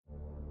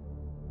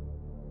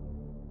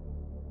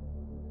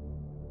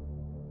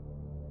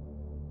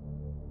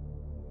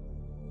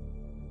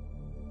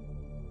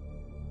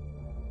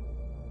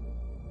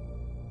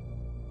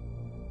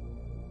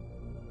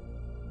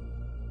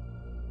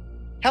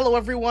Hello,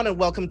 everyone, and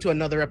welcome to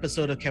another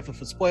episode of Careful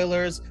for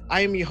Spoilers. I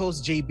am your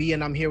host, JB,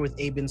 and I'm here with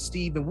Abe and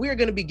Steve, and we're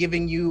going to be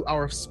giving you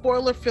our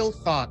spoiler-filled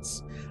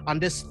thoughts on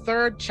this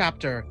third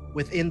chapter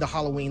within the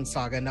Halloween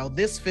saga. Now,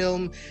 this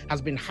film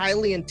has been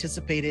highly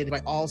anticipated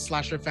by all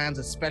slasher fans,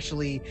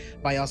 especially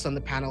by us on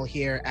the panel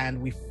here, and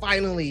we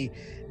finally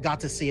got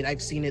to see it.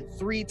 I've seen it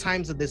 3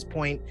 times at this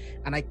point,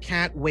 and I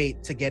can't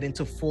wait to get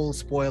into full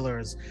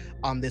spoilers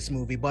on this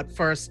movie. But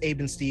first,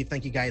 Abe and Steve,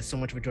 thank you guys so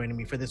much for joining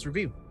me for this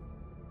review.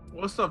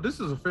 What's up? This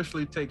is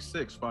officially take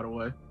 6, by the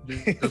way.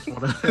 Just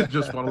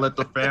want to let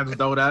the fans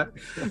know that.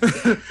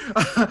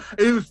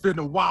 It's been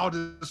the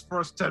wildest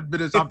first 10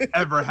 minutes I've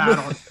ever had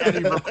on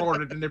any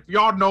recording. And if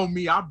y'all know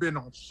me, I've been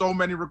on so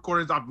many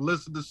recordings. I've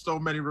listened to so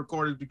many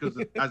recordings because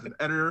as an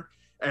editor,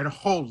 and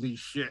holy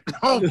shit.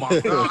 Oh my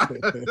God.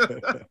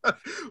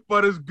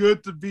 But it's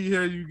good to be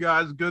here, you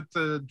guys. Good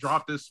to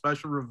drop this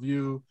special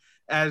review.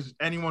 As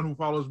anyone who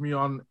follows me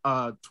on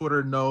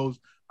Twitter knows,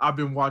 I've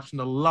been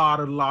watching a lot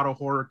of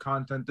horror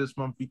content this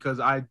month because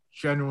I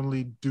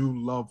genuinely do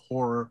love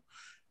horror.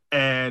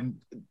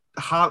 And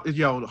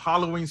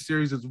Halloween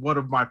series is one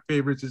of my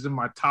favorites. It's in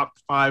my top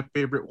 5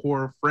 favorite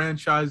horror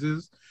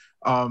franchises.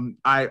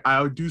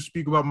 I do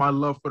speak about my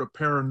love for the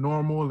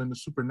paranormal and the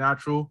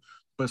supernatural,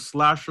 but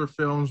slasher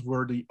films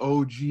were the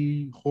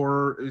OG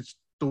horror. It's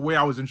the way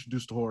I was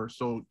introduced to horror.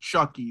 So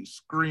Chucky,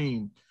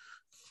 Scream,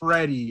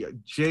 Freddy,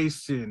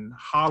 Jason,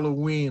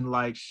 Halloween,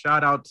 like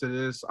shout out to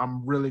this.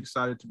 I'm really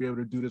excited to be able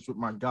to do this with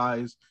my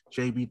guys.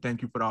 JB,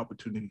 thank you for the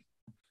opportunity.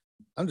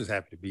 I'm just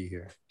happy to be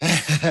here.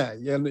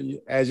 Yeah,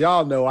 as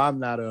y'all know, I'm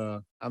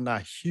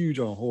not huge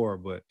on horror,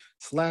 but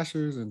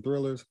slashers and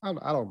thrillers, I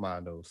don't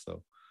mind those.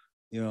 So,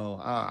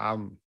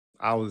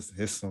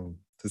 there's some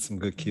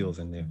good kills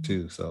in there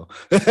too. So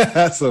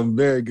some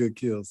very good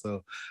kills.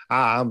 So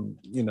I'm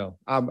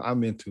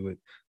into it.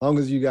 As long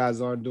as you guys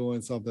aren't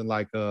doing something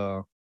like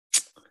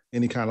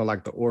any kind of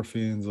like The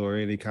Orphans or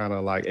any kind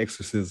of like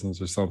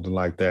exorcisms or something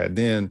like that,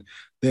 then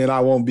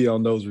I won't be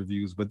on those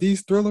reviews. But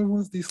these thriller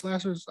ones, these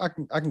slashers, I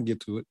can get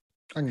to it.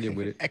 I can get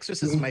with it.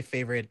 Exorcist is my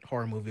favorite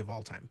horror movie of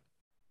all time.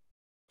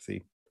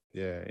 See,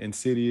 yeah,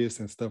 Insidious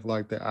and stuff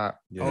like that.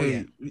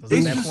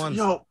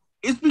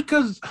 It's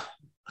because,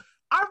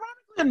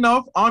 ironically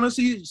enough,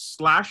 honestly,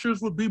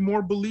 slashers would be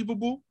more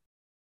believable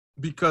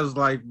because,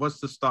 like, what's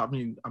the stop? I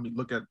mean,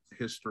 look at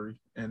history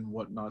and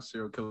whatnot.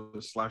 Serial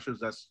killers, slashers.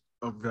 That's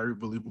a very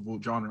believable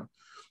genre,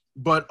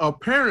 but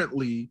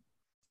apparently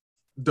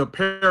the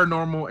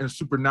paranormal and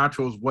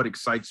supernatural is what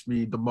excites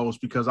me the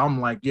most because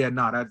I'm like,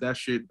 that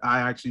shit,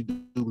 I actually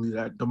do believe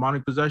that.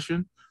 Demonic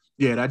possession,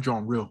 that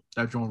drawn real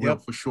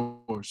for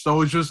sure. So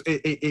it's just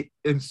it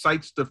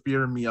incites the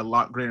fear in me a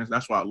lot greater.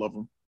 That's why I love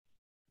them.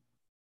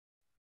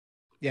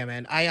 Yeah,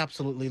 man, I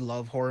absolutely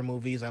love horror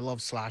movies. I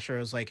love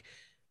slashers. Like,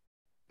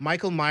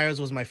 Michael Myers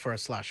was my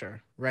first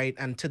slasher, right?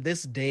 And to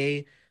this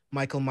day,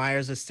 Michael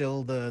Myers is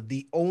still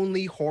the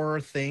only horror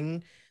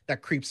thing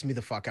that creeps me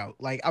the fuck out.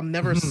 Like, I'm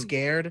never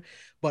scared,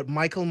 but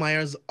Michael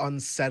Myers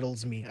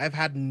unsettles me. I've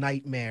had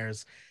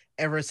nightmares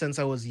ever since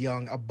I was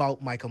young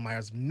about Michael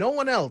Myers. No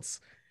one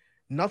else,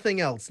 nothing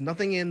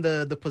in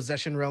the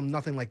possession realm,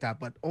 nothing like that,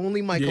 but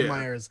only Michael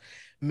Myers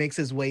makes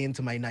his way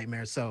into my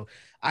nightmares. So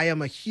I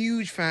am a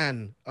huge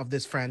fan of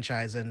this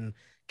franchise and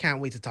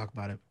can't wait to talk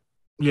about it.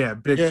 Yeah,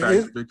 big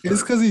facts.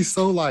 It's because he's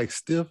so like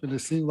stiff, and it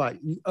seems like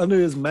under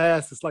his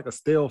mask, it's like a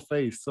stale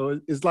face. So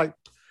it's like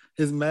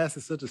his mask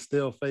is such a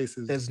stale face.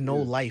 There's no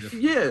life.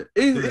 Yeah,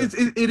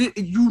 it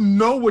you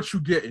know what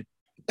you're getting.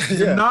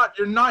 You're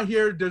not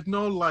here. There's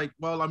no like.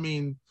 Well, I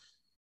mean,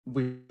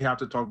 we have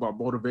to talk about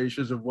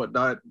motivations and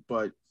whatnot,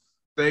 but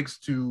thanks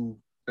to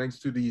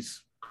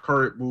these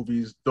current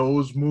movies,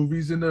 those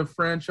movies in the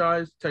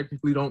franchise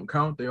technically don't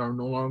count. They are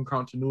no longer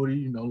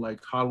continuity, like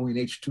Halloween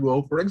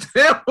H2O, for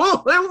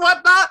example, and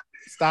whatnot.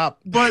 Stop.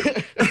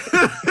 But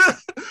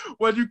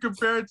when you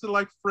compare it to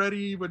like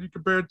Freddy, when you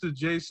compare it to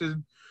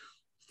Jason,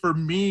 for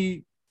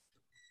me,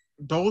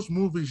 those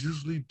movies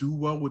usually do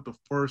well with the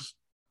first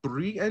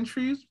 3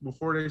 entries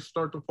before they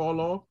start to fall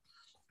off.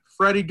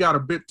 Freddy got a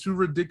bit too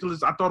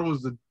ridiculous. I thought it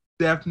was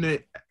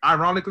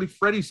ironically,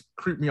 Freddy's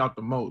creeped me out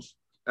the most.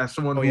 As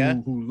someone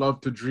who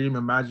loved to dream,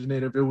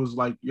 imaginative, it was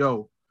like,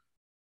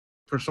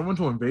 for someone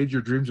to invade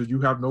your dreams and you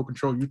have no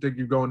control, you think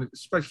you're going,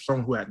 especially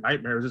someone who had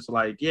nightmares, it's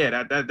like,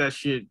 that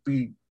shit,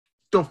 the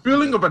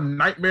feeling of a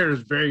nightmare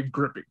is very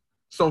gripping.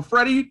 So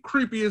Freddy,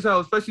 creepy as hell,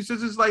 especially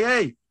since it's like,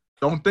 hey,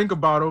 don't think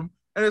about him.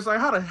 And it's like,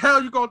 how the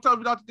hell you gonna tell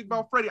me not to think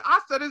about Freddy?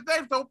 I said his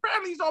name, so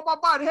apparently he's on my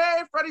mind.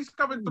 Hey, Freddy's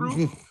coming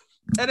through.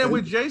 And then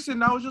with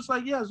Jason, I was just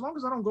like, as long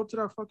as I don't go to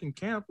that fucking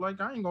camp,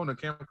 like, I ain't going to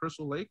Camp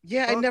Crystal Lake.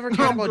 Yeah, I never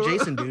cared about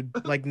Jason, dude.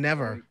 Like,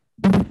 never.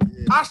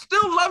 I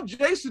still love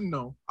Jason,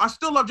 though.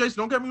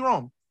 Don't get me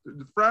wrong.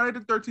 Friday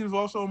the 13th is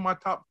also in my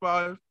top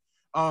 5,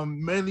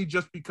 mainly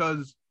just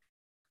because,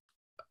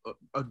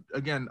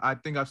 again, I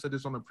think I've said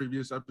this on a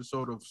previous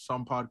episode of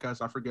some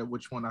podcast. I forget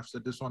which one I've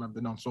said this on. I've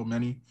been on so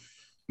many.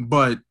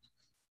 But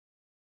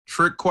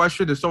trick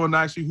question, if someone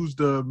asks you who's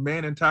the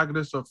main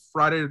antagonist of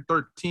Friday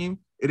the 13th,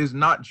 it is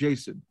not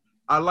Jason.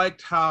 I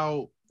liked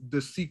how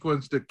the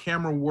sequence, the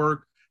camera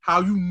work,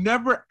 how you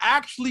never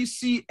actually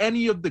see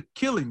any of the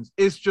killings.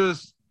 It's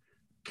just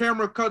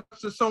camera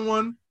cuts to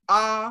someone,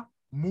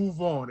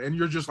 move on, and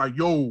you're just like,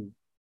 yo,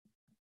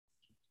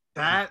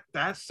 that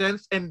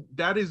sense, and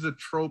that is a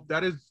trope.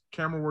 That is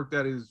camera work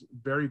that is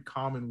very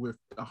common with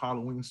the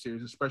Halloween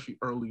series, especially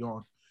early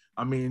on.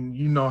 I mean,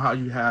 you know how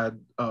you had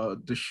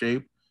The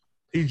Shape.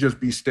 He'd just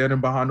be standing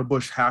behind the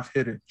bush, half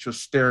hidden,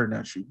 just staring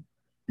at you.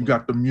 You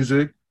got the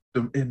music,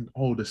 the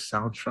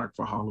soundtrack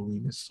for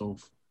Halloween is so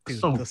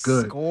the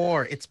good.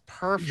 Score, it's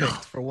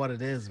perfect for what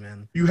it is,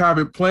 man. You have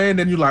it playing,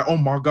 and you're like, oh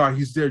my God,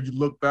 he's there. You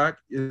look back,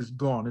 it's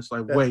gone. It's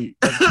like, wait.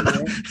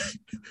 I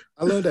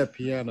love that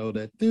piano.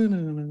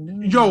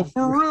 Yo,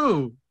 for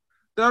real.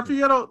 That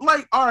piano,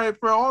 like, all right,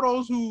 for all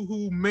those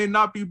who may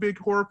not be big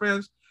horror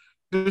fans,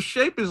 The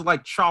Shape is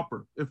like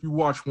Chopper if you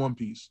watch One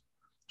Piece.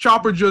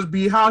 Chopper just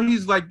be how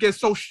he's like gets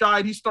so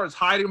shy, he starts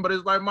hiding, but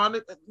it's like, man,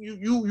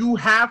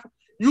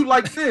 you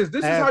like this.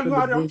 This is how you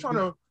hide it. I'm trying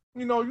to,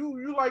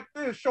 you like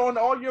this, showing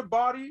all your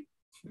body.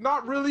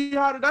 Not really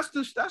how to, that's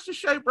the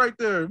Shape right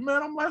there,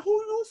 man. I'm like, who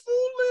you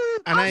fooling?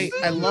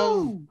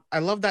 And I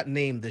love that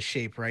name, The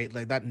Shape, right?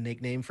 Like that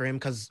nickname for him,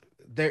 because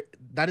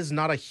that is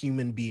not a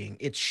human being.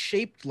 It's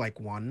shaped like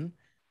one,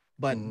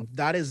 but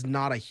that is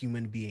not a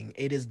human being.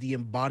 It is the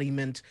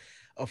embodiment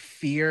of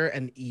fear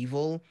and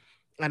evil.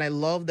 And I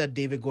love that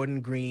David Gordon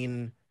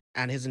Green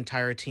and his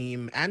entire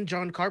team, and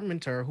John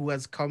Carpenter, who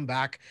has come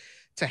back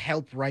to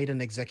help write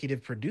and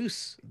executive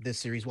produce this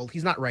series. Well,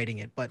 he's not writing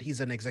it, but he's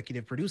an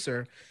executive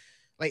producer.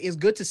 Like, it's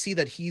good to see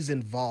that he's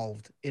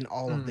involved in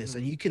all of this.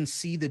 And you can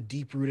see the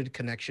deep-rooted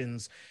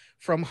connections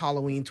from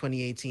Halloween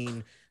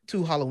 2018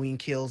 to Halloween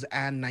Kills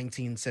and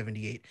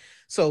 1978.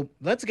 So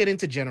let's get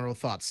into general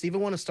thoughts. Steve, I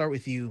want to start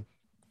with you.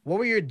 What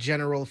were your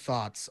general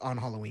thoughts on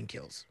Halloween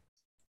Kills?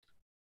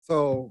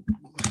 So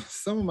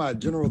some of my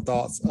general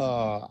thoughts,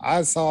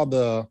 I saw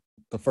the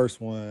first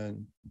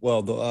one,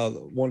 well, the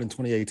one in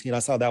 2018. I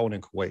saw that one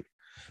in Kuwait.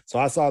 So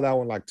I saw that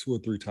one like 2 or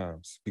 3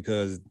 times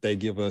because they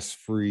give us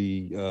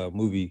free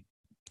movie.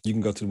 You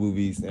can go to the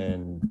movies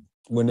and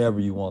whenever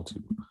you want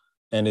to,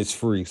 and it's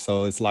free.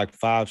 So it's like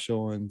 5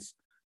 showings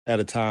at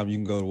a time. You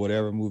can go to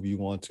whatever movie you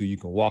want to. You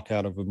can walk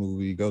out of a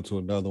movie, go to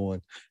another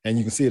one, and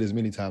you can see it as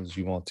many times as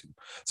you want to.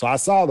 So I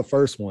saw the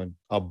first one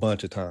a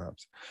bunch of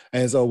times.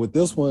 And so with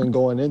this one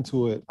going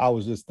into it, I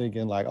was just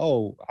thinking like,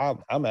 oh,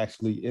 I'm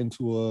actually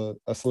into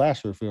a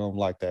slasher film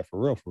like that for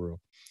real.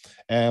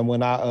 And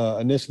when I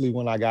initially,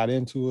 when I got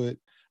into it,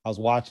 I was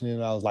watching it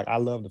and I was like, I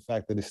love the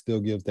fact that it still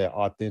gives that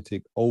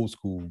authentic old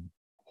school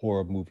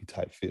horror movie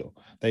type feel.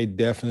 They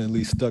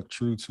definitely stuck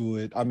true to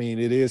it. I mean,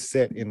 it is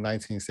set in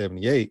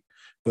 1978,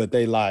 but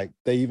they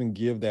even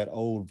give that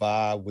old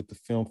vibe with the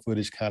film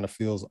footage kind of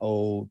feels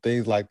old,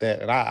 things like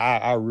that. And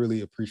I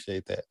really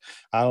appreciate that.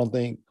 I don't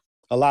think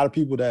a lot of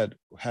people that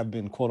have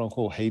been quote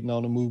unquote hating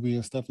on the movie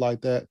and stuff like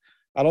that,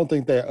 I don't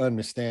think they're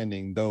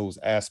understanding those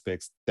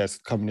aspects that's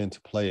coming into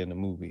play in the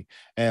movie.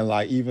 And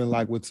like, even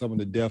like with some of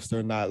the deaths,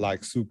 they're not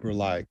like super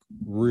like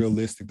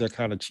realistic. They're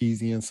kind of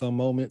cheesy in some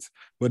moments,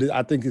 but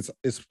I think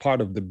it's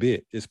part of the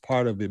bit. It's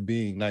part of it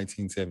being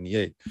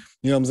 1978.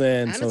 You know what I'm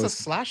saying? And so it's a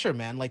slasher,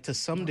 man. Like, to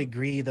some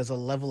degree, there's a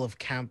level of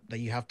camp that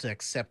you have to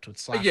accept with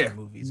slasher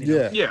movies. You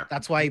know? Yeah.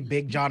 That's why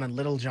Big John and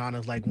Little John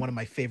is like one of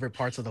my favorite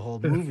parts of the whole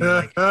movie.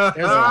 Like,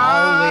 there's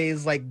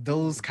always like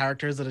those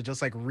characters that are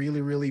just like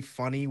really, really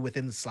funny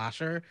within the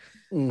slasher.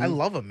 I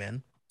love them,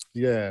 man.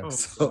 Yeah.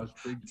 So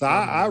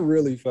I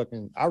really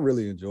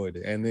enjoyed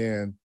it. And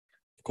then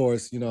of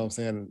course, you know what I'm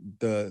saying,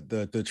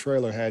 the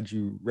trailer had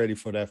you ready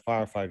for that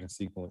firefighting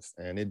sequence,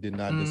 and it did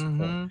not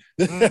disappoint.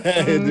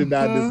 It did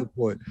not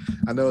disappoint.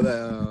 I know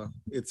that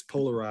it's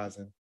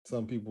polarizing.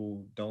 Some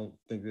people don't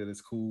think that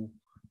it's cool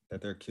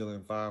that they're killing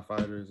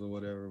firefighters or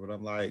whatever, but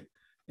I'm like,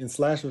 in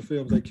slasher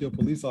films, they kill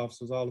police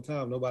officers all the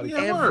time.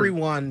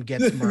 Everyone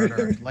gets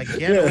murdered. Like,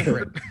 get over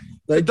it.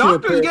 The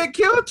doctors get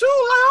killed too.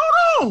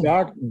 Like, hold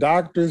on.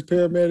 Doctors,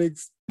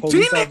 paramedics,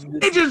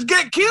 teenagers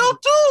get killed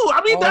too.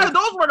 I mean,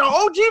 those were the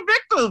OG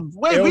victims.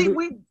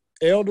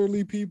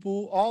 Elderly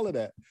people, all of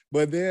that.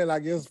 But then I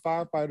guess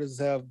firefighters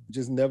have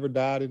just never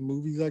died in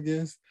movies, I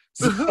guess.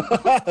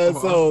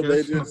 So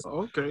they just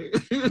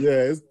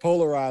it's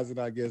polarizing,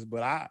 I guess.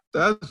 But I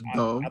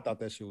thought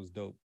that shit was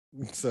dope.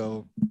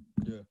 So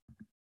yeah.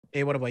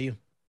 Hey, what about you?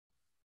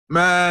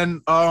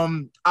 Man,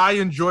 I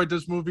enjoyed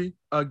this movie.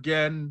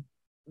 Again,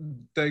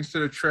 thanks to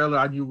the trailer,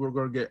 I knew we were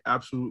going to get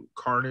absolute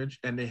carnage,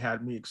 and they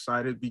had me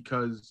excited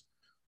because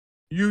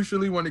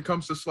usually when it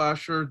comes to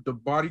slasher, the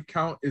body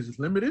count is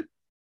limited.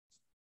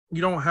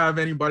 You don't have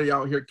anybody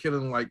out here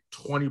killing like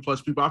 20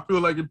 plus people. I feel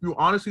like if you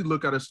honestly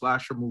look at a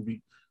slasher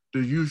movie,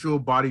 the usual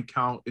body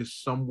count is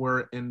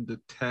somewhere in the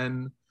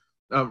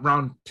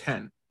around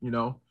 10, you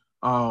know?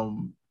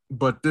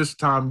 But this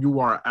time you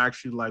are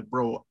actually like,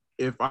 bro,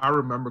 if I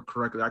remember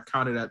correctly, I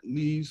counted at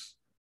least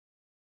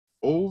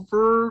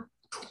over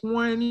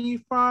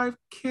 25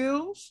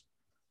 kills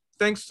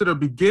thanks to the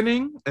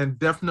beginning and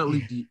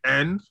definitely the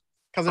end.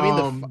 Because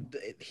I mean,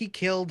 he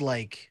killed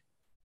like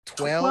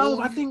 12, 12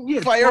 I think,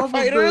 yeah, 12 of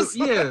firefighters.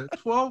 the,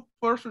 12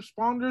 first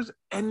responders.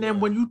 And then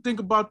when you think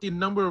about the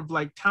number of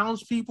like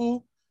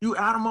townspeople, you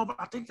add them up,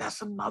 I think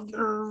that's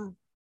another,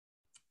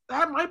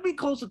 that might be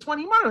close to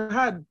 20. Might have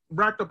had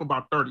racked up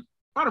about 30.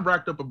 Might have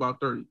racked up about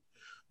 30.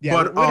 Yeah,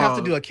 But we'd have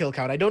to do a kill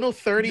count. I don't know,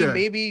 30, yeah.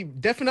 maybe,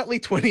 definitely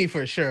 20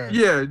 for sure.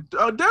 Yeah,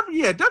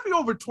 definitely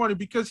over 20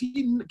 because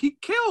he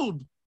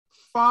killed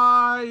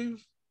five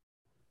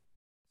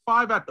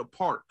at the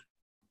park.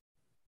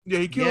 Yeah,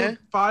 he killed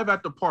 5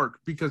 at the park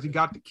because he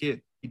got the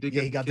kid. He did.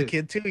 Yeah, he got the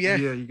kid too. Yeah,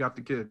 he got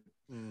the kid.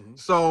 Mm-hmm.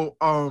 So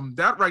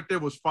that right there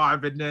was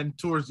 5, and then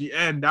towards the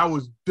end, that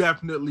was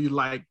definitely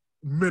like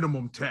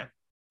minimum 10.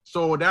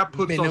 So that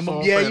puts us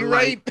off. Yeah, you're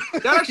right.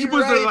 That actually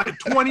was like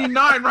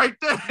 29 right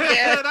there.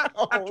 Yeah.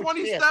 At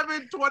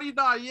 27,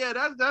 29. Yeah,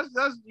 that's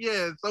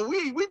yeah. So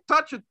we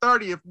touch it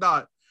 30 if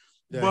not.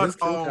 Yeah, but his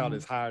kill count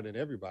is higher than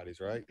everybody's,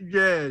 right?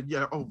 Yeah.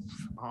 Oh,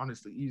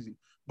 honestly, easy.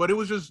 But it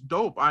was just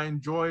dope. I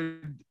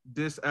enjoyed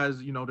this as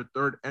the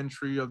third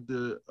entry of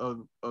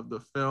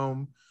the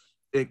film.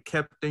 It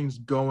kept things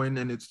going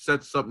and it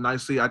sets up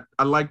nicely.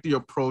 I like the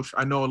approach.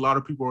 I know a lot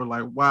of people are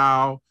like,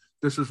 "Wow,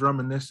 this is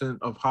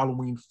reminiscent of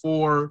Halloween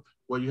 4,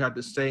 where you had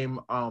the same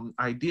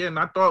idea." And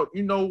I thought,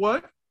 you know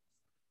what?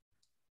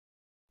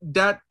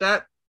 That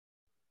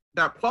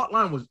plot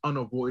line was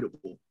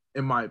unavoidable,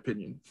 in my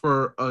opinion,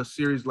 for a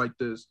series like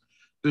this.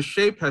 The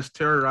Shape has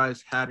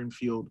terrorized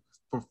Haddonfield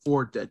for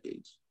 4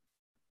 decades.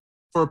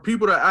 For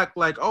people to act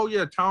like, oh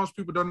yeah,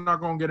 townspeople are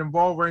not going to get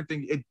involved or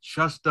anything, it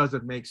just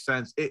doesn't make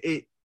sense.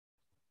 It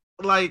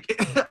like,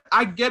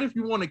 I get if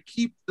you want to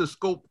keep the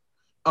scope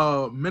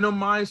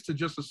minimized to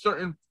just a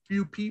certain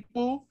few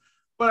people,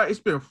 but it's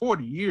been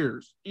 40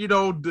 years.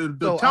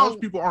 The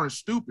townspeople aren't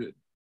stupid.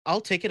 I'll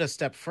take it a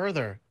step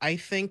further. I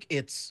think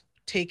it's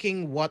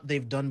taking what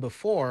they've done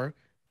before,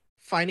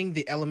 finding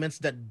the elements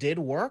that did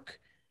work,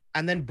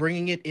 and then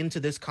bringing it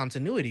into this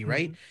continuity,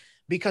 right?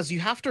 Because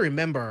you have to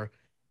remember,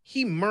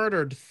 he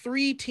murdered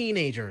 3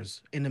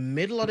 teenagers in the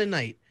middle of the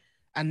night,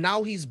 and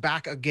now he's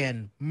back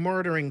again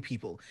murdering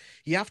people.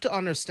 You have to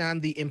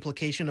understand the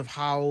implication of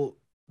how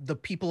the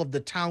people of the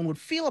town would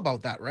feel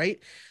about that, right?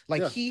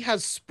 Like, he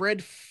has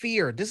spread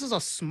fear. This is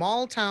a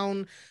small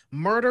town.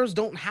 Murders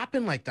don't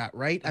happen like that,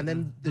 right? And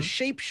then the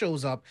Shape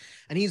shows up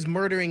and he's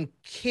murdering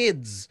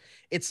kids.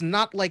 It's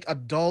not like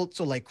adults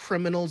or like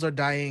criminals are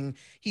dying.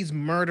 He's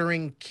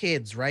murdering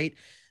kids, right?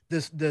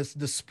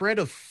 The spread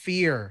of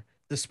fear,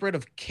 the spread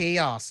of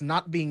chaos,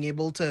 not being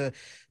able to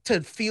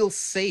feel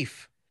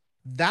safe.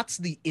 That's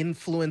the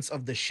influence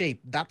of the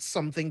Shape. That's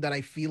something that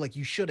I feel like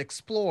you should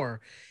explore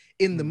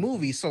in the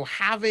movie. So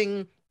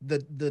having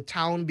the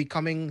town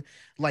becoming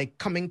like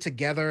coming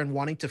together and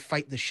wanting to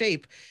fight the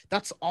Shape,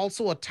 that's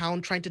also a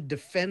town trying to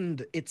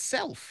defend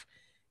itself.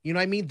 You know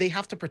what I mean? They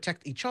have to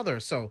protect each other.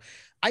 So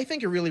I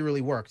think it really,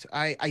 really worked.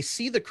 I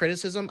see the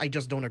criticism. I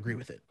just don't agree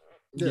with it.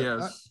 Yeah,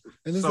 yes.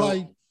 And it's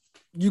like,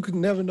 you could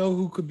never know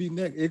who could be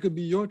next. It could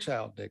be your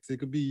child next. It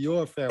could be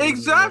your family.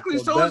 Exactly.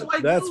 So it's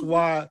like, that's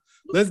why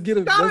let's get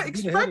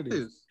ahead of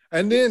this.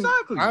 And then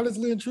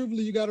honestly and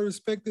truthfully, you got to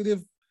respect it if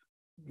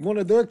one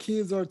of their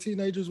kids or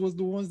teenagers was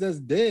the ones that's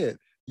dead.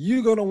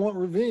 You're gonna want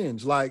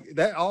revenge. Like,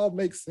 that all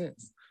makes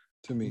sense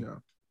to me. Yeah.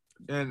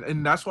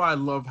 And that's why I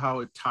love how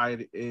it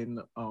tied in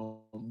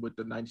with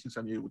the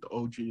 1978 with the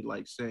OG,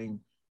 like saying,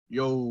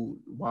 yo,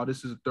 while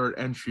this is a third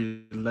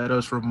entry, let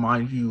us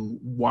remind you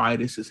why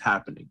this is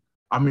happening.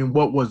 I mean,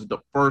 what was it, the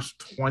first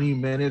 20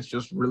 minutes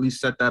just really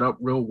set that up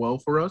real well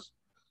for us.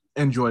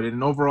 Enjoyed it.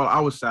 And overall,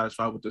 I was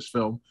satisfied with this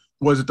film.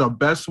 Was it the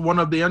best one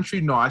of the entry?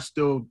 No, I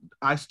still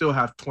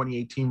have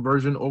 2018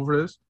 version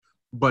over this,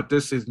 but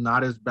this is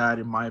not as bad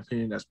in my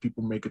opinion as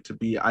people make it to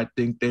be. I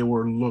think they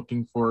were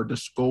looking for the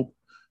scope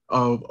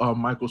of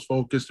Michael's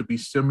focus to be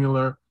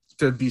singular.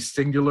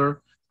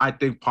 I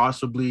think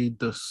possibly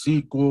the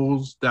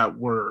sequels that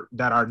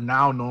are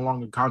now no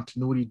longer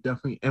continuity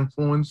definitely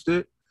influenced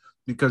it,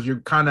 because you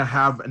kind of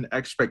have an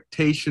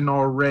expectation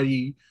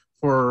already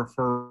for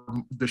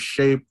the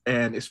Shape,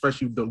 and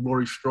especially the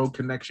Laurie Strode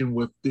connection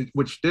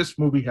which this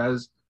movie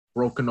has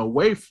broken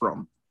away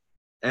from.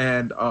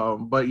 And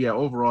but yeah,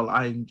 overall,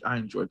 I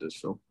enjoyed this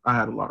film. I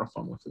had a lot of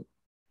fun with it.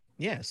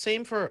 Yeah,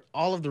 same for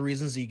all of the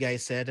reasons you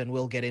guys said, and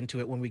we'll get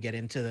into it when we get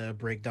into the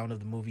breakdown of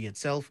the movie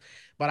itself.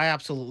 But I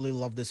absolutely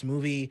love this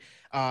movie.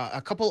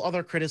 A couple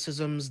other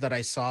criticisms that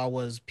I saw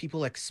was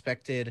people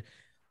expected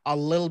a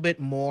little bit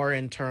more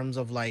in terms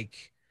of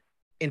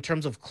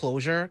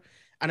closure.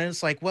 And then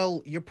it's like,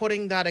 well, you're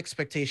putting that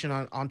expectation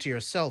onto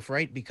yourself,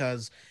 right?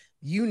 Because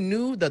you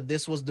knew that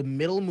this was the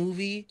middle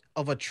movie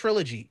of a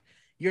trilogy.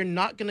 You're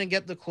not going to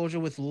get the closure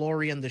with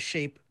Laurie and the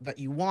Shape that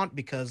you want,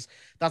 because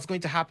that's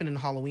going to happen in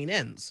Halloween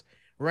Ends,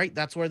 right?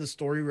 That's where the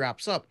story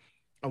wraps up.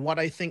 And what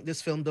I think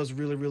this film does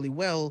really, really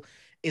well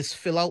is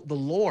fill out the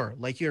lore.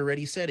 Like you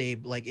already said,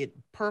 Abe, like it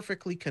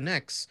perfectly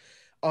connects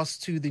us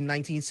to the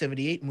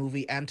 1978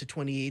 movie and to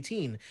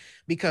 2018,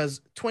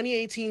 because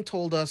 2018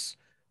 told us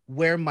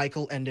where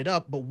Michael ended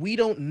up, but we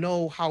don't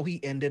know how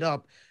he ended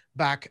up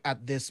back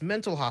at this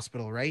mental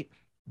hospital, right?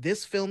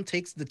 This film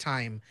takes the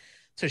time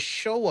to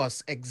show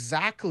us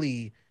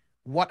exactly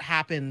what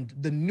happened,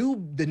 the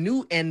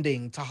new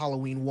ending to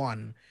Halloween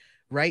 1,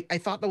 right? I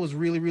thought that was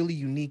really really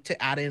unique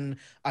to add in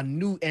a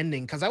new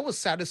ending because I was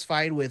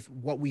satisfied with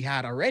what we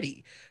had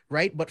already,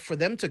 right? But for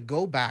them to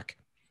go back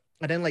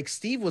and then, like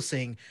Steve was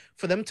saying,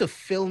 for them to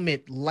film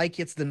it like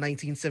it's the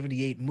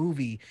 1978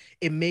 movie,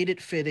 it made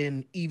it fit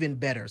in even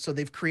better. So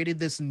they've created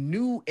this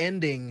new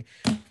ending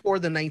for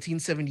the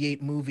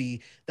 1978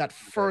 movie that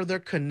further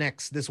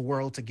connects this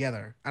world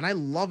together. And I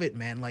love it,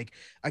 man. Like,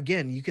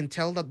 again, you can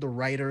tell that the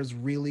writers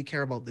really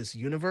care about this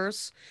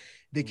universe.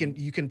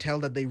 You can tell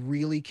that they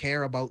really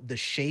care about the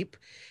shape,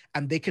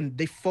 and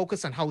they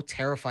focus on how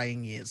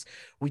terrifying he is.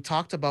 We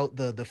talked about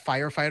the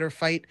firefighter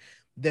fight.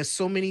 There's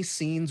so many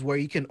scenes where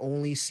you can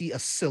only see a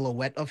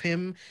silhouette of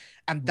him,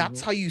 and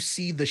that's Mhm. how you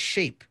see the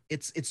shape.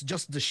 It's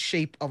just the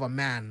shape of a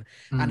man,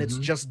 and it's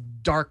Mhm. just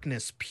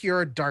darkness,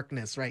 pure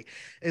darkness, right?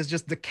 It's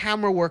just the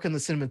camera work and the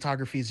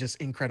cinematography is just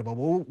incredible.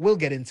 We'll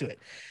get into it.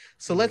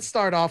 So let's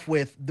start off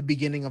with the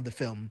beginning of the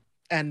film.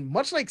 And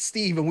much like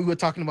Steve, and we were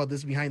talking about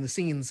this behind the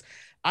scenes,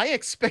 I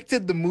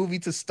expected the movie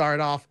to start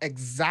off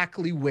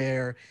exactly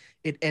where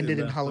it ended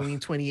in left off. Halloween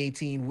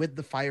 2018 with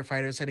the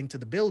firefighters heading to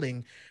the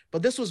building.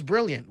 But this was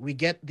brilliant. We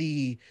get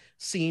the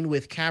scene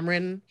with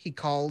Cameron.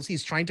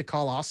 He's trying to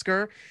call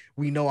Oscar.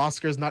 We know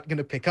Oscar's not going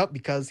to pick up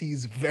because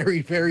he's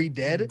very, very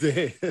dead.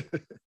 Dead.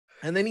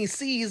 And then he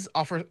sees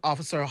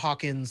Officer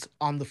Hawkins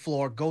on the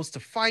floor, goes to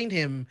find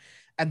him,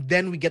 and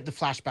then we get the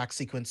flashback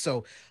sequence.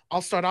 So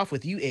I'll start off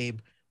with you, Abe.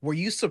 Were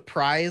you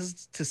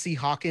surprised to see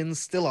Hawkins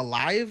still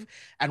alive?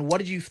 And what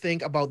did you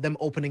think about them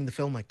opening the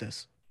film like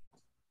this?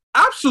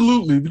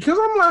 Absolutely, because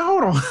I'm like,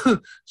 hold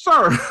on,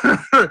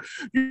 sir,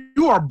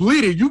 you are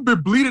bleeding. You've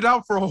been bleeding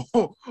out for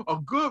a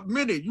good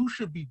minute. You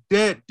should be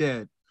dead,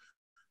 dead.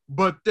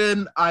 But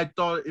then I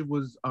thought it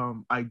was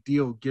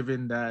ideal,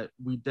 given that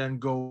we then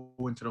go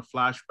into the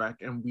flashback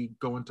and we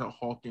go into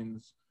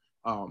Hawkins'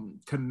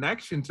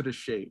 connection to the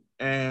shape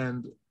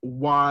and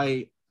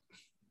why.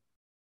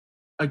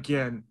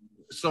 Again,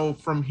 so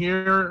from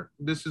here,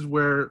 this is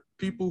where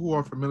people who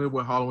are familiar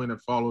with Halloween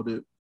and followed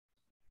it,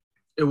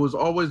 it was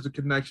always the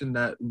connection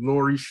that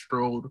Laurie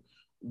Strode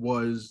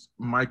was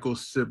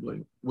Michael's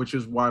sibling, which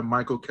is why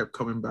Michael kept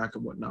coming back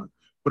and whatnot.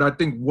 But I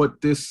think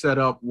what this set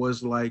up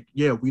was like,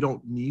 yeah, we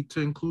don't need to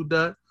include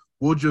that.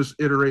 We'll just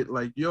iterate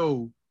like,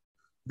 yo,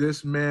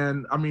 this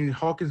man. I mean,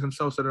 Hawkins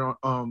himself said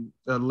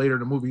it later in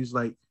the movie. He's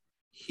like,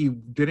 he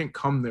didn't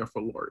come there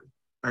for Laurie.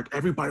 Like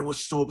everybody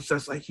was so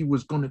obsessed, like he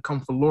was going to come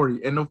for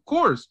Laurie, and of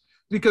course,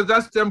 because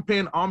that's them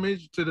paying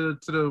homage to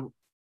the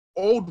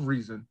old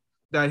reason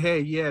that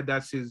hey, yeah,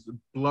 that's his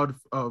blood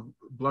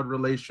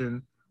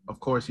relation. Of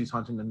course, he's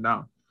hunting them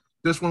now.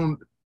 This one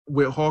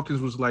with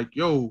Hawkins was like,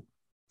 yo,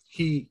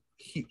 he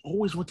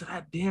always went to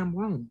that damn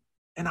room,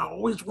 and I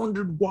always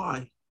wondered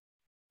why.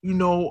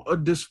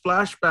 This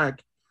flashback,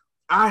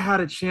 I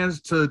had a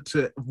chance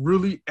to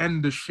really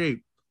end the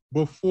shape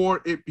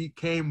before it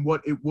became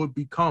what it would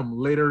become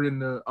later in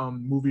the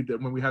movie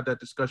that when we had that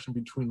discussion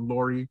between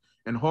Laurie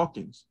and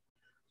Hawkins.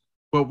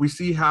 But we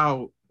see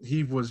how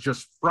he was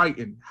just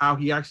frightened, how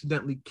he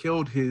accidentally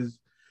killed his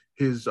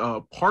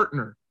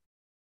partner,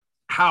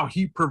 how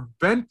he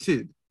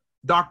prevented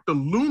Dr.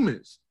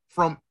 Loomis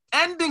from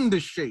ending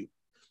the shape.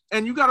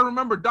 And you got to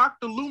remember,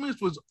 Dr.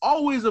 Loomis was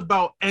always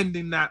about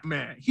ending that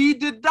man. He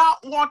did not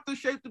want the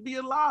shape to be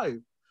alive.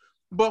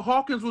 But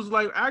Hawkins was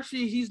like,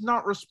 actually, he's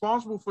not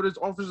responsible for this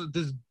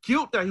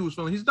guilt that he was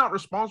feeling. He's not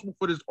responsible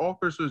for this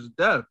officer's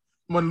death.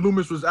 When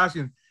Loomis was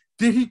asking,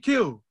 did he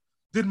kill?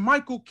 Did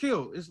Michael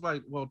kill? It's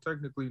like, well,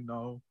 technically,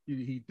 no,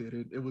 he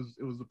didn't. It was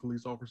the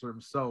police officer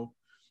himself.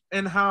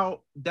 And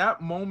how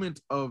that moment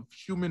of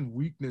human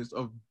weakness,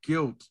 of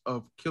guilt,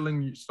 of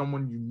killing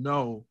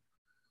someone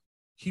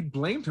he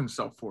blamed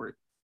himself for it.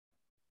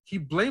 He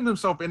blamed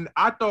himself. And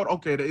I thought,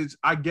 okay,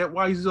 I get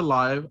why he's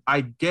alive.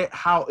 I get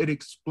how it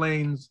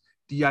explains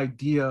the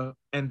idea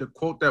and the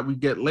quote that we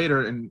get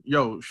later. And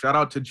yo, shout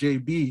out to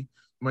JB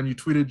when you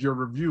tweeted your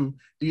review.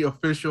 The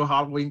official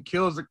Halloween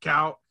Kills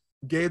account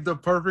gave the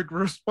perfect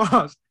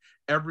response.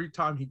 Every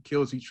time he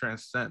kills, he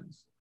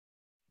transcends.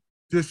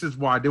 This is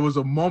why there was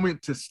a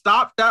moment to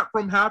stop that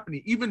from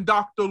happening. Even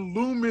Dr.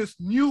 Loomis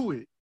knew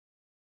it,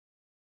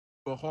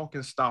 but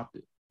Hawkins stopped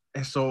it.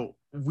 And so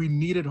we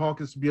needed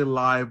Hawkins to be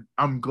alive.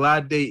 I'm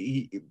glad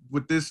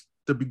with this,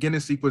 the beginning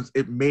sequence,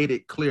 it made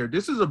it clear.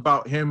 This is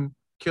about him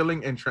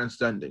killing and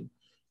transcending.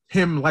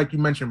 Him, like you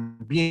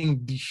mentioned,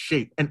 being the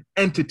shape, an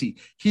entity.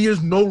 He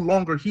is no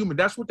longer human.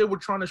 That's what they were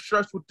trying to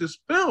stress with this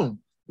film,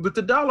 with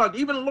the dialogue.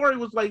 Even Laurie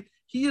was like,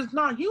 he is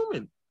not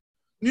human.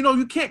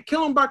 You can't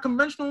kill him by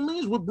conventional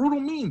means, with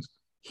brutal means.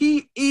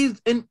 He's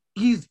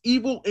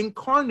evil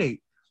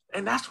incarnate.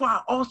 And that's why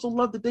I also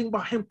love the thing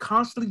about him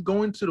constantly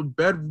going to the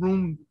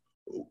bedroom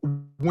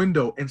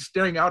window and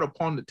staring out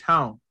upon the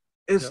town.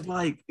 It's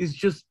like, it's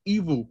just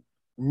evil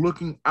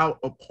looking out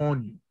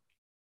upon you.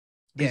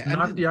 It's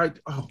not the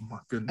idea. Oh my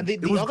goodness.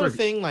 And the other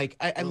thing, like,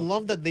 I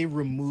love that they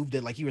removed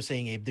it, like you were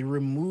saying, Abe, they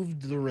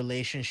removed the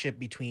relationship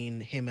between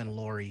him and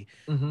Laurie,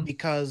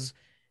 because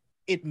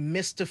it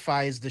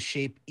mystifies the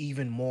shape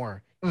even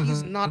more.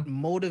 He's Mm-hmm. not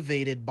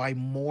motivated by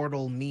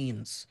mortal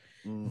means.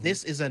 Hmm.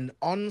 This is an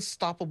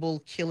unstoppable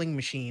killing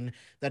machine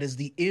that is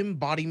the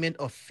embodiment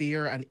of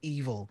fear and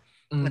evil.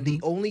 And Mm-hmm. the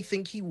only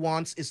thing he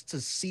wants is to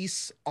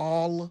cease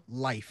all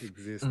life.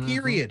 Existence. Mm-hmm.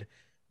 Period.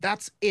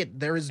 That's it.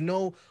 There is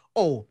no,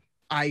 oh,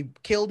 I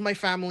killed my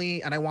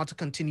family and I want to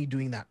continue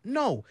doing that.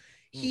 No,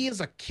 Mm. he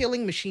is a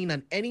killing machine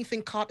and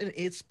anything caught in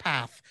its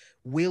path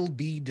will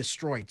be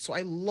destroyed. So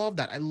I love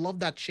that. I love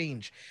that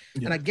change.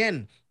 And Yeah.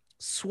 again,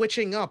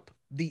 switching up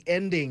the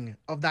ending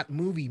of that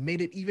movie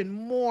made it even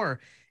more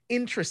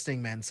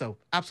interesting, man. So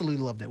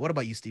absolutely loved it. What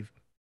about you, Steve?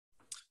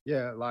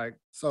 Yeah, like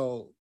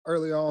so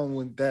early on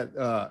when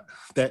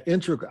that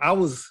intro, I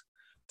was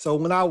so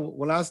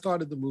when I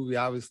started the movie,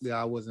 obviously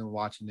I wasn't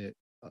watching it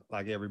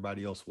like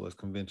everybody else was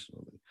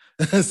conventionally.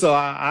 So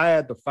I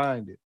had to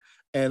find it.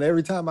 And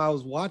every time I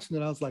was watching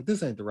it, I was like,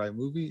 this ain't the right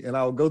movie. And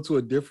I would go to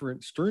a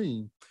different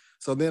stream.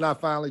 So then I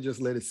finally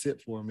just let it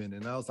sit for a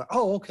minute. And I was like,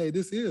 oh, okay,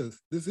 this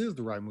is the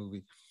right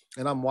movie.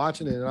 And I'm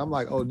watching it and I'm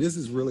like, oh, this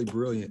is really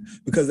brilliant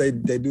because they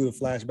do the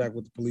flashback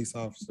with the police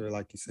officer,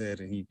 like you said,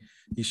 and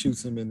he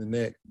shoots him in the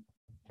neck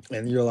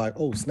and you're like,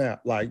 oh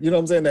snap, like, you know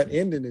what I'm saying, that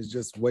ending is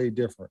just way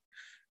different.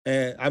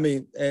 And I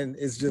mean, and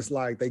it's just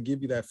like they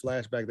give you that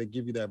flashback, they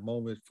give you that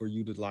moment for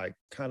you to like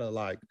kind of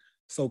like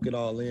soak it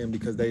all in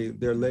because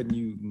they're letting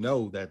you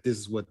know that this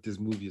is what this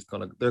movie is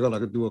gonna, they're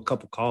gonna do a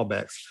couple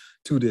callbacks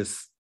to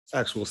this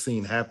actual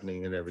scene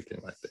happening and everything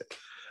like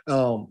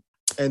that.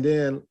 And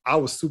then I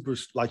was super,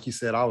 like you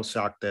said, I was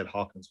shocked that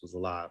Hawkins was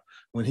alive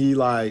when he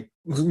like,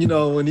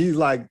 when he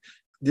like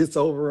gets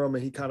over him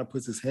and he kind of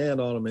puts his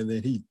hand on him and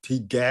then he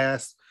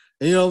gasps.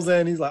 And you know what I'm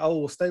saying? He's like, oh,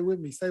 well, stay with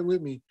me,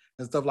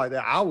 and stuff like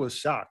that. I was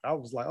shocked. I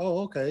was like,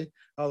 oh, okay.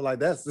 I was like,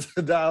 that's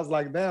I was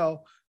like,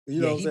 now,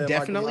 you know Yeah, what I'm he saying? Michael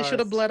definitely should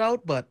have Myers. bled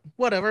out, but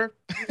whatever.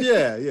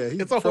 Yeah. He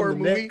It's a from horror the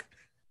movie.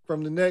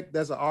 neck,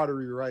 that's an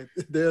artery, right?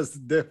 There's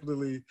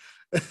definitely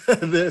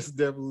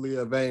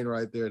a vein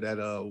right there that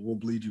will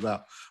bleed you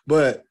out.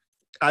 But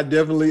I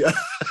definitely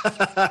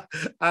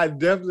I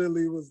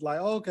definitely was like,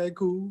 oh, okay,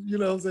 cool. You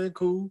know what I'm saying?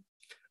 Cool.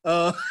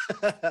 Uh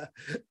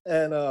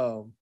and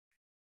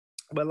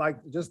but like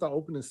just the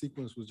opening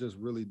sequence was just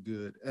really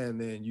good. And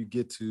then you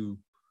get to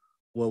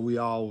what we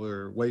all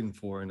were waiting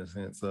for in a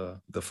sense, the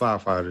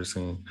firefighter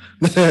scene.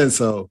 And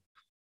so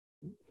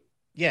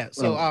Yeah,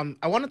 so um,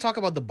 I want to talk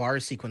about the bar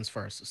sequence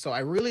first. So I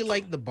really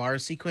like the bar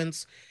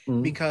sequence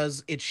mhm,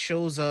 because it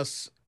shows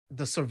us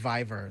the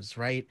survivors,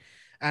 right?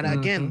 And Mm-hmm.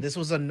 again, this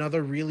was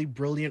another really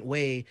brilliant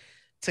way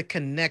to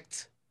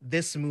connect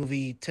this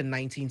movie to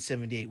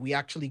 1978. We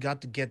actually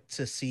got to get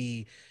to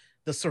see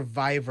the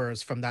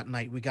survivors from that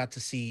night. We got to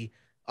see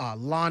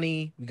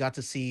Lonnie, we got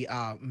to see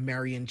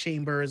Marion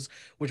Chambers,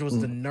 which was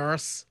the mhm,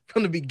 nurse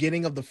from the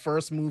beginning of the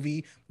first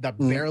movie that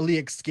mhm. barely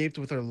escaped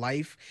with her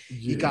life.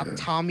 You got Yeah.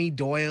 Tommy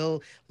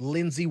Doyle,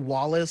 Lindsay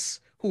Wallace,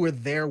 who were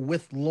there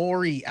with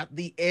Laurie at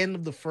the end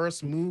of the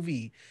first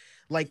movie.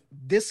 Like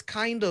this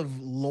kind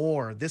of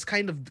lore, this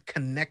kind of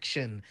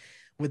connection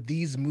with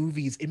these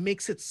movies, it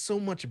makes it so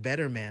much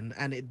better, man.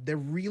 And they're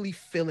really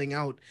filling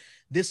out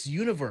this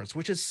universe,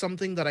 which is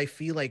something that I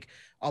feel like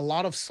a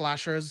lot of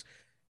slashers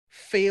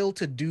fail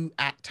to do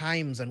at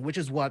times, and which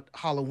is what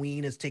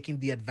Halloween is taking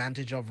the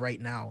advantage of right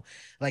now,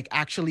 like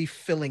actually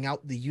filling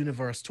out the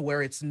universe to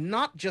where it's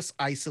not just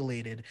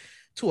isolated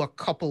to a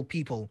couple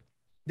people.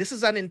 This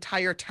is an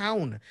entire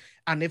town,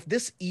 and if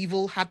this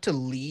evil had to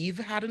leave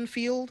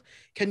Haddonfield,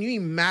 can you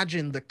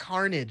imagine the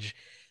carnage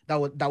that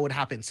would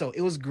happen? So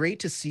it was great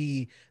to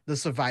see the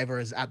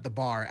survivors at the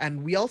bar,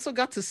 and we also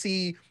got to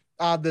see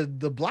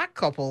the black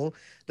couple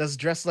that's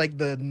dressed like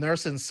the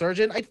nurse and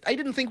surgeon. I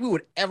didn't think we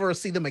would ever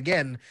see them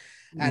again,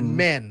 and Mhm.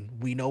 man,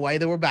 we know why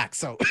they were back.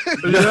 So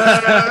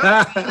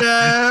Yeah.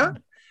 Yeah.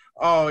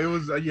 Oh, it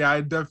was yeah,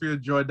 I definitely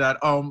enjoyed that.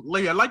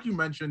 Leah, like you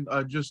mentioned,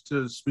 just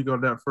to speak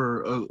on that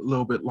for a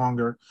little bit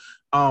longer.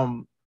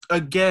 Um,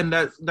 again,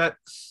 that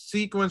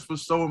sequence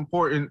was so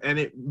important and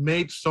it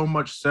made so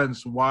much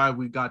sense why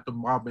we got the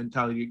mob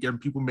mentality. Again,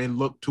 people may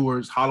look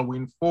towards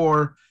Halloween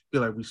 4, be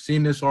like, we've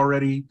seen this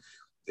already.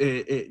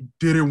 It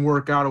didn't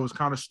work out. It was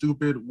kind of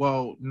stupid.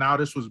 Well, now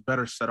this was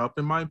better set up,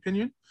 in my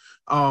opinion.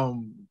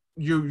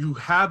 You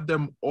have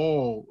them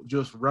all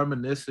just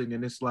reminiscing,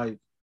 and it's like,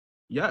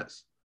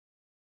 yes,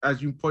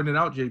 as you pointed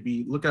out,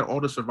 JB, look at all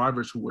the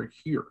survivors who were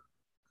here.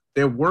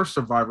 There were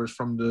survivors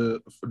from the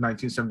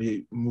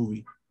 1978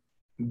 movie.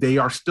 They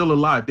are still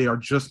alive. They are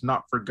just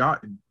not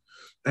forgotten.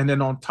 And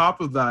then on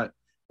top of that,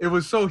 it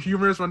was so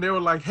humorous when they were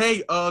like,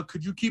 "Hey,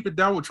 could you keep it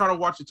down? We'll try to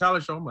watch the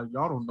talent show." I'm like,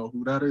 "Y'all don't know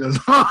who that is.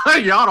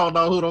 Y'all don't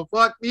know who the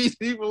fuck these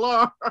people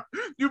are.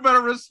 You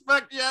better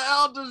respect your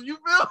elders. You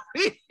feel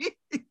me?"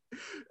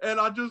 And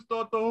I just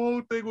thought the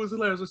whole thing was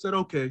hilarious. I said,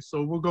 "Okay,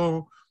 so we're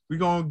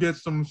gonna get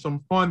some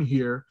fun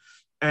here,"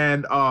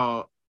 and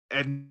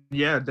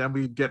yeah, then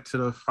we get to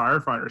the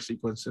firefighter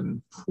sequence,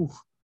 and whew,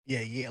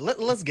 yeah.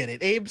 Let's get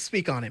it. Abe,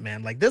 speak on it,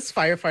 man. Like this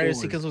firefighter boy,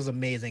 sequence was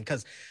amazing.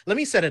 Because let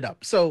me set it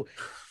up. So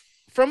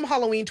from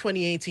Halloween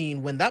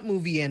 2018, when that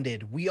movie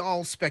ended, we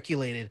all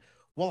speculated,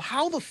 well,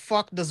 how the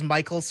fuck does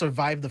Michael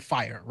survive the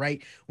fire,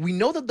 right? We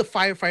know that the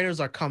firefighters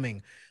are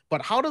coming,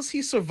 but how does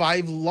he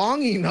survive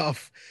long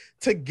enough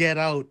to get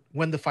out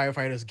when the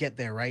firefighters get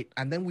there, right?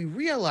 And then we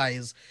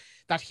realize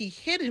that he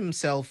hid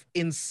himself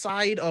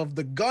inside of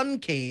the gun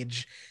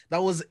cage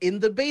that was in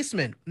the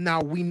basement.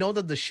 Now, we know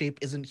that the shape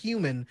isn't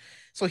human,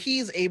 so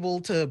he's able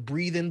to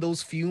breathe in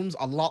those fumes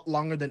a lot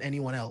longer than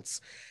anyone else.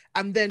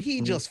 And then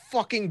he Mhm. just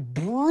fucking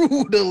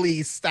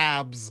brutally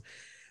stabs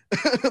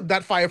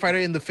that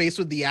firefighter in the face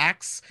with the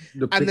axe,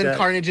 The and then pickaxe.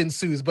 carnage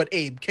ensues. But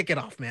Abe, kick it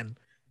off, man.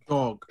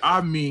 Dog,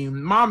 I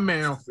mean, my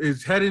man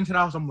is heading to the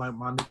house. I'm like,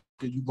 my nigga,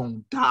 you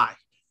gonna die.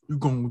 You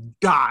gonna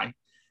die.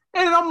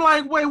 And I'm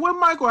like, wait, where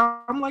Michael?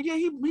 I'm like, yeah,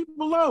 he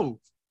below.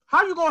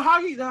 How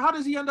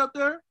does he end up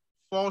there?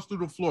 Falls through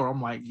the floor. I'm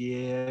like,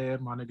 yeah,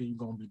 my nigga, you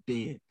gonna be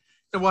dead.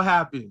 And what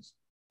happens?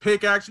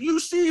 Pickaxe. You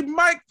see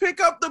Mike pick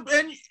up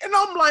and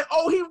I'm like,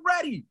 oh, he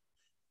ready.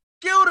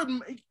 Kill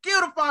the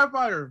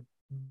firefighter.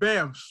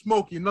 Bam,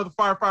 Smokey. Another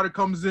firefighter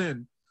comes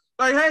in.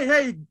 Like,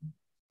 hey,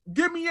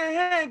 give me your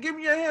hand. Give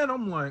me your hand.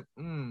 I'm like,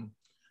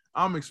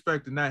 I'm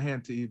expecting that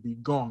hand to be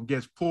gone.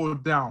 Gets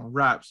pulled down,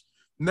 wraps.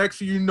 Next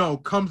thing you know,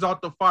 comes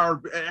out the fire.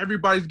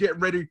 Everybody's getting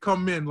ready to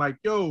come in. Like,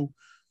 yo,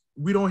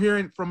 we don't hear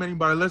it from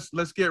anybody.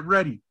 Let's get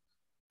ready.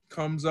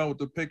 Comes out with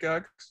the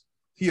pickaxe.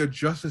 He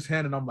adjusts his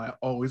hand, and I'm like,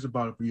 oh, it's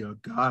about to be a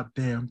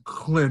goddamn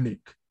clinic.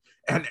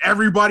 And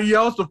everybody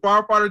else, the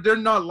firefighter, they're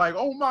not like,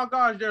 oh my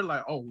gosh, they're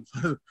like, oh,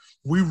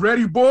 we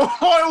ready, boy.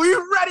 We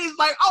ready. It's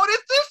like, oh,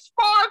 this is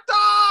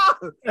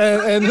Sparta.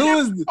 And who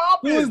is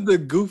Popping. the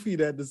goofy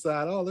that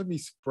decided, oh, let me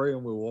spray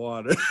him with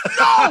water?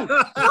 No,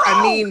 bro.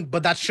 I mean,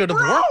 but that should have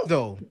Bro. worked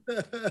though.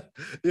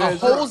 Yeah, A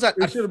hose at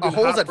it should have a been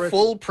hose hot at pressure.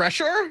 full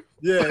pressure.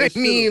 Yeah, I it should've-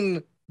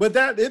 mean, but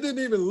that it didn't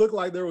even look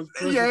like there was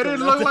pressure Yeah, it coming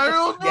didn't look out. like it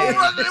was.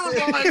 Yeah. It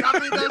was like, I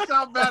mean, that's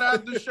how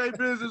badass the shape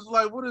is. It's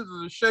like, what is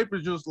it? The shape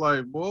is just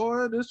like,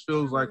 boy, this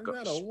feels like Is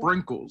that a-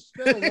 sprinkles.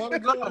 Is that a water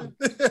gun?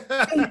 Is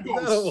that a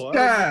water gun?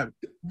 Stab,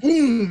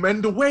 boom,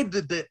 and the way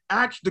that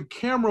the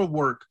camera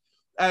work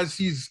as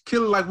he's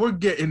killing, like we're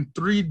getting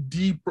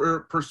 3D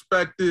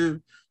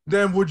perspective.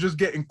 Then we're just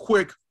getting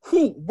quick.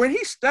 When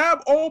he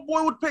stabbed old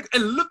boy with pick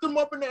and lift him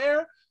up in the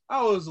air,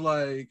 I was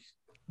like,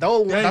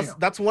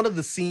 that's one of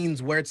the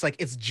scenes where it's like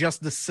it's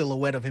just the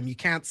silhouette of him. You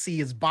can't see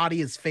his body,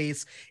 his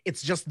face.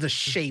 It's just the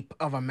shape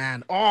of a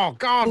man. Oh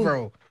God,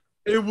 bro.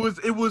 it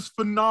was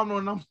phenomenal,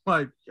 and I'm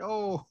like,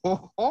 yo,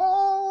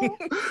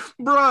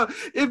 bruh,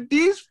 if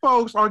these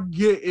folks are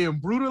getting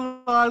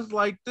brutalized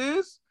like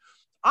this,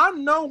 I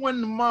know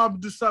when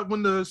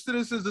the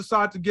citizens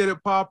decide to get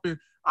it popping,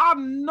 I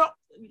know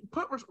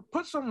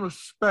put some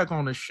respect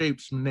on the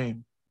shape's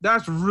name.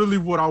 That's really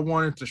what I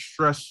wanted to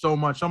stress so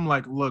much. I'm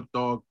like, look,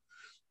 dog,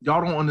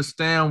 y'all don't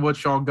understand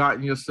what y'all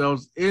gotten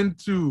yourselves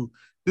into.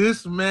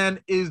 This man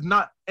is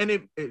not, and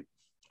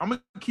I'm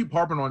gonna keep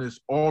harping on this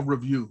all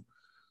review.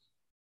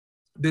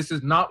 This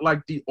is not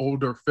like the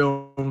older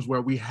films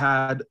where we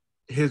had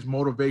his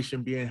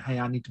motivation being, hey,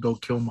 I need to go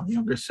kill my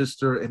younger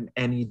sister and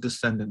any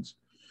descendants.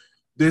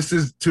 This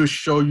is to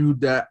show you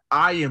that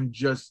I am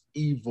just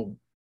evil.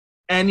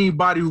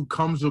 Anybody who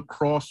comes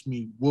across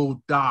me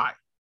will die.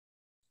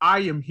 I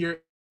am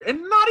here.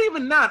 And not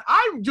even that.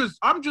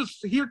 I'm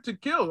just here to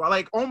kill.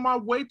 Like on my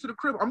way to the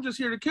crib, I'm just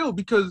here to kill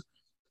because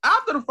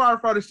after the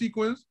firefighter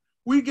sequence,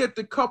 we get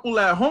the couple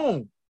at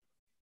home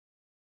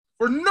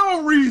for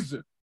no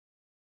reason.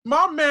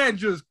 My man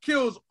just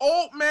kills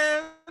old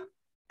man,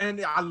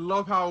 and I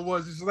love how it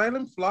was. He's like,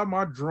 let me fly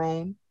my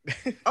drone.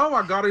 Oh,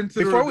 I got into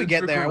Before we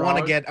get there, I want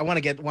to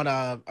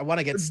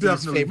garage. get Steve's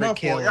Definitely, my favorite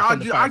kill. fault. from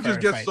the I just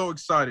firefighter get fight. so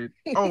excited.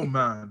 Oh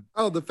man.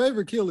 Oh, the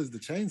favorite kill is the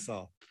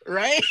chainsaw.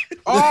 Right?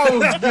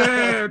 Oh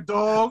yeah,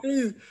 dog.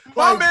 He's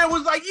My like, man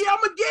was like, "Yeah, I'm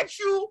gonna get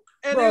you."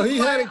 And bro, it's he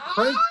like, had it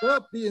cranked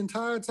up the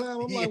entire time.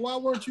 I'm like, why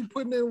weren't you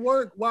putting in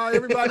work while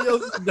everybody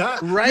else is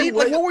not? Right? You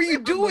Like, wait- what were you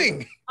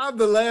doing? I'm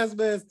the last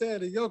man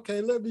standing.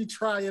 Okay, let me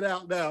try it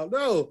out now.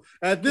 No,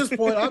 at this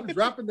point, I'm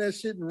dropping that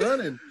shit and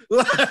running.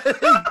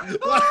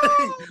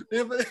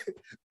 If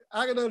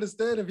I can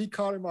understand if he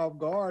caught him off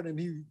guard and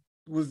he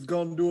was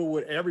gonna do it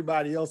with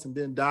everybody else and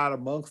then died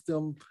amongst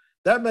them.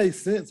 That makes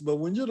sense. But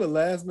when you're the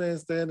last man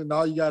standing,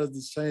 all you got is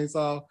this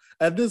chainsaw.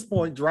 At this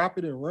point, drop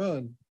it and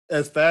run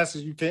as fast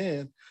as you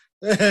can,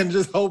 and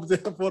just hope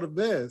for the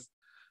best.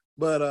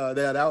 But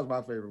that was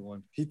my favorite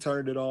one. He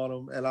turned it on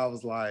him, and I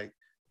was like,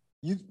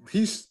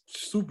 he's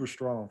super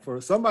strong for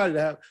you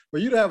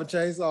to have a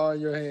chainsaw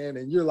in your hand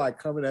and you're like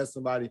coming at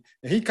somebody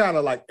and he kind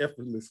of like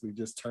effortlessly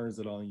just turns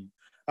it on you.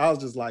 I was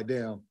just like,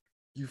 damn,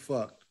 you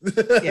fucked.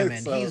 Yeah,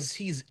 man, So,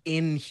 he's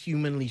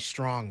inhumanly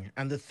strong,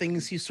 and the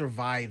things he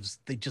survives,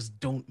 they just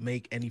don't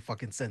make any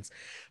fucking sense.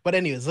 But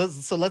anyways,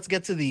 let's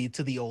get to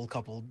the old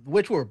couple,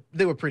 which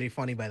they were pretty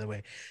funny, by the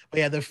way. But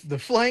yeah, they're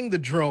flying the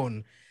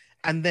drone,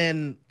 and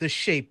then the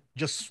shape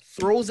just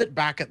throws it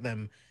back at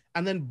them,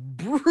 and then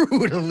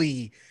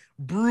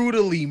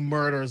brutally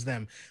murders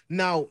them.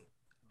 Now,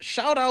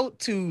 shout out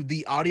to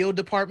the audio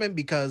department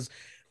because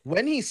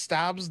when he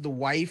stabs the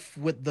wife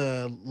with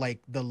the light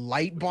With the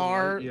light,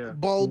 bar yeah.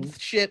 bulb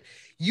shit,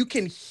 you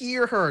can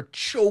hear her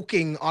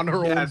choking on her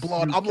own Yes,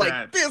 blood. you I'm like,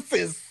 can. this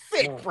is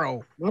sick, Yeah.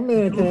 bro. My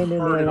man You came in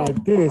heard there it on.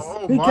 like this.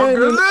 Oh He my came in.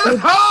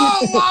 goodness!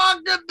 Oh my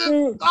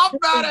goodness! I'm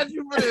mad at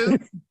you for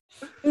this.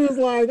 He was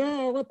like,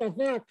 "Oh, what the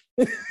fuck?"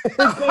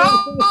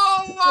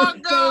 Oh my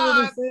He came in the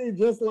god! scene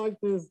just like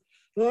this.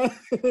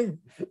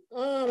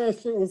 Oh, that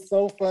shit was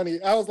so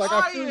funny. I was like, "I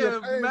I feel your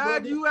am pain, mad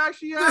brother." you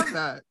actually have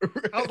that,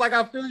 I was like,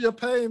 I feel your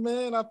pain,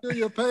 man. I feel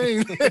your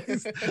pain.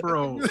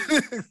 bro.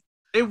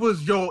 It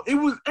was,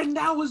 and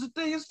that was the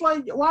thing. It's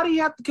like, why do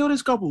you have to kill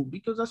this couple?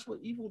 Because that's what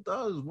evil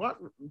does. What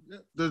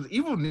does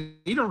evil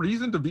need a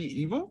reason to be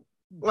evil?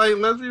 Like,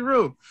 let's be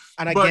real.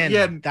 And But again,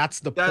 yeah, that's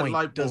the that point.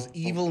 light Does bulb,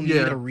 evil need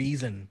yeah. a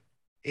reason?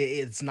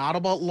 It's not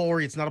about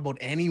Laurie. It's not about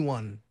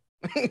anyone.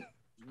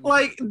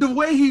 Like the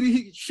way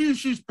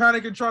she's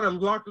panicking, trying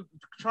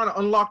to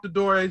unlock the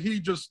door, and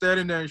he just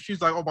standing there, and she's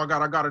like, "Oh my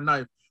god, I got a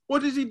knife."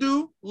 What does he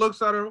do?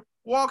 Looks at her,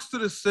 walks to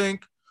the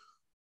sink,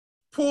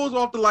 pulls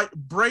off the light,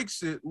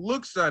 breaks it,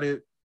 looks at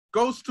it,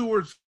 goes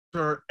towards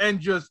her, and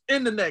just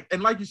in the neck.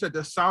 And like you said,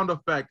 the sound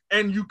effect,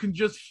 and you can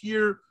just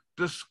hear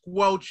the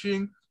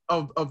squelching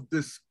of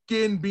the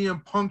skin being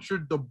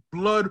punctured, the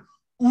blood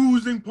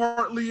oozing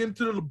partly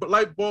into the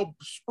light bulb,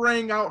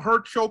 spraying out, her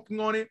choking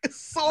on it.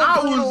 It's so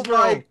I brutal, was bro.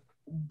 like,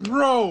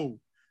 bro,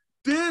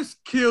 this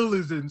kill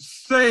is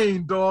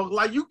insane, dog.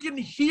 Like, you can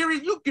hear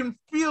it, you can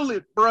feel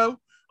it, bro.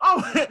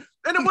 Oh,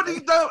 and then what did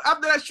he do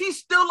after that? She's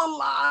still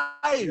alive.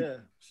 Yeah,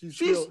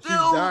 she's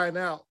dying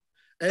out.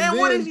 And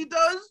what does he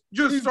does?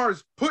 Just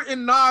starts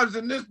putting knives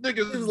in this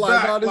nigga's He's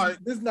back. like, no,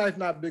 this knife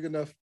not big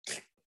enough.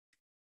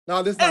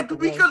 No, this not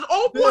because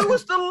old boy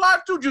was still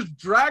alive too. Just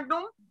dragged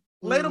him,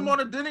 laid him on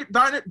a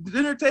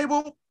dinner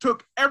table,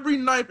 took every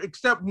knife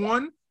except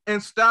one,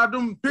 and stabbed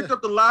him. Picked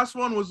up the last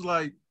one. Was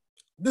like,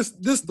 this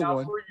the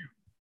one.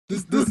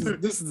 This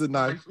is the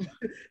knife.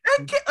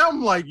 And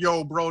I'm like,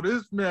 yo, bro,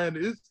 this man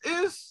is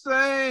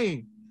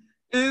insane.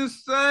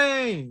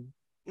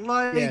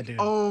 Like, Yeah, dude.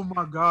 Oh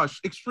my gosh,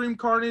 Extreme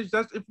Carnage.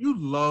 That's if you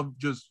love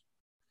just.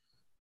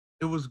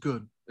 It was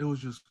good. It was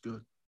just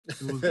good.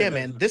 It was Yeah,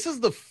 man. This is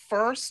the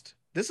first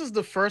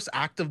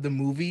act of the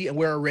movie, and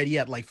we're already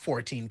at like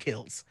 14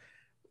 kills.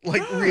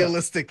 Like,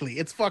 realistically,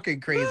 it's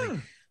fucking crazy. Yeah.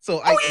 So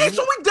so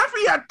we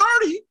definitely had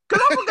 30.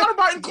 Because I forgot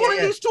about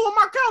including these two on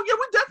my count. Yeah,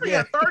 we definitely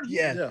had 30.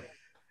 Yeah.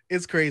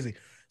 It's crazy.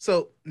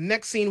 So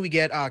next scene we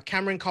get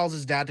Cameron calls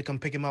his dad to come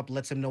pick him up,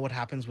 lets him know what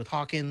happens with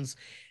Hawkins,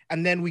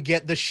 and then we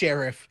get the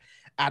sheriff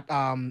at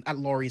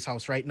Laurie's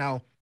house right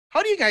now.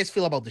 How do you guys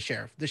feel about the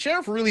sheriff? The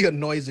sheriff really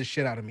annoys the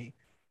shit out of me.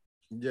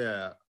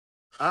 Yeah.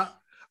 I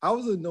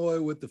was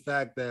annoyed with the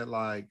fact that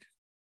like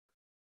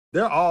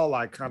they're all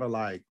like kind of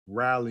like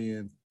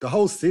rallying. The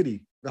whole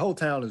city, the whole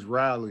town is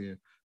rallying.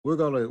 We're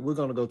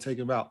gonna go take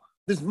him out.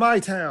 This is my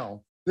town.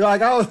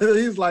 Like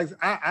he's like,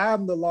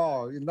 I'm the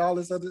law and all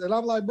this other, and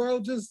I'm like, bro,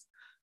 just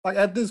like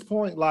at this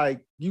point,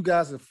 like you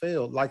guys have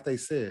failed. Like they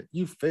said,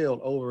 you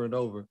failed over and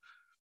over.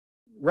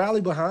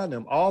 Rally behind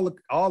them. All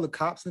the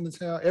cops in the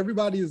town,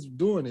 everybody is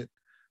doing it.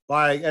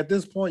 Like at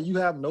this point, you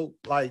have no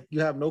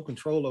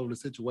control over the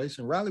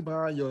situation. Rally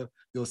behind your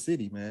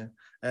city, man.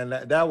 And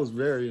that was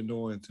very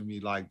annoying to me.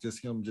 Like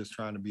just him just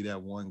trying to be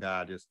that one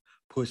guy, just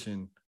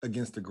pushing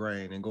against the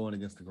grain and going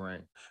against the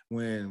grain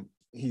when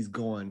he's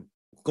going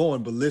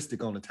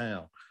ballistic on the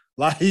town.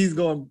 Like he's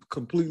going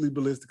completely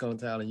ballistic on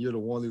the town, and you're the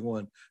only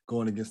one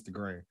going against the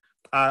grain.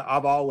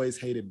 I've always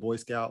hated Boy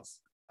Scouts.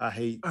 I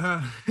hate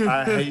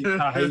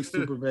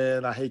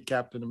Superman. I hate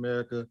Captain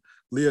America,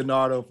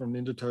 Leonardo from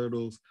Ninja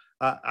Turtles.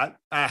 I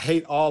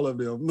hate all of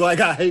them. Like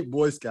I hate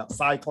Boy Scouts,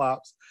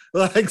 Cyclops.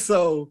 Like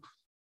so,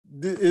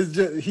 it's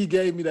just he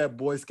gave me that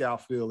Boy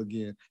Scout feel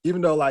again.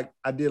 Even though like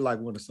I did like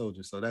Winter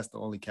Soldier, so that's the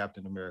only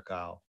Captain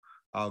America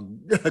I'll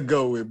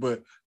go with.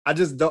 But I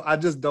just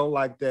don't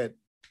like that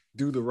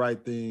do the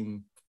right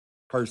thing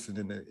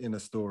person in a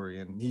story,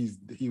 and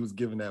he was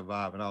giving that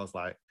vibe, and I was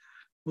like,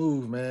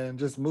 move, man,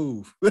 just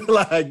move.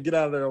 Like get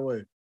out of their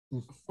way.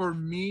 For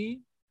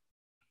me,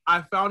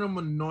 I found him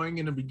annoying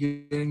in the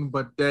beginning,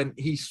 but then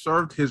he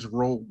served his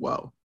role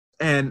well.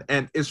 And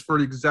it's for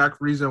the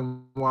exact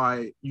reason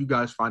why you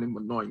guys find him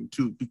annoying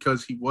too,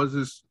 because he was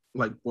this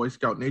like Boy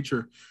Scout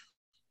nature.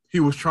 He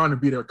was trying to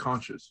be their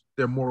conscience,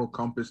 their moral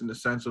compass, in the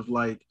sense of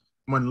like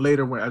when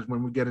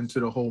we get into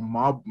the whole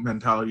mob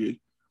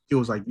mentality, he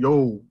was like,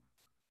 yo,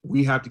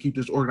 we have to keep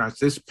this organized.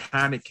 This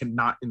panic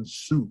cannot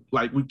ensue.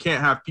 Like we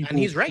can't have people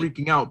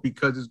freaking out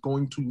because it's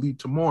going to lead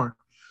to more.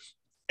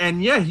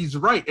 And yeah, he's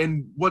right.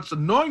 And what's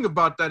annoying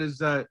about that is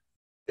that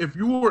if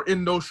you were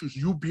in those shoes,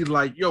 you'd be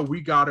like, yo,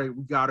 we gotta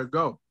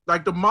go.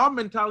 Like the mob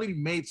mentality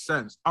made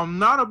sense. I'm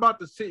not about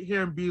to sit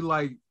here and be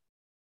like,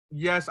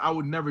 yes, I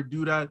would never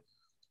do that.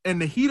 In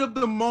the heat of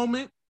the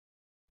moment,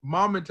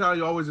 mob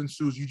mentality always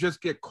ensues. You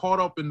just get caught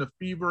up in the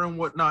fever and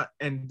whatnot.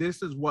 And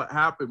this is what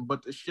happened.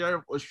 But the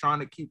sheriff was trying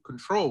to keep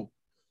control.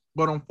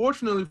 But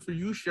unfortunately for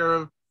you,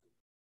 Sheriff,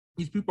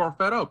 these people are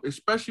fed up,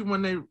 especially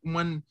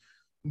when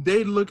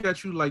they look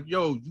at you like,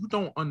 yo, you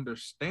don't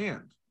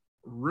understand.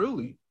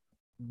 Really?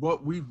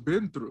 what we've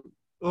been through.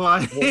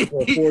 Like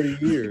For 40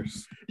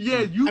 years.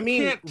 yeah, you I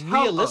mean, can't tell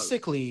us.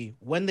 realistically,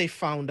 when they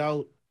found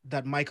out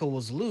that Michael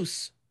was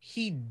loose,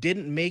 he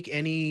didn't make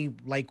any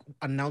like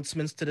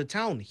announcements to the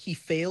town. He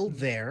failed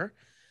there.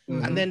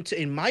 Mhm. And then,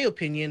 in my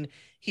opinion,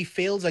 he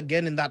fails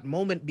again in that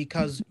moment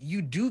because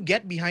you do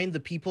get behind the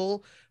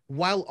people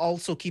while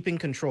also keeping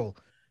control.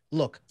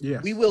 Look,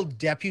 Yes. we will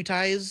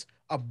deputize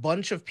a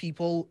bunch of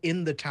people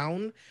in the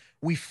town.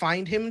 We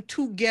find him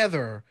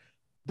together,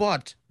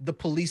 but the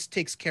police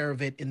takes care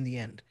of it in the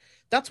end.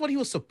 That's what he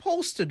was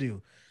supposed to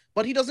do,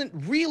 but he doesn't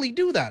really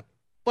do that.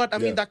 But I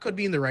mean, Yeah. that could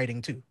be in the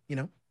writing too, you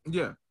know?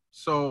 Yeah.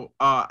 So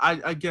I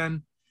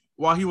again,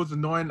 while he was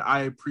annoying,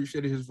 I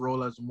appreciated his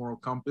role as a moral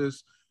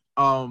compass.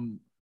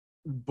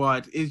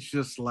 But it's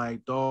just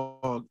like,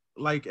 dog,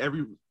 like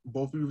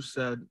both of you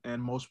said,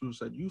 and most people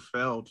said, you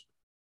failed.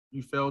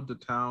 You failed the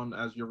town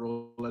as your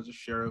role as a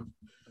sheriff.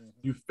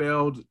 You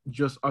failed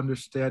just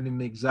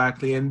understanding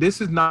exactly. And this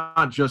is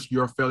not just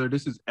your failure.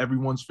 This is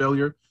everyone's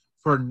failure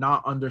for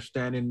not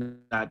understanding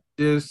that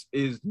this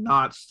is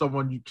not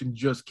someone you can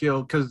just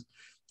kill. Because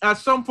at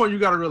some point you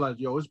got to realize,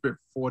 yo, it's been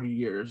 40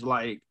 years.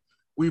 Like,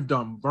 we've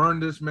done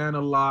burned this man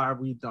alive.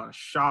 We've done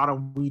shot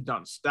him. We've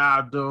done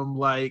stabbed him.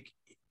 Like,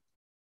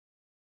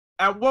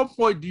 at what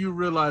point do you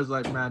realize,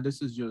 like, man,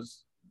 this is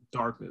just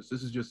darkness.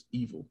 This is just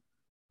evil.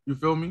 You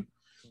feel me?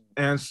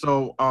 And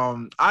so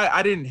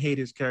I didn't hate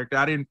his character.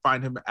 I didn't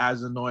find him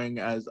as annoying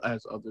as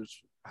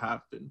others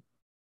have been.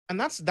 And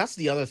that's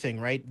the other thing,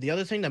 right? The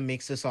other thing that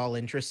makes this all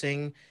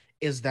interesting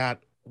is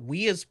that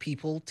we as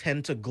people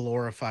tend to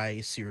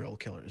glorify serial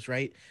killers,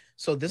 right?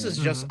 So this is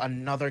just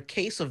another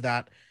case of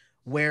that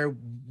where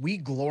we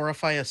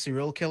glorify a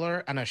serial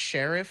killer and a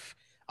sheriff,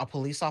 a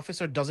police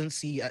officer doesn't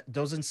see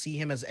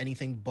him as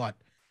anything but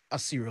a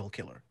serial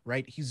killer,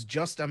 right? He's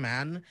just a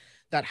man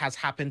that has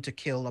happened to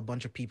kill a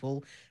bunch of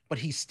people, but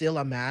he's still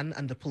a man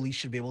and the police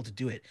should be able to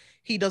do it.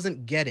 He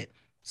doesn't get it.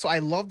 So I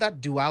love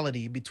that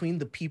duality between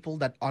the people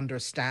that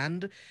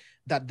understand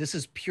that this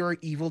is pure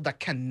evil that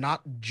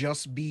cannot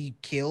just be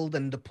killed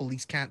and the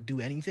police can't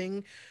do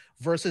anything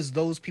versus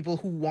those people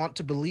who want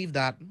to believe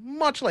that,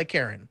 much like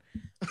Karen.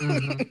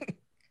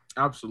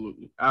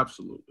 Absolutely.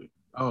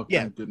 Oh,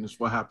 Yeah. thank goodness.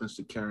 What happens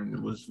to Karen?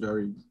 It was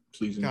very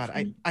pleasing. God, for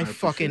me. I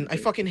appreciate it.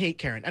 fucking hate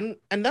Karen.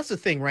 And that's the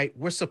thing, right?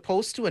 We're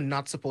supposed to and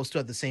not supposed to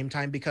at the same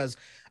time because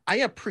I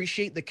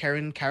appreciate the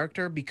Karen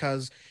character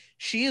because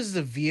she is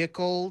the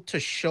vehicle to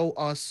show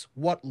us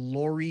what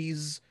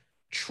Laurie's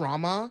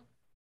trauma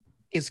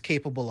is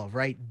capable of,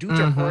 right? Due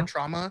to her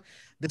trauma,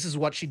 this is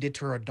what she did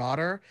to her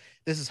daughter.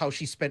 This is how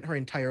she spent her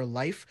entire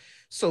life.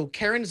 So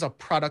Karen is a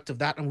product of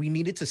that, and we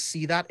needed to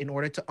see that in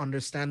order to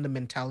understand the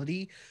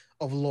mentality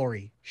of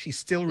Laurie. She's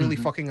still really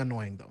fucking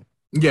annoying, though.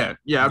 Yeah,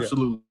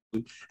 absolutely.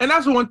 And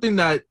that's the one thing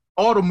that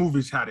all the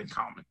movies had in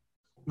common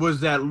was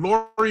that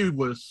Laurie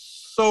was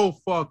so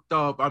fucked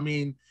up. I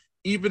mean,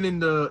 even in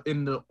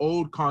the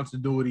old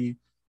continuity,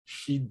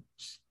 she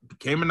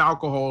became an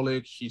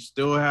alcoholic. She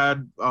still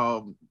had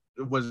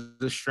was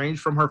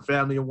estranged from her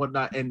family and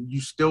whatnot, and you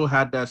still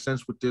had that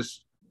sense with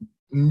this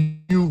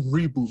new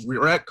reboot,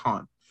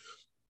 retcon.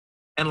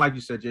 And like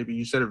you said, JB,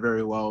 you said it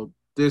very well.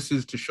 This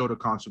is to show the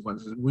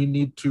consequences. We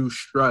need to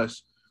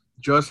stress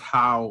just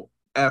how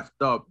effed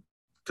up,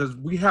 because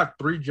we have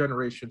 3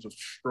 generations of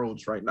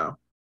Strodes right now.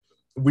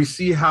 We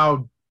see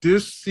how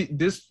this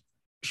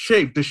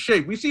shape,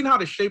 we've seen how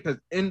the shape has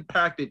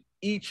impacted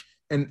each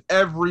and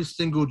every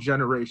single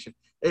generation.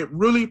 It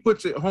really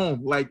puts it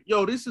home. Like,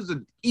 yo, this is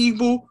an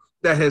evil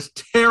that has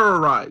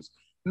terrorized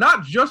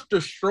not just the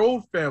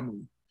Strode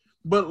family,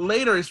 but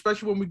later,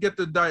 especially when we get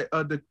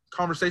the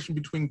conversation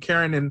between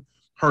Karen and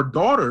her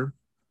daughter,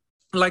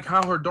 like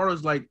how her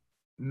daughter's like,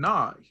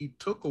 nah, he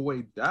took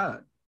away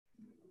dad.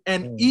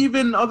 And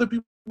even other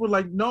people were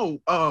like, no,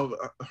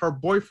 her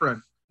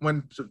boyfriend,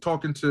 when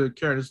talking to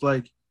Karen, is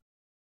like,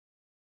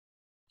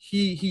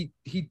 he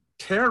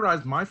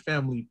terrorized my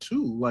family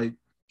too. Like,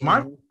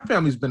 my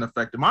family's been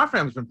affected. My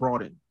family's been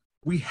brought in.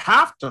 We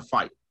have to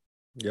fight.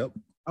 Yep.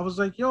 I was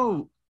like,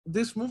 yo,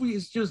 this movie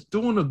is just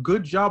doing a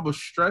good job of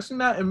stressing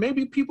that. And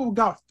maybe people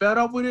got fed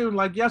up with it. And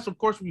like, yes, of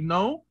course we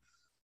know.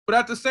 But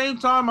at the same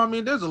time, I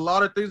mean, there's a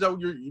lot of things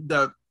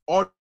that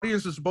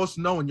audience is supposed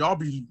to know, and y'all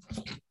be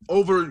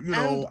over, you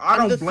know, I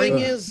don't blame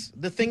you.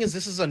 The thing is,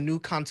 this is a new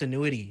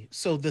continuity.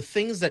 So the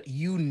things that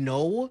you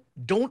know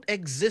don't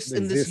exist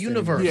in this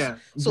universe. Yeah.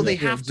 So they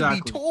have to be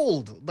exactly.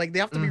 told. Like, they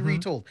have to be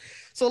retold.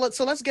 So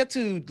let's get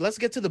to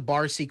the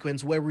bar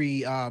sequence where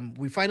we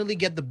finally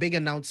get the big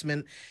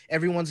announcement.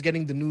 Everyone's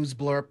getting the news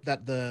blurb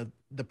that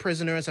the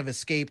prisoners have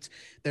escaped.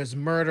 There's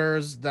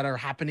murders that are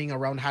happening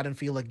around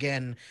Haddonfield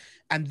again.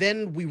 And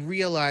then we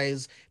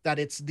realize that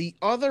it's the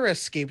other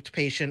escaped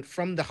patient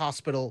from the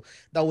hospital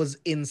that was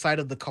inside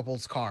of the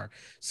couple's car.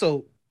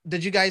 So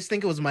did you guys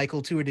think it was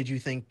Michael too, or did you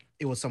think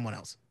it was someone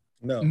else?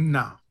 No.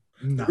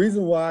 The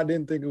reason why I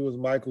didn't think it was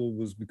Michael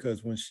was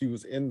because when she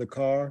was in the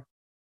car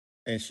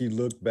and she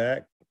looked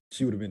back,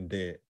 she would have been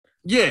dead.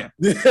 Yeah.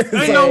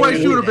 Ain't no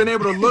way she would have been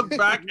able to look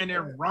back and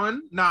then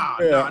run. Nah.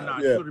 She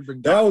would have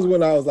been That was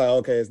when I was like,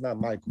 okay, it's not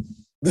Michael.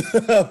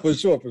 For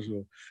sure, for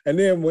sure. And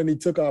then when he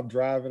took off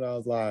driving, I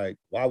was like,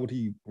 why would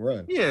he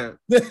run? Yeah,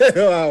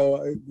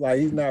 Like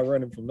he's not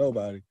running from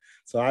nobody.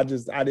 So I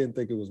didn't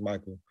think it was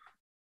Michael.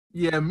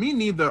 yeah, me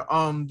neither.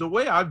 The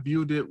way I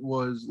viewed it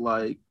was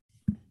like,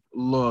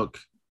 look,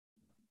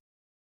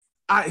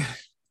 I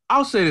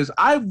I'll say this.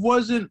 I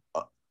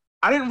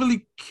didn't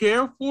really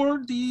care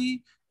for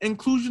the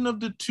inclusion of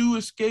the two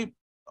escape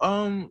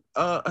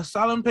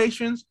asylum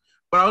patients,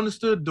 but I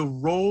understood the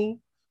role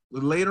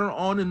later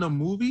on in the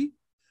movie.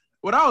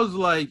 But I was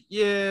like,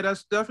 yeah,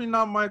 that's definitely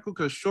not Michael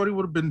because Shorty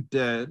would have been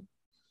dead.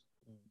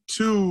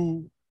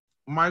 Two,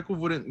 Michael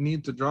wouldn't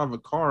need to drive a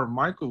car.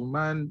 Michael,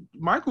 man,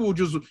 Michael will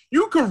just,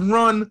 you can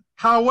run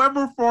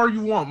however far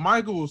you want.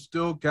 Michael will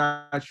still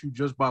catch you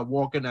just by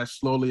walking as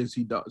slowly as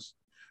he does.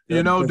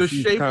 Yeah, The because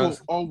shape will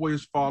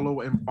always follow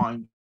and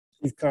find you.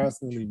 he's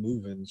constantly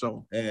moving.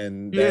 So,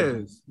 And yeah.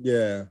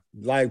 yeah,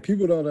 like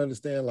people don't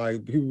understand.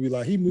 Like people be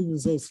like, he moving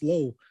so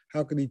slow.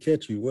 How can he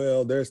catch you?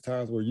 Well, there's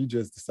times where you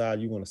just decide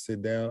you want to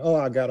sit down. Oh,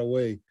 I got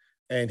away.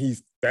 And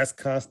that's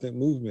constant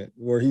movement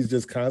where he's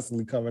just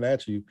constantly coming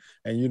at you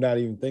and you're not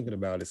even thinking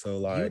about it. So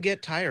like You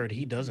get tired,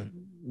 he doesn't.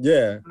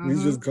 yeah,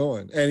 he's just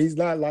going. And he's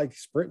not like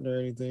sprinting or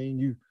anything.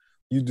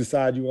 You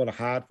decide you want to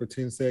hide for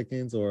 10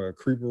 seconds or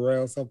creep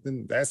around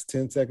something, that's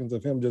 10 seconds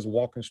of him just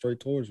walking straight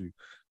towards you.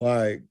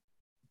 Like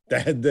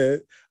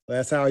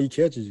that's how he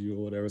catches you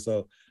or whatever.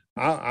 So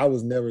I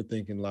was never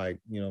thinking like,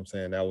 you know what I'm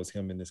saying, that was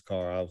him in this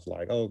car. I was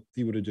like, oh,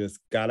 he would have just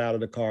got out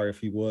of the car if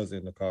he was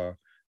in the car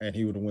and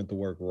he would have went to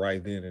work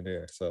right then and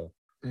there. So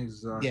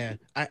Exactly. Yeah,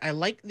 I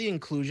like the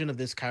inclusion of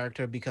this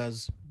character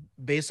because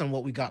based on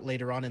what we got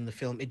later on in the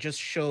film, it just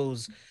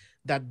shows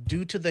that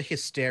due to the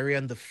hysteria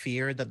and the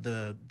fear that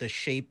the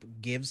shape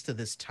gives to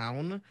this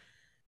town,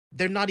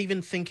 they're not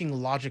even thinking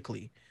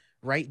logically,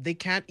 right? They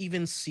can't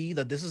even see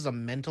that this is a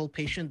mental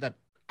patient that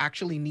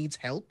actually needs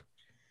help.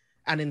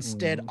 And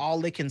instead,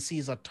 all they can see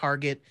is a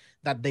target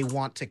that they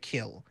want to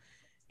kill.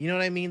 You know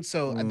what I mean?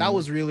 So that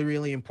was really,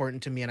 really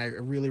important to me. And I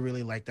really,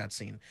 really like that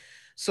scene.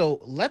 So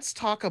let's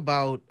talk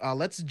about,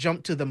 let's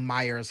jump to the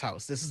Myers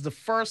house. This is the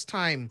first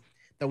time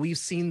that we've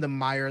seen the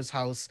Myers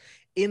house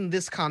in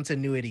this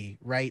continuity,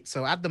 right?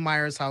 So at the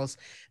Myers house,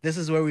 this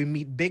is where we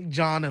meet Big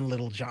John and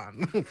Little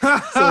John. So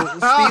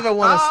Steve, I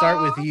want to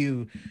start with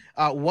you.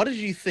 What did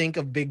you think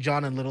of Big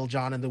John and Little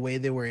John and the way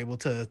they were able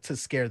to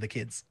scare the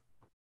kids?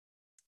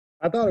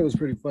 I thought it was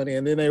pretty funny.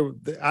 And then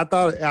I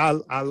thought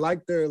I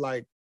liked their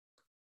like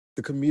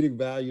the comedic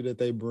value that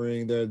they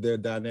bring, their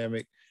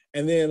dynamic.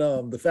 And then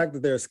the fact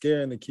that they're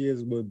scaring the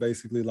kids with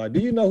basically like,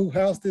 do you know who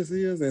house this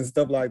is and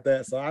stuff like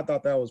that. So I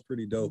thought that was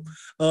pretty dope.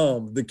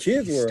 The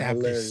kids He were stabbed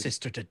hilarious. his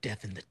sister to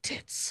death in the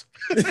tits.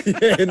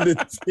 Yeah, in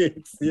the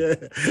tits. Yeah,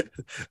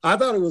 I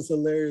thought it was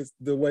hilarious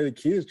the way the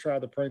kids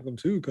tried to prank them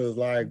too, because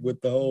like with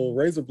the whole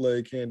razor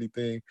blade candy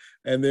thing,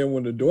 and then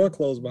when the door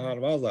closed behind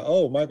him, I was like,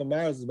 oh, Michael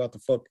Myers is about to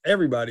fuck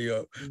everybody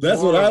up.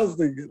 That's what I was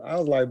thinking. I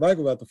was like,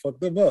 Michael about to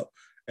fuck them up.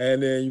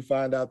 And then you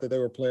find out that they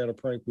were playing a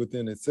prank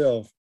within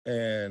itself.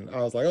 And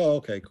I was like, oh,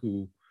 okay,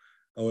 cool,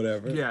 or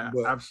whatever. Yeah,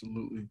 But,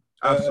 absolutely.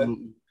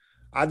 Absolutely.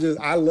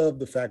 I love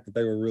the fact that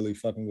they were really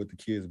fucking with the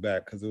kids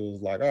back, because it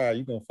was like, all right,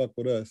 you gonna fuck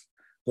with us.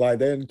 Like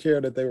they didn't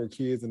care that they were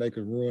kids and they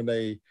could ruin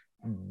their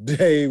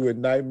day with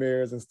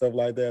nightmares and stuff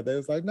like that. They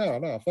was like, no,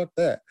 fuck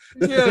that.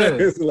 Yeah.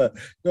 It's like,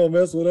 you gonna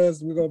mess with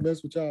us, we're gonna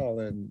mess with y'all,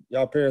 and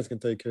y'all parents can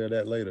take care of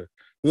that later.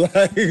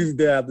 Like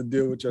they have to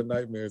deal with your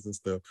nightmares and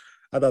stuff.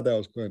 I thought that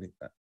was funny.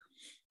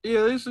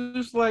 Yeah, this is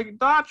just like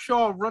not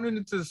y'all running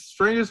into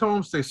strangers'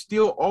 homes to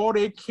steal all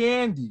their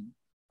candy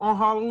on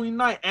Halloween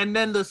night, and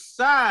then the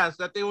size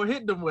that they were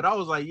hitting them with. I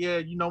was like, yeah,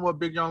 you know what,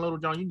 Big John, Little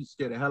John, you need to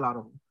scare the hell out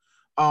of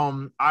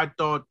them. I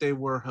thought they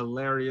were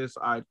hilarious.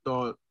 I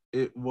thought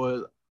it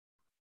was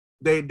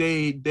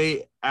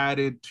they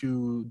added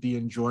to the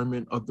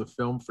enjoyment of the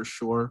film for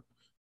sure.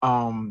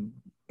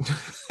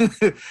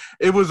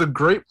 It was a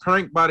great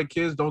prank by the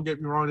kids. Don't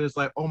get me wrong. It's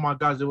like, oh my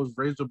gosh, there was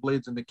razor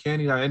blades in the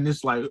candy, and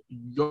it's like,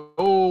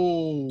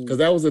 yo, because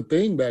that was a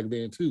thing back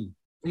then too.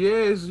 Yeah,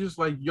 it's just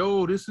like,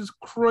 yo, this is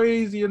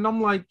crazy, and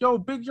I'm like, yo,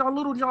 Big John,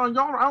 Little John,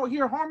 y'all are out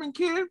here harming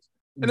kids,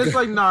 and it's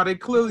like, nah, they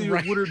clearly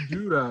Right. wouldn't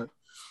do that,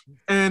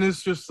 and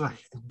it's just like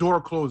door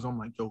closed. I'm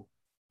like, yo,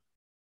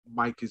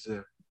 Mike is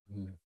there.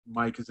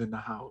 Mike is in the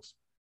house.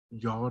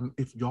 Y'all,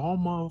 if y'all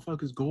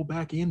motherfuckers go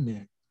back in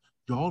there,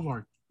 y'all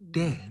are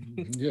dead.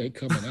 Yeah, he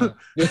coming out.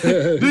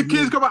 The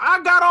kids come out,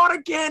 I got all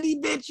the candy,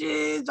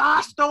 bitches.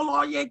 I stole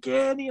all your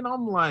candy. And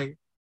I'm like,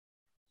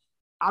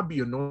 I'd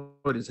be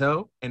annoyed as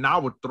hell. And I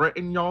would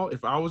threaten y'all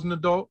if I was an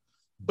adult.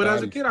 But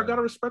as a kid, I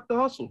gotta respect the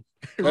hustle.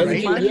 As a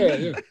Right?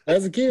 kid, yeah.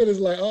 As a kid, it's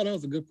like, oh, that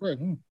was a good prank.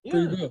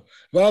 Pretty good.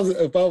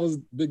 If I was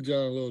Big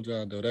John, Little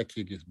John, though, that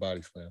kid gets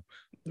body slammed.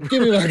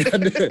 Give me my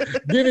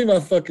give me my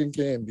fucking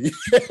candy.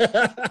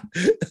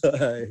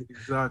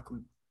 Exactly.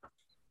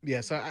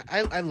 Yeah, so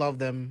I love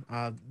them.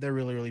 They're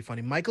really, really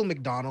funny. Michael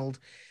McDonald,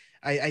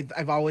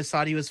 I've always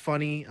thought he was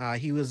funny.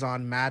 He was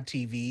on Mad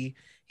TV.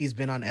 He's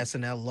been on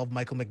SNL. Love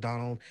Michael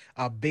McDonald.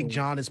 Big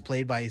John is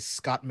played by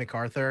Scott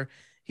MacArthur.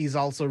 He's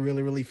also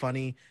really, really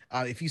funny.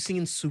 If you've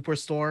seen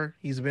Superstore,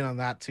 he's been on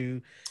that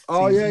too. So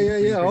Oh yeah, he's yeah,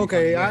 pretty, yeah. pretty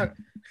Okay, funny. Yeah.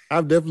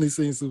 I've definitely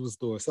seen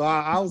Superstore. So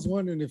I was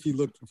wondering if he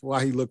looked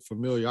why he looked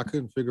familiar. I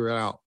couldn't figure it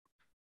out.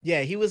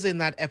 Yeah, he was in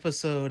that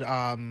episode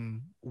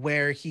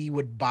where he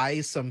would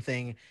buy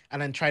something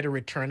and then try to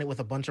return it with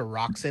a bunch of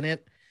rocks in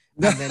it.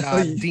 And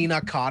then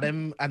Dina caught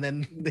him, and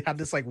then they had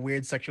this like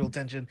weird sexual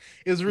tension.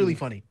 It was really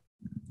funny.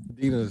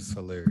 Dina's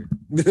hilarious.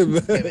 Yeah,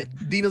 man,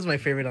 Dina's my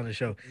favorite on the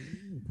show.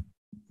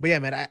 But yeah,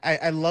 man,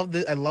 I love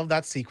I love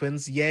that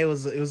sequence. Yeah, it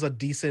was a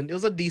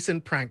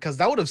decent prank because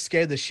that would have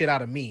scared the shit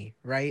out of me,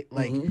 right?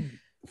 Like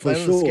For that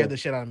would have scared sure. the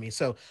shit out of me.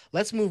 So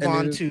let's move And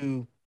on then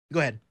to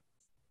go ahead.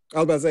 I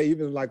was about to say,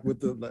 even like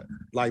with the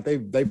like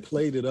they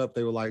played it up.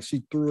 They were like,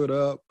 she threw it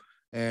up,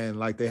 and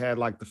like they had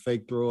like the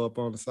fake throw up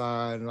on the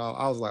side, and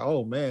I was like,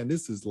 oh man,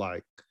 this is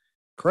like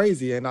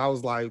crazy. And I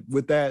was like,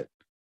 with that,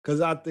 because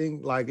I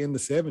think like in the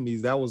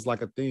 70s, that was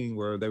like a thing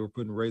where they were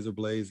putting razor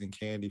blades in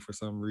candy for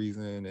some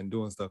reason and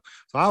doing stuff.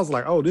 So I was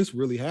like, oh, this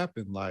really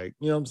happened. Like,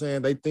 you know what I'm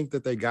saying? They think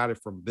that they got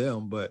it from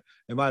them, but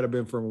it might have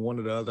been from one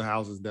of the other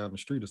houses down the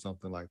street or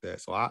something like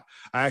that. So I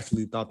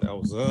actually thought that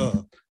was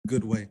a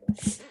good way.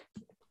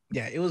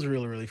 Yeah, it was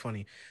really, really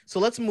funny. So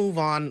let's move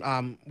on.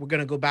 We're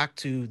gonna go back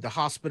to the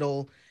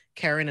hospital.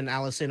 Karen and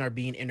Allison are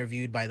being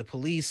interviewed by the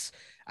police,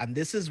 and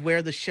this is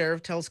where the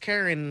sheriff tells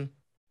Karen,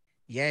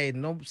 "Yeah,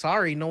 no,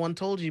 sorry, no one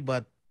told you,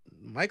 but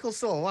Michael's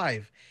still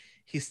alive.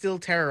 He's still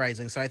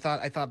terrorizing." So I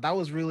thought that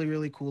was really,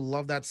 really cool.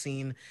 Love that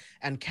scene.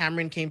 And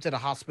Cameron came to the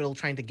hospital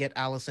trying to get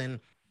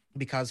Allison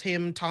because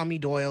him, Tommy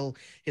Doyle,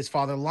 his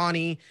father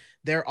Lonnie,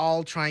 they're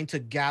all trying to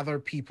gather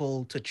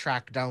people to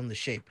track down the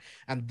shape.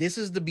 And this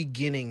is the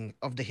beginning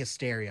of the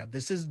hysteria.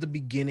 This is the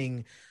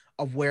beginning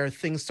of where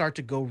things start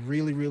to go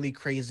really, really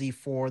crazy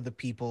for the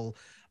people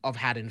of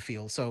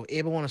Haddonfield. So,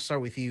 Abe, I want to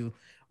start with you.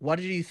 What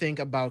did you think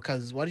about?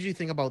 Because what did you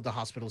think about the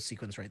hospital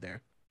sequence right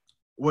there?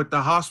 With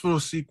the hospital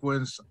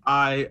sequence,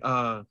 it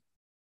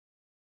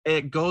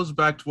goes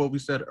back to what we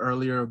said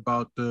earlier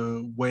about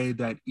the way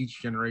that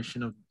each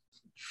generation of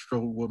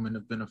strolled women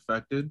have been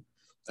affected.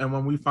 And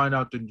when we find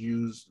out the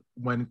news,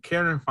 when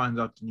Karen finds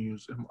out the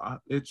news,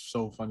 it's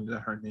so funny that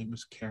her name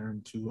is Karen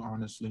too,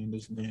 honestly, in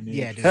this day and age.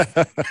 Yeah, dude.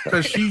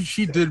 Because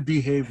she did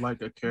behave like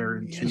a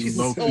Karen Yeah, too, she's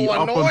low so key,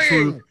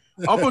 annoying.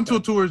 up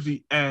until towards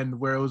the end,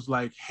 where it was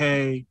like,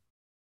 hey,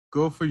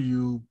 go for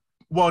you.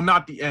 Well,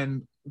 not the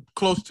end,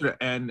 close to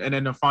the end, and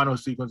then the final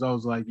sequence, I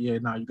was like, yeah,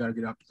 nah, you gotta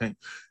get out the thing.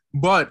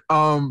 But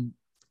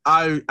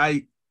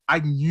I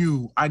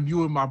knew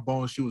in my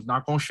bones she was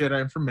not gonna share that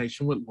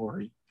information with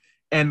Lori,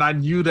 and I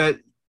knew that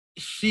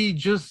she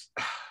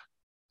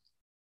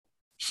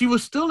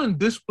was still in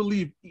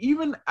disbelief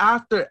even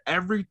after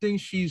everything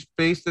she's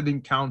faced and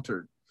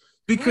encountered,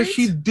 because Right?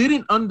 she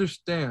didn't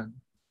understand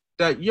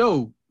that,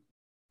 yo,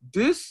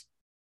 this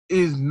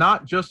is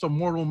not just a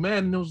mortal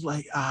man. And it was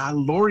like,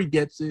 Lori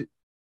gets it.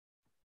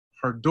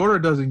 Her daughter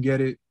doesn't get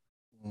it.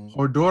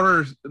 Her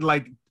daughter,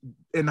 like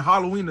in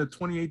Halloween, the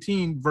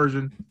 2018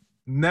 version,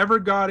 never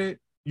got it.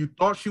 You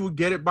thought she would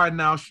get it by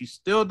now. She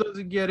still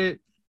doesn't get it.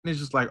 And it's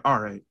just like, all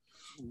right.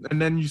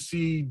 And then you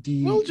see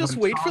We'll just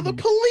wait for the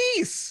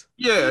police.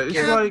 Yeah, They it's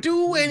can't like,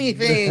 do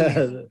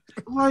anything.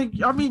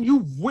 I mean,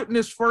 you've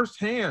witnessed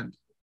firsthand.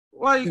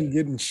 Like, And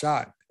getting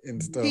shot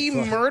and stuff. He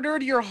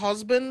murdered your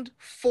husband,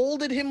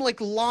 folded him like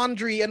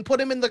laundry, and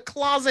put him in the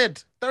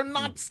closet. They're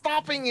not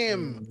stopping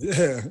him.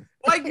 Yeah.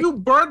 like you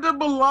burned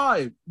him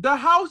alive. The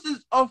house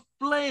is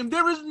aflame.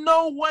 There is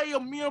no way a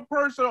mere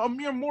person, a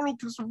mere mortal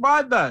can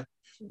survive that.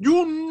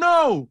 You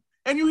know.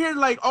 And you hear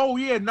like, oh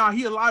yeah, nah,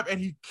 he alive and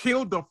he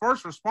killed the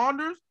first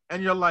responders.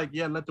 And you're like,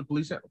 yeah, let the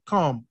police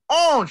come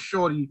on,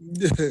 shorty.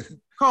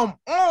 Come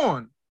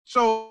on.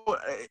 So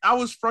I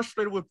was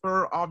frustrated with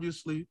her,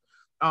 obviously.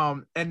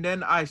 And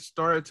then I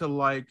started to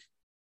like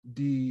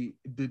the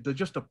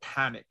just the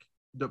panic,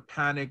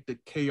 the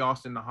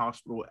chaos in the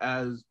hospital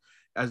as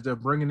they're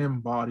bringing in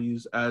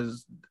bodies,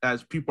 as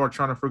people are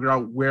trying to figure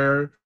out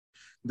where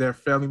their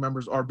family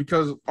members are.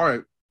 Because, all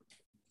right,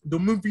 the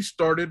movie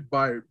started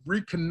by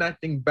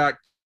reconnecting back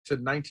to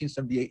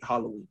 1978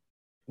 Halloween.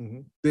 Mm-hmm.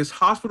 This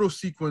hospital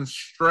sequence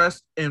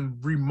stressed and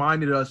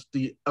reminded us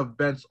the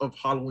events of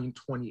Halloween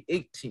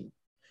 2018.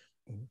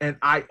 Mm-hmm. And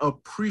I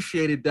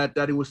appreciated that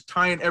it was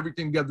tying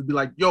everything together to be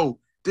like, yo,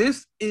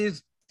 this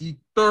is the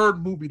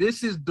third movie.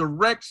 This is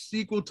direct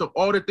sequel to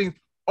all the things.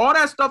 All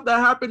that stuff that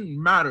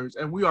happened matters,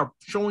 and we are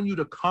showing you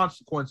the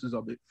consequences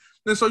of it.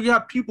 And so you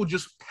have people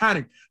just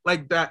panic.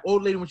 Like that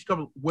old lady when she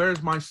comes,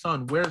 where's my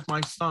son? Where's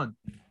my son?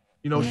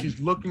 You know, she's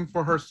looking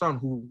for her son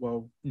who,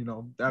 well, you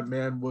know, that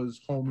man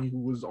was homie who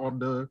was on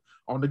the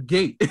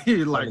gate.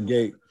 Like, on the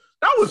gate.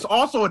 That was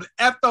also an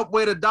effed up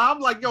way to die. I'm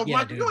like, yo, Yeah,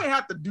 Mike, dude. you ain't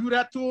have to do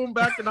that to him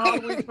back in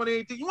Halloween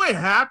 2018. You ain't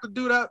have to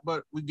do that,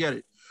 but we get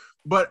it.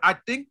 But I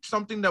think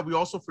something that we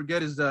also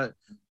forget is that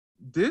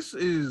this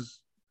is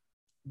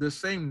the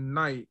same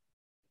night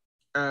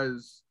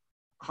as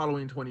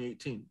Halloween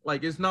 2018.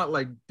 Like, it's not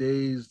like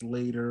days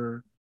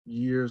later,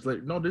 years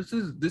later. No, this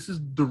is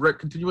direct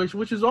continuation,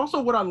 which is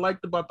also what I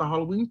liked about the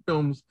Halloween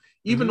films,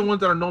 even the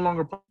ones that are no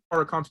longer part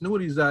of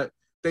continuity, is that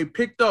they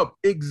picked up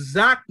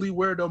exactly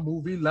where the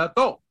movie left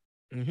off.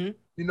 Mm-hmm.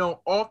 You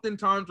know,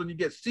 oftentimes when you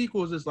get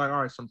sequels, it's like,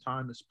 all right, some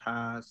time has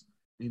passed.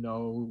 You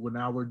know, when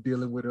now we're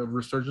dealing with a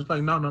resurgence.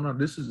 Like, no,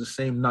 this is the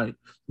same night.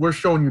 We're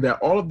showing you that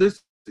all of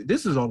this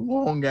is a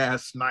long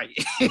ass night.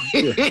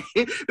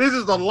 This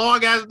is a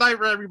long ass night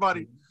for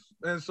everybody.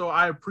 And so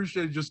I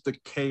appreciated just the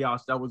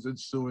chaos that was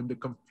ensuing, the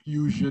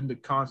confusion, the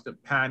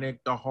constant panic,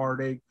 the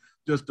heartache,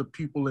 just the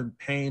people in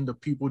pain, the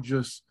people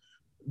just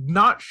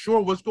not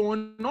sure what's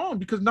going on,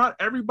 because not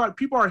everybody,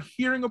 people are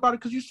hearing about it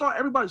because you saw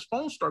everybody's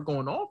phones start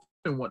going off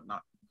and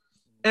whatnot.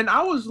 And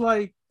I was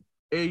like,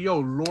 hey, yo,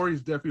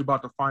 Lori's definitely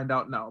about to find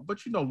out now.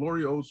 But you know,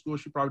 Lori old school,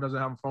 she probably doesn't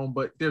have a phone,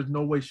 but there's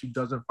no way she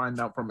doesn't find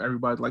out from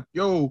everybody. Like,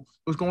 yo,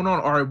 what's going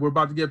on? All right, we're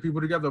about to get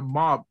people together,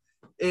 mob.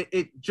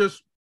 It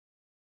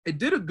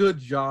did a good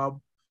job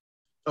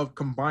of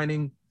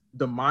combining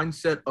the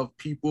mindset of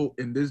people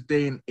in this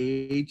day and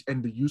age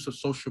and the use of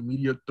social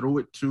media through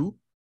it too.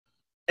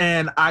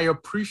 And I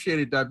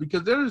appreciated that,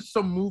 because there are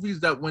some movies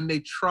that when they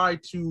try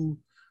to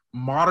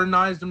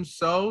modernize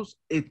themselves,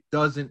 it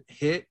doesn't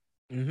hit.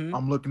 Mm-hmm.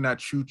 I'm looking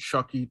at you,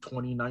 Chucky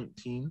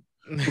 2019.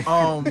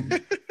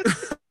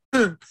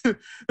 And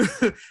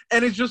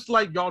it's just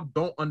like, y'all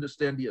don't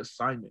understand the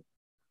assignment.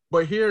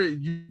 But here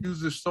you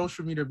use this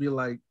social media to be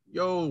like,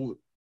 yo,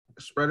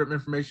 spread of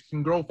information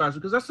can grow faster.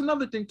 Because that's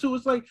another thing too.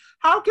 It's like,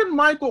 how can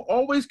Michael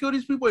always kill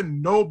these people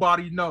and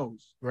nobody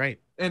knows? Right.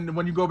 And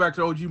when you go back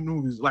to OG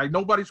movies, like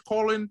nobody's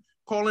calling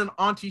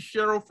Auntie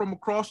Cheryl from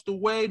across the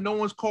way. No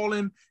one's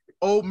calling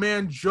old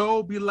man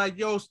Joe, be like,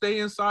 yo, stay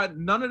inside.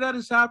 None of that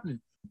is happening.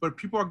 But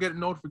people are getting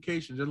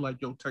notifications. They're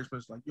like, yo, text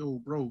message like, yo,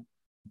 bro,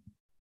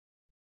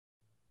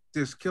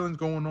 this killing's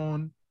going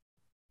on.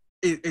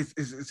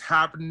 It's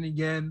happening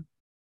again.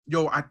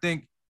 Yo, I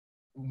think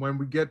when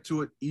we get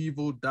to it,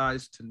 evil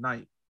dies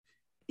tonight.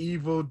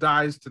 Evil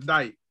dies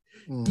tonight.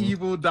 Mhm.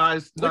 Evil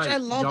dies tonight. Which I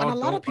love, Y'all and a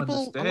lot of don't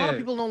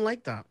people don't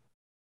like that.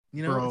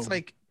 You know, Bro. it's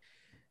like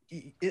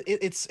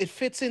it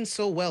fits in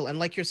so well. And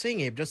like you're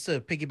saying, Abe, just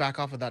to piggyback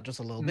off of that just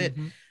a little bit,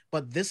 Mhm.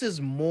 but this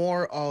is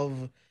more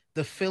of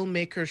the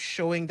filmmakers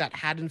showing that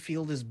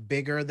Haddonfield is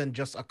bigger than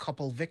just a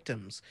couple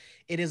victims.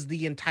 It is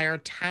the entire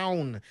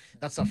town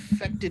that's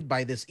affected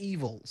by this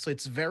evil. So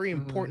it's very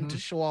important to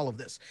Mhm. show all of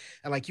this.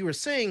 And like you were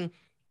saying,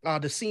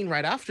 the scene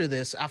right after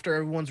this, after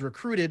everyone's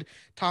recruited,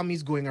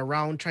 Tommy's going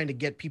around trying to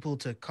get people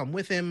to come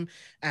with him,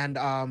 and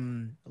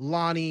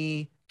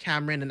Lonnie,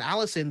 Cameron, and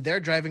Allison, they're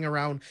driving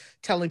around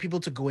telling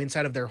people to go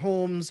inside of their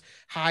homes,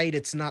 hide,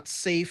 it's not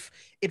safe.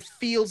 It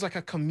feels like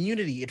a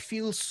community. It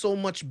feels so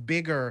much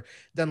bigger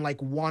than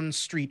like one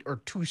street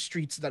or two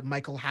streets that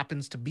Michael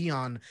happens to be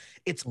on.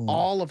 It's Mm.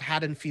 all of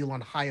Haddonfield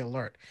on high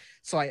alert.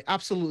 So I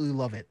absolutely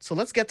love it. So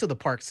let's get to the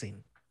park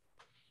scene.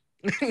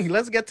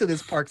 Let's get to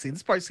this park scene.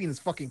 This park scene is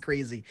fucking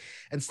crazy.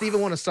 And Steve, I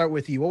want to start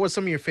with you. What were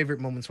some of your favorite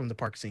moments from the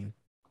park scene?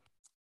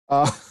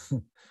 Uh,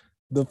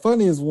 the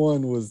funniest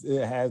one was,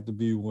 it had to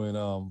be when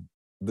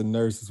the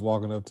nurse is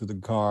walking up to the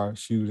car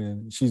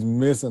shooting. She's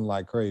missing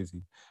like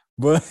crazy,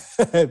 but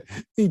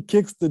he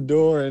kicks the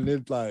door and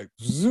it's like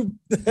zoop,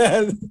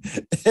 and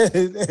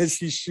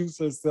she shoots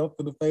herself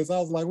in the face. I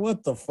was like,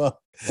 what the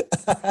fuck?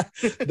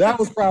 That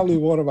was probably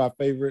one of my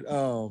favorite.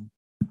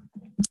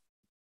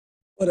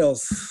 What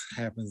else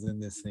happens in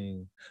this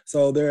scene?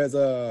 So there's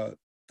the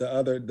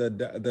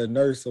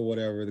nurse or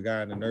whatever, the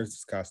guy in the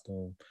nurse's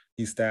costume,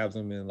 he stabs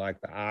him in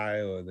like the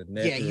eye or the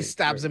neck. Yeah, he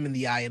stabs him in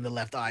the eye, in the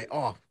left eye.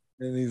 Oh,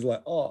 and he's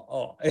like,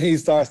 oh, and he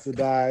starts to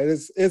die.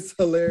 It's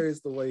hilarious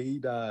the way he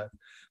died.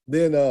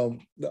 Then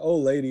the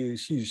old lady,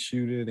 she's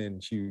shooting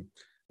and she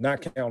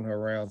not counting her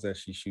rounds as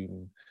she's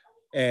shooting,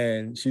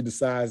 and she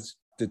decides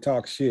to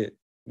talk shit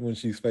when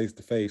she's face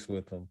to face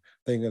with him,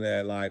 thinking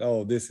that like,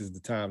 oh, this is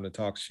the time to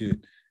talk shit.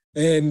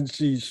 And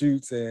she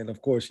shoots, and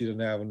of course she doesn't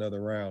have another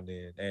round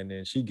in, and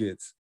then she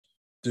gets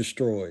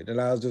destroyed.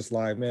 And I was just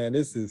like, man,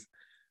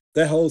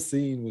 that whole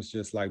scene was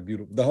just like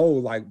beautiful. The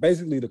whole, like,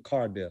 basically the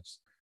car deaths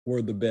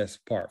were the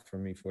best part for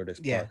me for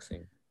this park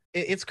scene.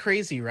 it's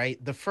crazy,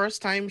 right? The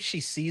first time she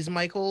sees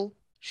Michael,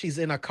 she's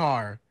in a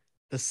car.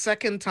 The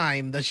second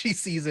time that she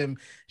sees him,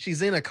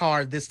 she's in a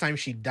car. This time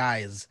she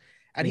dies.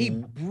 And he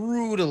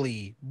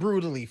brutally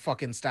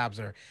fucking stabs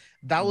her.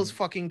 That was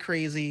fucking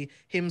crazy.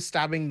 Him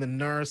stabbing the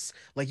nurse,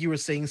 like you were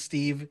saying,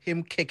 Steve,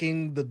 him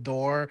kicking the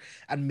door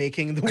and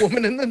making the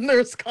woman in the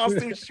nurse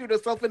costume shoot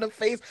herself in the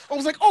face. I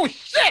was like, oh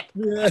shit!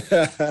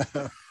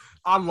 Yeah.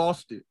 I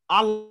lost it.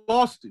 I was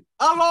watching.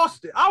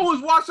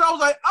 I was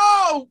like,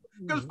 oh,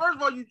 because first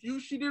of all,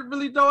 she didn't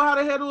really know how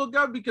to handle a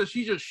gun, because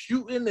she's just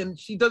shooting and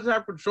she doesn't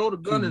have control. The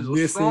gun is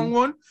a strong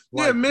one.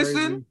 Like missing.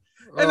 Crazy.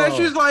 And then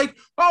she's like,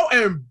 oh,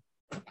 and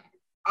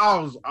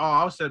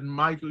I said,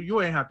 Michael, you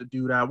ain't have to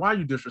do that. Why are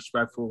you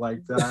disrespectful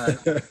like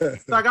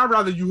that? Like, I'd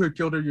rather you had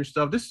killed her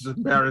yourself. This is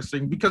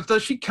embarrassing, because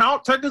does she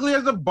count technically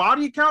as a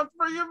body count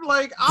for you?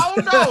 Like, I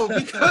don't know,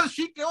 because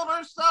she killed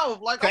herself.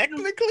 Like,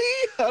 Technically?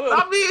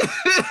 I mean,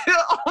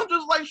 I'm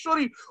just like,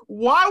 shorty,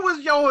 why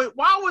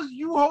was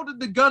you holding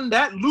the gun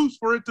that loose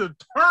for it to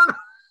turn?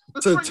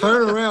 to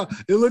turn around.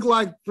 It looked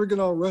like freaking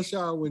on Rush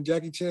Hour when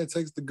Jackie Chan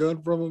takes the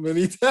gun from him and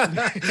he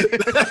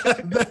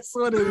that's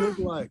what it looked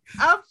like.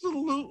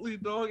 Absolutely,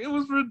 dog. It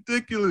was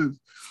ridiculous.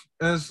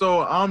 And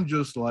so I'm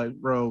just like,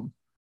 bro.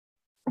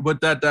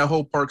 But that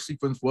whole park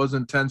sequence was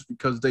intense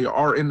because they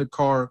are in the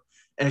car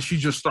and she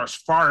just starts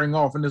firing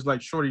off and it's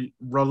like, shorty,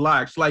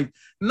 relax. Like,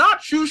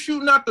 not you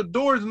shooting out the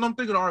doors. And I'm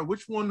thinking, all right,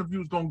 which one of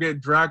you is going to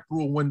get dragged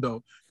through a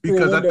window?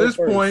 Because at this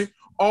point,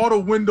 all the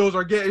windows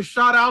are getting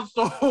shot out.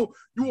 So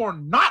you are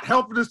not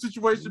helping the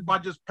situation by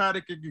just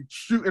panicking and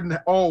shooting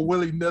all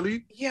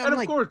willy-nilly. Yeah, and I'm of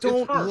like, course,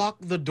 don't lock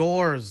the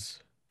doors.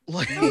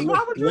 Like,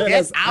 Let get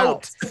us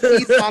out.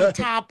 He's on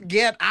top.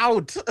 Get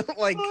out.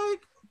 Like,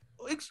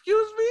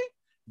 excuse me?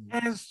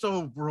 And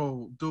so,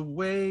 bro, the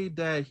way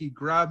that he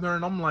grabbed her,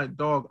 and I'm like,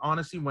 dog,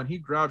 honestly, when he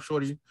grabbed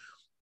Shorty,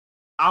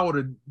 I would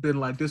have been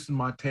like, this is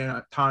my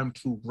time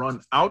to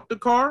run out the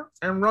car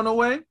and run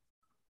away.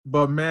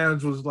 But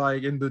Mans was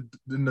like in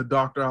the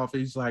doctor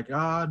outfit, he's like, no,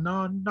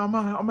 I'm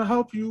gonna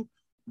help you.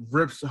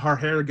 Rips her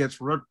hair, gets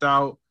ripped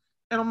out.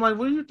 And I'm like,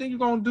 what do you think you're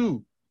gonna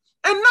do?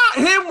 And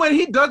not him when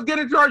he does get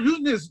in charge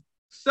using his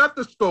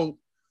stethoscope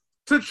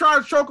to try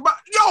to choke him out.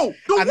 Yo,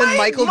 and then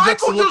Michael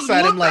just looks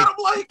at him like,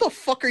 what the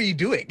fuck are you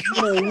doing?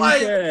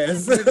 Like, yo,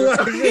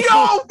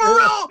 for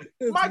real.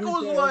 Michael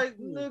was like,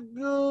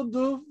 nigga,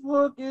 the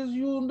fuck is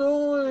you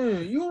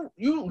doing?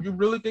 You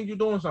really think you're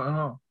doing something,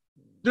 huh?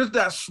 Just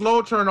that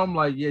slow turn, I'm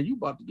like, yeah, you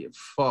about to get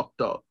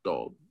fucked up,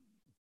 dog.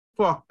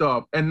 Fucked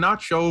up. And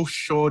not your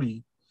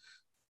shorty.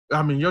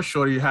 I mean, your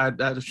shorty had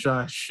that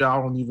shot.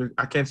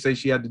 I can't say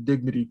she had the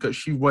dignity because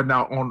she went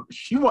out on,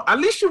 at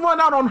least she went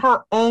out on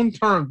her own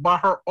terms by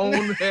her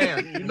own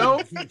hand, you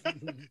know?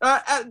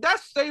 That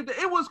saved it.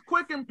 It was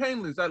quick and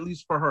painless, at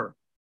least for her.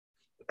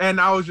 And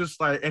I was just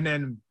like, and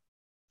then,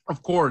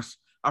 of course,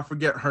 I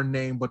forget her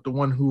name, but the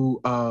one who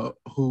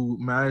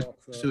managed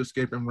to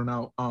escape and run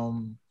out.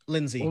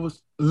 Lindsay. What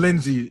was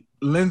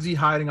Lindsay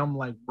hiding? I'm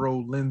like, bro,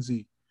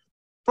 Lindsay.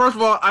 First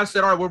of all, I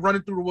said, all right, we're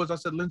running through the woods. I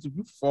said, Lindsay, if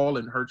you fall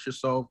and hurt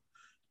yourself,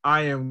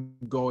 I am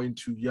going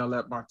to yell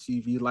at my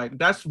TV. Like,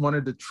 that's one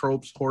of the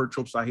horror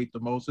tropes I hate the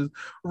most is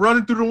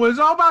running through the woods.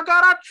 Oh my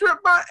God, I tripped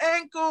my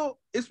ankle.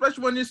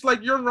 Especially when it's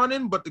like you're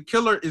running, but the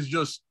killer is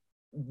just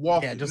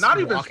walking. Yeah, just not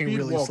even walking speed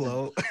really walking,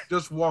 slow.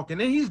 just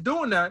walking. And he's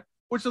doing that,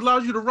 which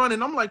allows you to run.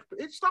 And I'm like,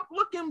 stop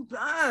looking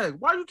back.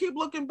 Why you keep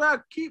looking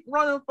back? Keep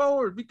running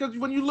forward. Because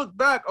when you look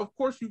back, of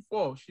course you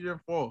fall. She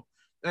didn't fall.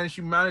 And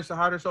she managed to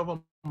hide herself.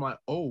 I'm like,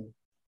 oh,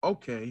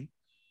 okay.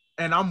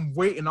 And I'm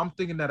waiting. I'm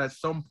thinking that at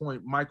some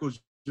point, Michael's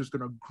just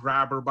going to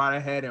grab her by the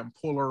head and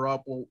pull her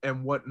up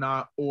and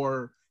whatnot.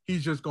 Or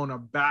he's just going to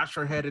bash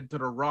her head into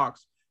the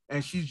rocks.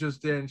 And she's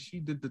just there. And she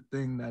did the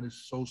thing that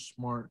is so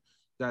smart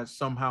that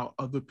somehow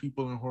other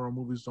people in horror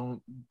movies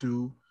don't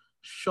do.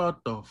 Shut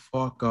the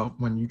fuck up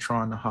when you're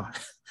trying to hide.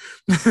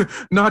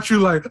 Not you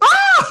like,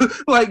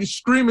 like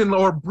screaming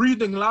or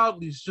breathing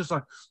loudly. It's just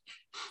like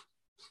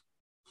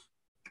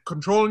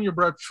controlling your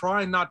breath,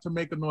 trying not to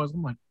make a noise.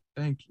 I'm like,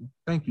 thank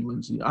you,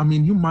 Lindsay. I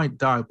mean, you might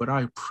die, but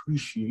I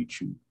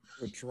appreciate you.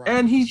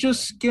 And he's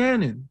just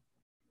scanning.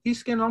 He's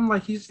scanning. I'm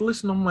like, he's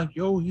listening. I'm like,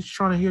 yo, he's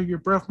trying to hear your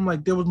breath. I'm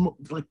like, there was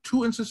like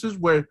 2 instances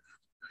where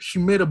she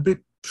made a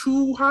bit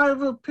too high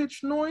of a pitch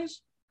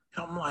noise.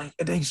 And I'm like,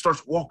 and then he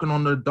starts walking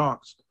on the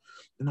docks.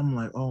 And I'm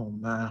like, oh,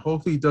 man,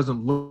 hopefully he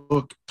doesn't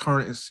look,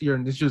 turn, and see her.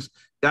 And it's just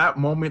that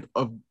moment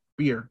of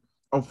fear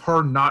of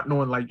her not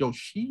knowing, like, yo,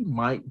 she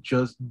might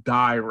just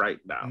die right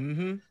now.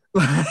 Mm-hmm.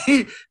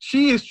 Like,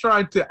 she is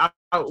trying to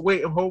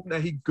outwait and hope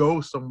that he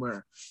goes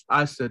somewhere.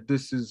 I said,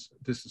 this is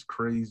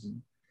crazy.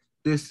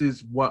 This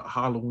is what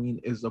Halloween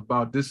is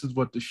about. This is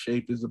what The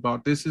Shape is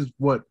about. This is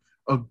what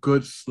a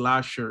good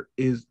slasher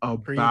is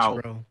about. Preach,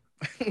 bro.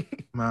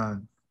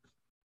 Man.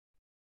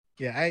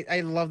 Yeah, I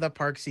love that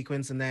park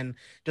sequence. And then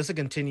just to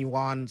continue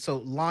on, so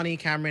Lonnie,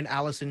 Cameron,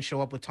 Allison show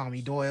up with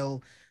Tommy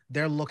Doyle.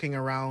 They're looking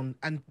around,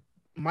 and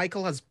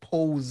Michael has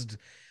posed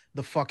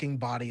the fucking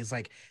bodies.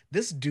 Like,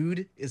 this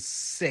dude is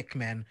sick,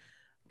 man.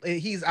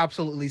 He's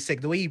absolutely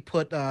sick. The way he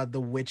put the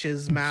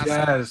witch's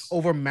mask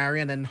over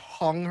Marion and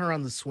hung her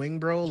on the swing,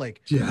 bro.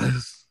 Like,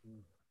 yes.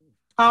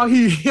 How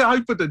he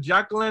put the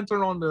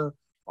jack-o'-lantern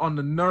on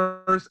the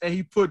nurse, and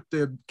he put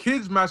the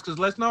kid's mask, because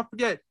let's not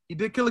forget, he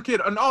did kill a kid.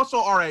 And also,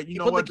 all right, you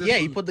know what?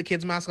 He put the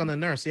kid's mask on the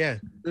nurse, yeah.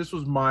 This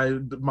was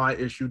my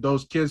issue.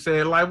 Those kids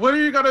saying, like, what are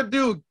you going to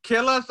do?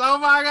 Kill us? Oh,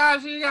 my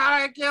gosh, you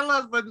got to kill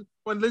us. But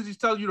when Lindsay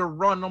tells you to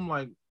run, I'm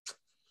like,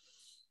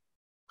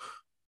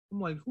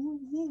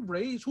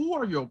 who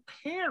are your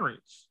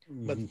parents?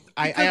 But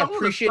I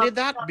appreciated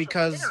that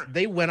because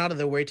they went out of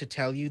their way to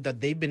tell you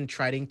that they've been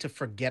trying to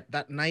forget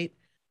that night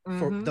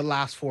for the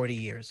last 40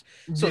 years.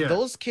 So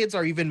those kids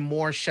are even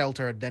more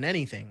sheltered than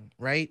anything,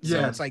 right? So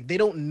it's like they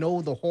don't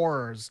know the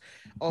horrors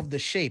of The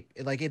Shape.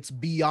 Like, it's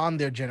beyond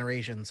their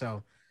generation.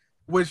 So,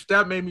 which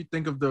that made me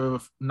think of the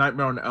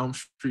Nightmare on Elm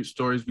Street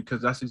stories,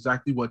 because that's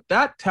exactly what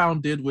that town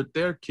did with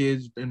their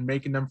kids and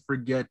making them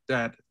forget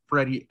that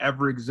Freddy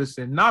ever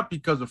existed, not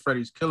because of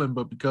Freddy's killing,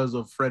 but because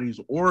of Freddy's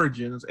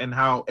origins and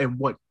how and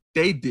what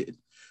they did.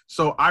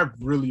 So I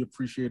really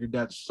appreciated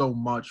that so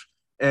much.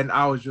 And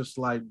I was just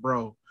like,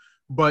 bro.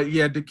 But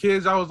yeah, the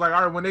kids, I was like,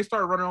 all right, when they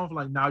started running off,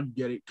 like, now you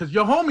get it. Because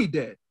your homie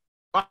dead.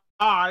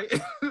 Bye.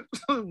 It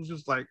was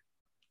just like,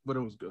 but it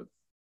was good.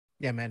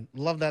 Yeah, man,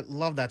 love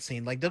that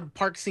scene. Like the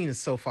park scene is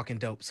so fucking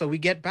dope. So we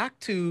get back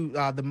to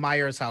the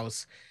Myers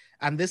house,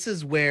 and this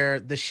is where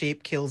the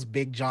Shape kills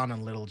Big John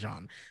and Little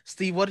John.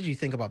 Steve, what did you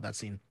think about that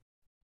scene?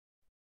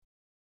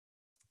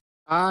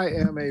 I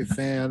am a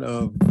fan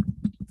of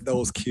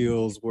those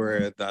kills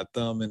where the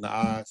thumb in the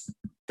eyes.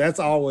 That's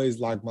always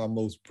like my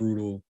most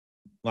brutal,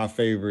 my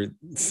favorite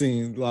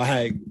scene.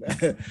 Like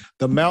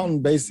the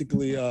mountain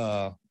basically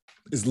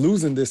is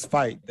losing this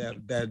fight,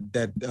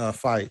 that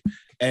fight.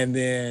 And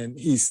then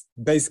he's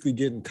basically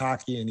getting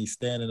cocky and he's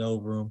standing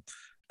over him.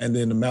 And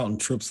then the mountain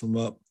trips him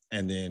up.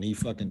 And then he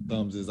fucking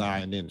thumbs his eye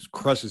and then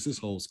crushes his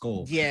whole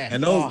skull. Yeah,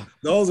 and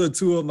those are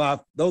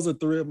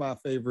three of my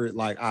favorite.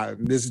 Like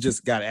this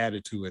just got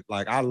added to it.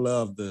 Like I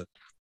love the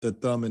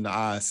thumb in the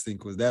eye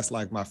sequence. That's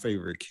like my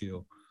favorite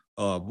kill,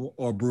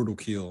 or brutal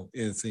kill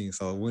in scene.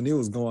 So when it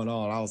was going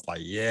on, I was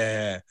like,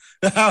 yeah,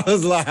 I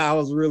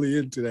was really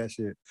into that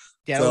shit.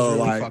 Yeah, it was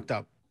really fucked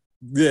up.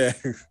 Yeah,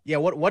 yeah.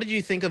 What did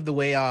you think of the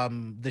way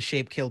the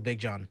Shape killed Big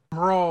John?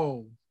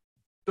 Bro,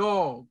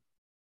 dog.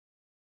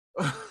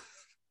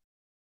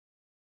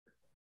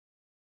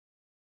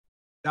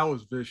 That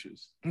was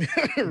vicious.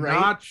 Right?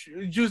 Not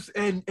just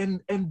and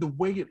the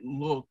way it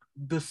looked,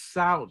 the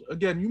sound.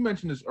 Again, you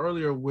mentioned this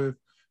earlier with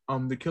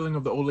the killing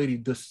of the old lady,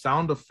 the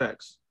sound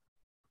effects.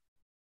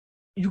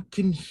 You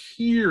can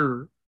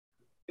hear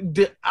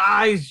the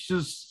eyes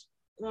just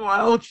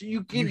squelch.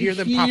 You can hear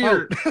them pop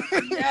out.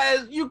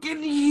 Yes, you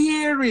can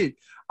hear it.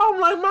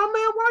 I'm like, my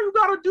man, why you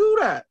gotta do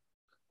that?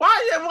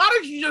 Why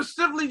did you just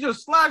simply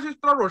just slash his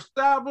throat or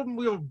stab him?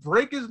 We'll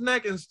break his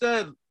neck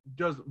instead.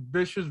 Just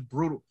vicious,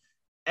 brutal.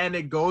 And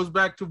it goes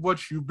back to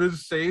what you've been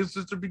saying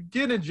since the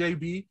beginning,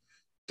 JB.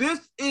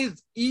 This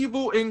is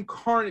evil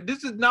incarnate.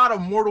 This is not a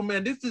mortal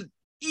man. This is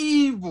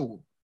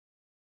evil.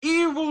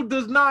 Evil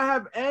does not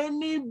have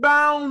any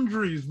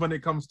boundaries when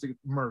it comes to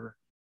murder.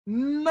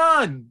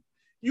 None.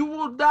 You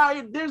will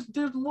die. There's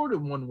more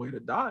than one way to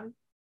die.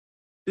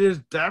 There's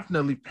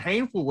definitely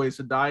painful ways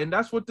to die. And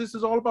that's what this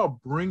is all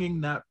about,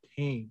 bringing that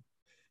pain.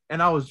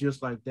 And I was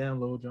just like, damn,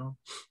 Lil Jon.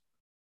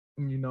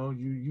 You know,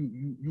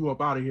 you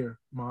up out of here,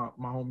 my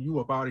home. You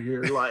up out of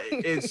here. Like,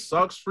 it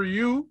sucks for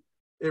you.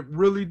 It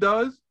really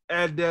does.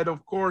 And then,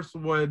 of course,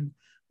 when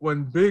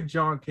Big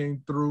John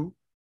came through,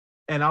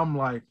 and I'm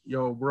like,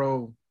 yo,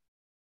 bro,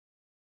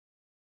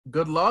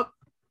 good luck.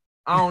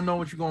 I don't know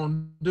what you're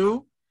gonna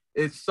do.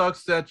 It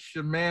sucks that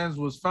your man's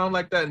was found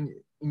like that and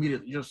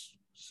immediately just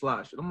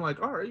slash it. I'm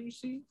like, all right, you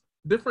see,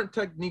 different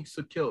techniques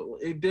to kill.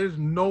 There's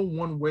no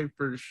one way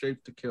for the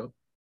Shape to kill.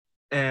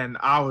 And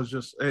I was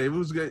just, it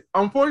was good.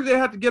 Unfortunately, they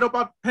had to get up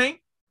out the paint,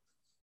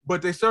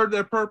 but they served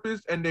their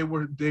purpose, and they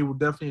were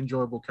definitely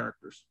enjoyable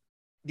characters.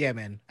 Yeah,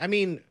 man. I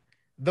mean,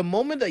 the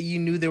moment that you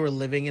knew they were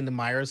living in the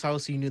Myers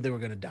house, you knew they were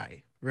gonna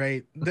die,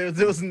 right? There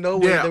was no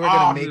way they were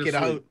gonna make it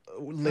out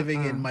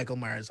living in Michael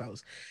Myers'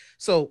 house.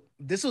 So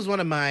this was one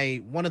of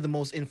the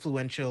most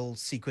influential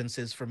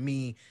sequences for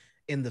me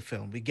in the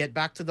film. We get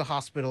back to the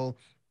hospital,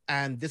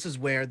 and this is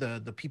where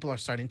the people are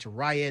starting to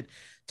riot.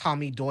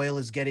 Tommy Doyle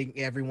is getting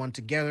everyone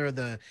together.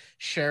 The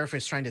sheriff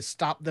is trying to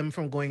stop them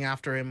from going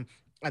after him.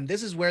 And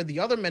this is where the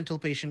other mental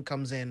patient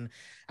comes in,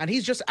 and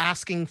he's just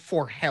asking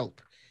for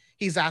help.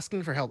 He's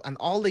asking for help. And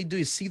all they do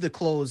is see the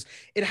clothes.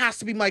 It has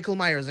to be Michael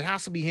Myers. It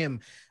has to be him.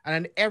 And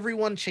then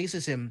everyone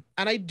chases him.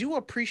 And I do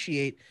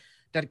appreciate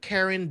that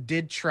Karen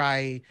did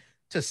try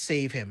to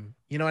save him.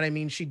 You know what I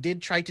mean? She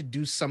did try to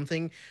do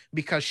something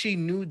because she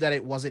knew that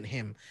it wasn't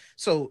him.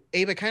 So,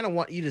 Abe, I kind of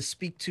want you to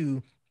speak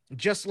to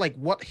just like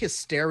what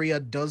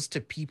hysteria does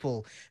to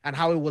people and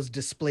how it was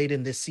displayed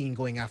in this scene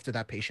going after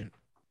that patient.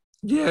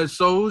 Yeah,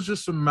 so it was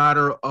just a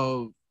matter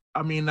of,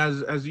 I mean,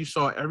 as you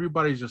saw,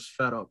 everybody's just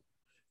fed up.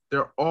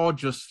 They're all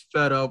just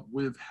fed up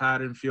with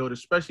Haddonfield,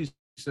 especially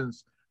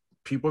since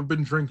people have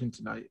been drinking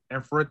tonight.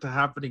 And for it to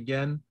happen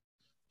again,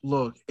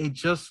 look, it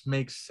just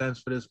makes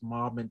sense for this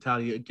mob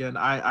mentality. Again,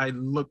 I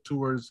look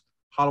towards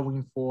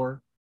Halloween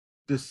 4,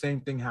 the same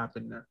thing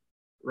happened there,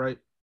 right?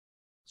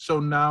 So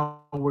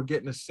now we're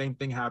getting the same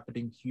thing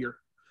happening here.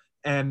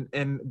 And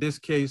in this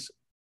case,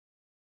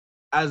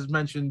 as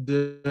mentioned,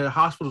 the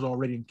hospital's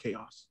already in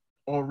chaos.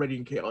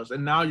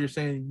 And now you're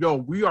saying, yo,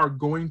 we are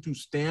going to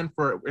stand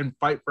for and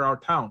fight for our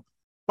town.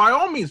 By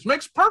all means,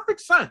 makes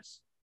perfect sense.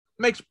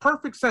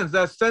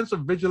 That sense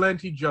of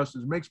vigilante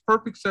justice makes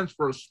perfect sense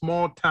for a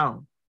small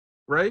town,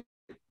 right?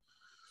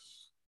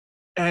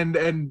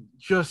 And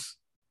just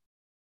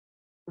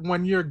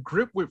when you're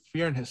gripped with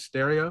fear and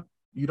hysteria,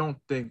 you don't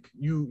think,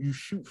 you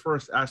shoot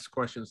first, ask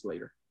questions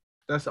later.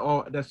 That's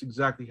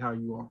exactly how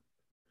you are.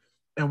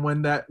 And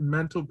when that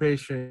mental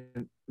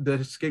patient, that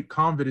escaped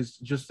convict, is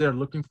just there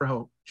looking for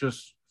help,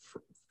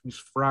 he's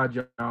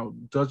fragile,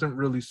 doesn't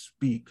really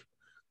speak,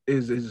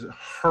 is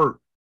hurt.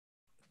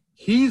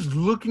 He's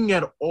looking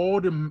at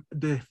all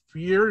the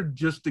fear,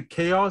 just the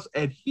chaos,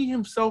 and he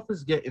himself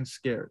is getting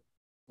scared.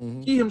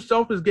 Mhm. He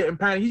himself is getting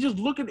panicked. He's just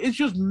looking. It's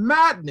just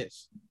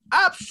madness,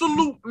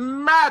 absolute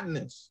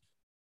madness.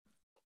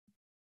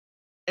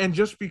 And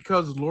just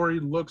because Laurie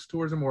looks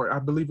towards him, or I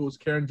believe it was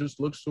Karen, just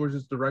looks towards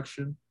his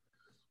direction,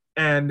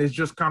 and is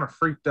just kind of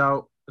freaked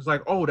out. It's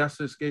like, oh, that's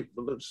the escape.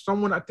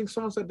 I think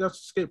someone said that's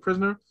the escape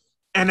prisoner,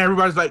 and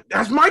everybody's like,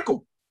 that's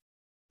Michael.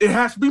 It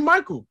has to be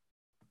Michael.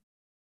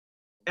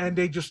 And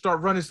they just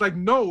start running. It's like,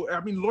 no. I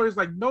mean, Laurie's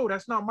like, no,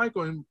 that's not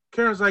Michael. And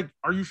Karen's like,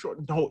 are you sure?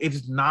 No, it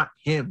is not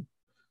him.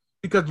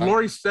 Because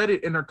Laurie said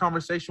it in her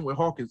conversation with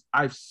Hawkins.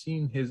 I've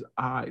seen his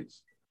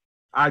eyes.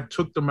 I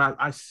took them out.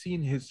 I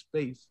seen his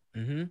face.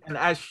 Mm-hmm.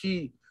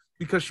 And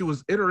because she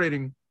was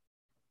iterating,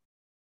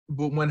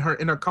 but in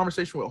her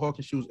conversation with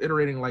Hawkins, she was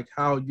iterating like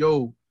how,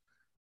 yo,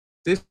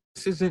 this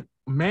isn't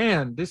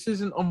man. This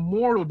isn't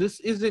immortal. This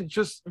isn't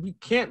just, we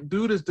can't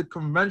do this the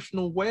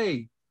conventional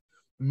way.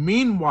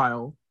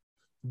 Meanwhile,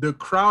 the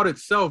crowd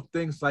itself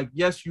thinks like,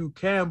 yes, you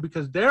can,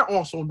 because they're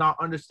also not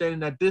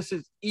understanding that this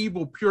is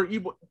evil, pure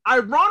evil.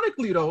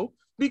 Ironically, though,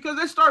 because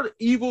they started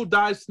evil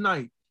dies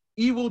tonight.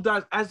 Evil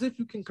dies, as if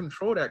you can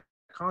control that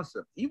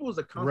concept. Evil is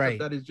a concept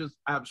that is just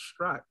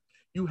abstract.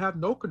 You have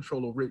no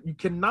control over it. You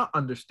cannot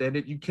understand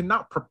it. You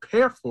cannot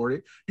prepare for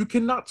it. You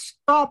cannot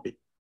stop it.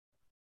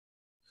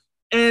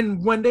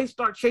 And when they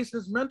start chasing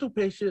this mental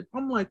patient,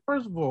 I'm like,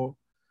 first of all,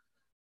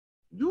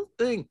 you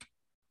think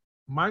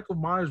Michael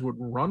Myers would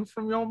run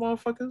from y'all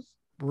motherfuckers?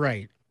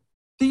 Right.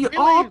 The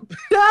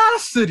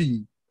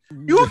audacity.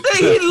 You think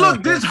he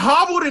looked this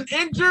hobbled and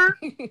injured?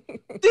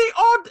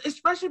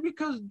 Especially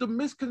because the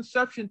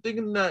misconception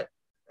thinking that,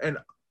 and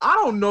I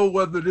don't know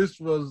whether this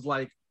was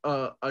like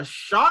a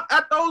shot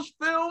at those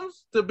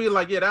films to be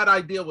like, yeah, that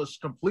idea was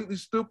completely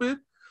stupid.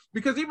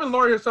 Because even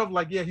Laurie herself,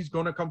 like, yeah, he's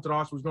going to come to the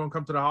hospital. He's going to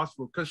come to the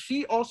hospital. Because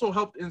she also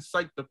helped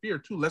incite the fear,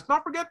 too. Let's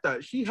not forget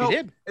that. She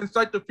helped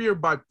incite the fear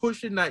by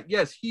pushing that,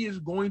 yes, he is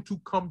going to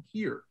come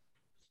here.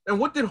 And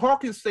what did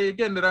Hawkins say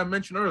again that I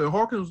mentioned earlier?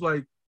 Hawkins was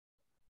like,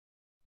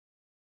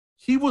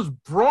 he was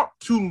brought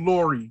to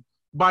Laurie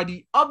by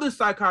the other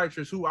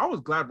psychiatrist who I was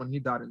glad when he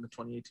died in the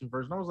 2018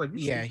 version. I was like,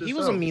 yeah, he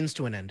was a means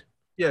to an end.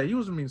 Yeah, he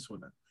was a means to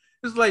an end.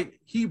 It's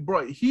like he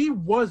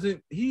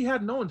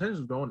had no intentions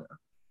of going there.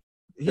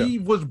 He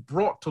was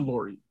brought to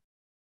Laurie.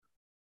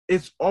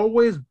 It's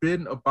always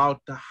been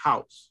about the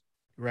house.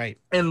 Right.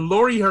 And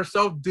Laurie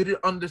herself didn't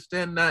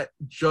understand that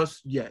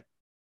just yet,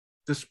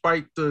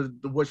 despite the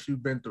what she's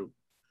been through.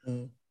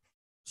 Mm.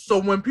 So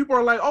when people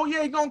are like, oh,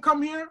 yeah, he's going to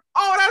come here.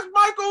 Oh, that's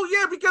Michael.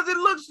 Yeah, because it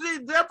looks,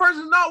 that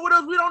person's not with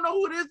us. We don't know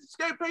who it is.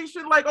 Escape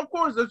patient. Like, of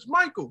course, it's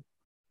Michael.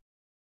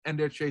 And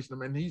they're chasing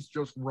him, and he's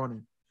just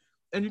running.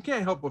 And you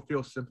can't help but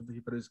feel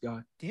sympathy for this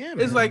guy. Yeah, man.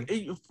 It's like,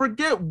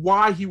 forget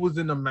why he was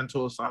in a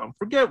mental asylum.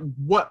 Forget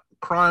what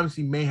crimes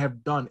he may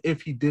have done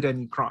if he did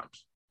any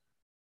crimes.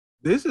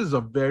 This is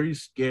a very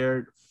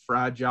scared,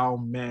 fragile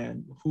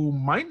man who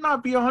might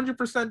not be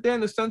 100% there in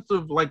the sense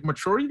of like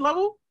maturity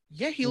level.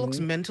 Yeah, he looks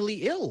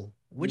mentally ill,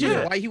 which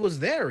is why he was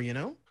there, you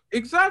know?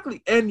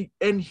 Exactly. And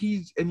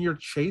you're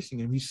chasing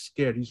him. He's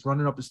scared. He's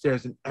running up the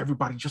stairs, and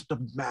everybody, just the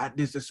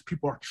madness as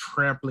people are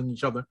trampling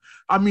each other.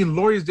 I mean,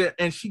 Laurie's there,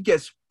 and she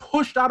gets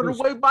pushed out of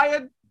the way by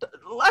and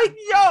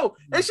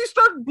she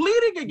starts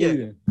bleeding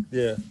again.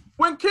 Yeah.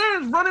 When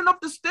Karen's running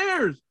up the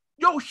stairs,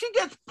 she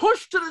gets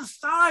pushed to the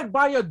side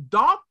by a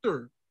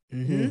doctor.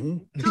 Mm-hmm.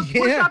 Just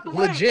pushed out the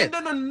way. And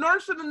then a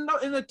nurse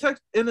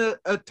and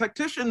a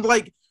tactician,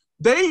 like,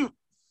 they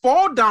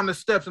fall down the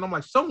steps, and I'm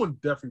like, someone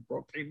definitely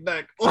broke their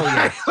neck.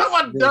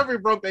 Someone definitely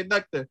broke their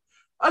neck there.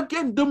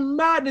 Again, the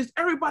madness.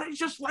 Everybody's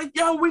just like,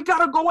 yo, we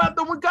gotta go at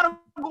them. We gotta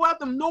go at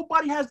them.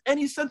 Nobody has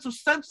any sense of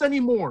sense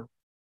anymore.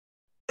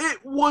 It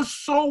was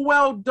so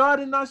well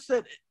done, and I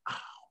said, oh, man.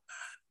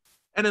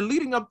 And then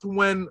leading up to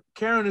when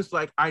Karen is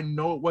like, I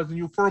know it wasn't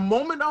you. For a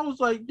moment, I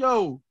was like,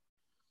 yo,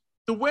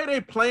 the way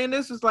they playing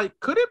this is like,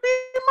 could it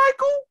be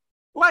Michael?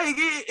 Like,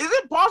 is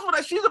it possible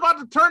that she's about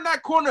to turn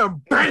that corner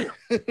and bam,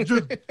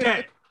 just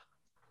dead?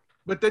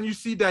 But then you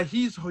see that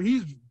he's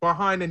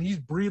behind and he's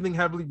breathing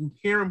heavily. You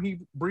hear him, he's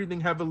breathing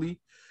heavily,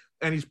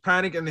 and he's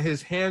panicking, and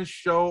his hands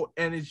show.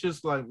 And it's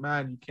just like,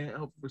 man, you can't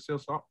help but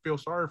feel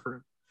sorry for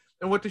him.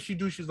 And what does she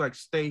do? She's like,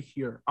 stay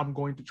here. I'm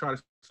going to try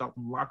to stop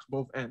him. Locks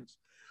both ends.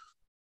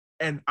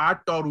 And I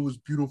thought it was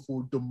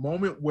beautiful. The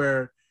moment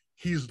where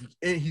he's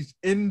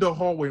in the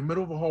hallway,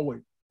 middle of the hallway,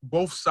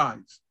 both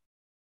sides,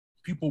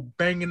 people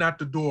banging at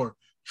the door,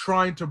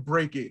 trying to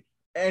break it.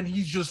 And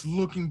he's just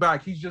looking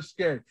back. He's just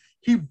scared.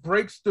 He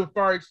breaks the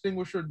fire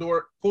extinguisher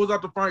door, pulls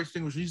out the fire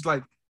extinguisher. He's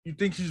like, you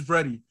think he's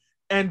ready?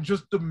 And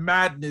just the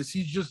madness.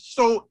 He's just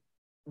so,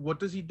 what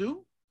does he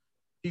do?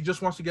 He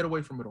just wants to get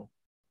away from it all.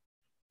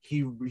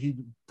 He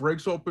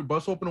busts open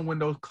the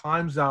windows,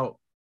 climbs out,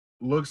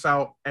 looks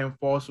out, and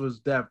falls to his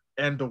death.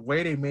 And the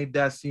way they made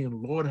that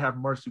scene, Lord have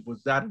mercy,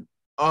 was that an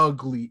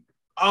ugly,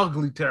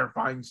 ugly,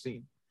 terrifying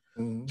scene.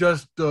 Mm-hmm.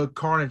 Just the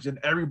carnage, and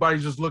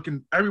everybody's just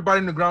looking. Everybody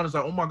in the ground is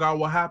like, oh my God,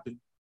 what happened?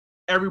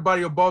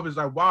 Everybody above is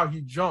like, wow,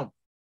 he jumped.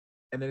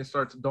 And then it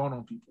starts to dawn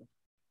on people.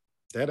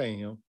 That ain't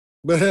him.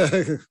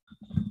 It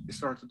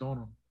starts to dawn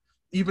on him.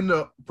 even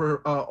the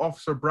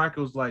Officer Brackett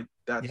was like,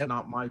 "That's Yep.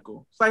 not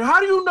Michael." It's like, how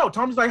do you know?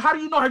 Tommy's like, "How do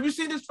you know? Have you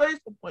seen his face?"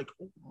 I'm like,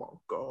 "Oh my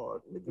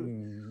god, nigga."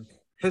 Mm.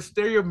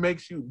 Hysteria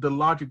makes you, the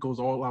logic goes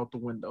all out the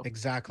window.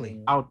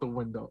 Exactly. Out the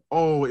window.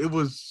 Oh, it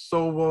was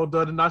so well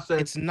done. And I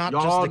said, It's not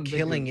just y'all the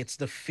killing, niggas- it's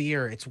the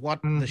fear. It's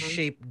what the Mhm.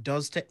 shape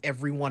does to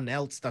everyone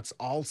else. That's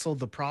also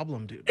the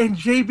problem, dude. And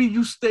JB,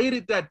 you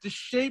stated that the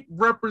shape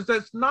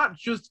represents not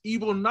just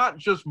evil, not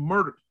just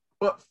murder,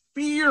 but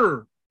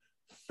fear.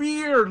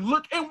 Fear.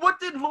 Look, and what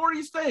did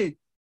Laurie say?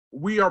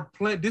 We are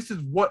playing. This is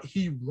what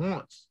he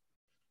wants.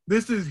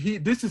 This is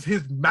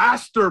his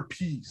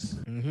masterpiece.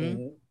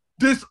 Mm-hmm.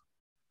 This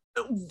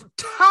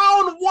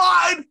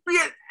town-wide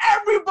fear.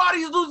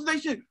 Everybody's losing their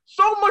shit.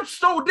 So much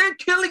so they're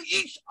killing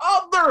each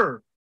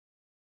other.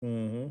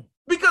 Mhm.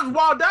 Because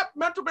while that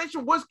mental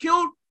patient was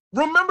killed,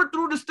 remember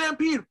through the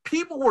stampede,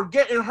 people were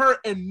getting hurt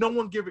and no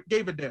one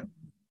gave a damn.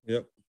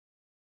 Yep.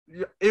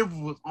 Yeah, it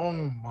was, oh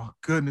my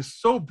goodness,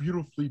 so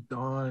beautifully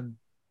done.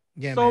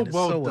 Yeah, so man, it's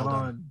well so well done.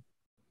 done.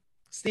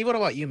 Steve, what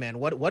about you, man?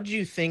 What do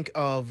you think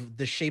of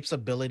the shape's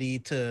ability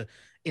to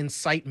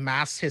incite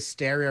mass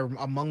hysteria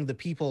among the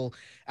people,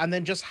 and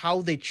then just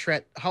how they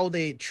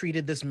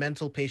treated this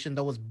mental patient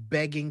that was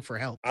begging for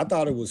help? I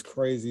thought it was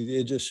crazy.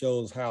 It just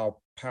shows how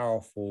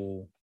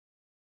powerful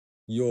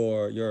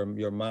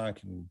your mind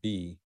can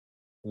be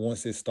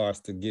once it starts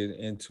to get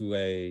into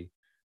a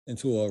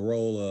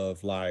role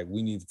of like,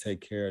 we need to take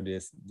care of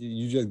this.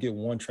 You just get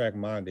one track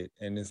minded,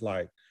 and it's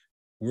like,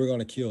 we're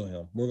gonna kill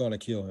him. We're gonna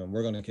kill him.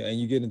 We're gonna kill. And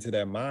you get into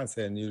that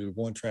mindset, and you're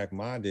one track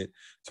minded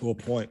to a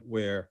point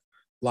where,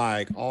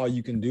 like, all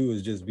you can do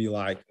is just be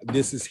like,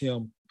 this is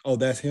him. Oh,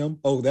 that's him.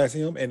 Oh, that's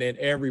him. And then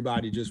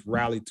everybody just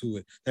rallied to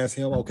it. That's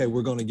him. Okay,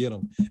 we're gonna get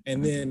him.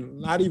 And then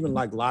not even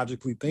like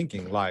logically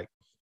thinking, like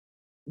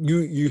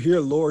you hear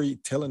Laurie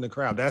telling the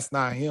crowd, that's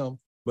not him,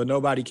 but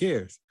nobody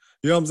cares.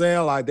 You know what I'm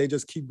saying? Like, they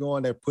just keep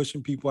going. They're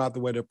pushing people out the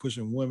way. They're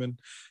pushing women.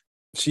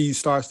 She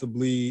starts to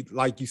bleed.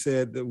 Like you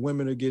said, the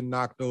women are getting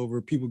knocked over,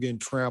 people getting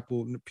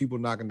trampled, people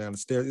knocking down the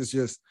stairs.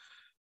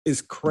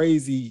 It's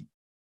crazy.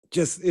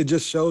 It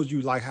just shows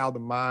you like how the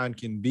mind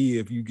can be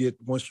if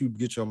once you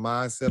get your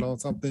mindset on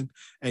something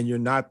and you're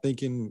not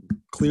thinking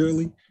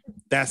clearly,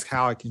 that's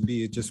how it can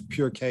be. It's just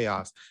pure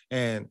chaos.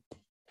 And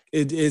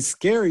it's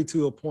scary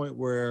to a point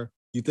where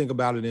you think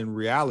about it in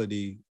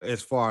reality,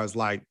 as far as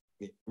like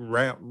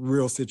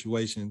real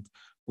situations,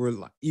 where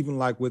even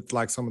like with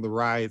like some of the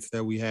riots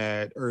that we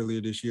had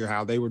earlier this year,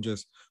 how they were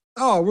just,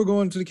 oh, we're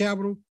going to the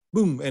Capitol,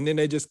 boom, and then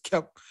they just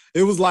kept.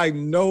 It was like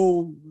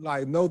no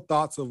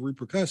thoughts of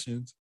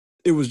repercussions.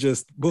 It was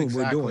just boom,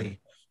 Exactly. we're doing it.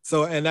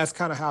 So, and that's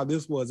kind of how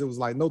this was. It was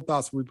like no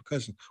thoughts of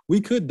repercussions. We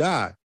could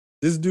die.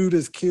 This dude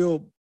has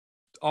killed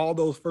all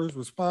those first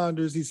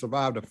responders. He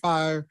survived a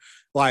fire.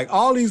 Like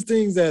all these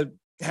things that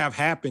have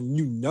happened,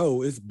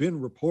 it's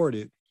been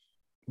reported,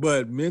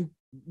 but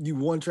you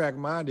one track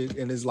minded,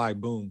 and it's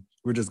like, boom,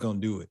 we're just going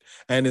to do it.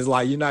 And it's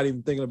like, you're not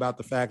even thinking about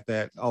the fact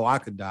that, oh, I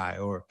could die,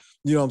 or,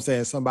 you know what I'm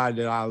saying?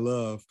 Somebody that I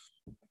love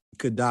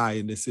could die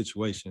in this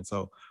situation.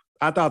 So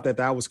I thought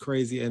that was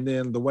crazy. And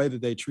then the way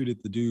that they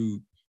treated the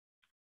dude,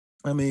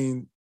 I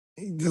mean,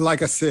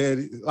 like I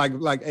said,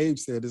 like Abe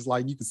said, it's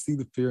like you can see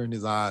the fear in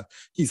his eyes.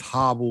 He's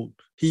hobbled.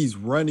 He's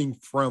running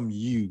from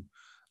you.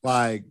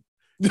 Like,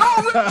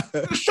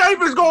 the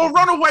shape is gonna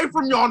run away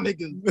from y'all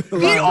niggas. The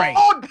Right.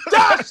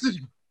 audacity.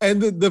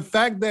 And the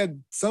fact that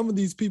some of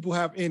these people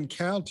have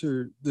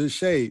encountered the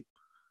shape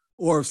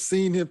or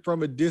seen him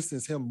from a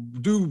distance, him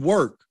do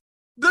work.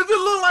 Does it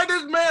look like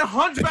this man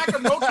Hunchback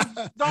of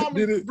Notre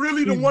Dame is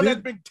really the one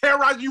that's been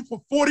terrorizing you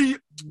for 40 years?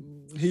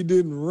 He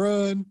didn't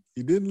run.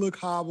 He didn't look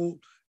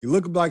hobbled. He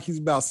looked like he's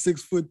about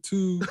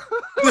 6'2",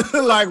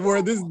 like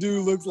where this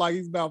dude looks like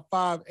he's about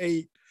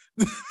 5'8".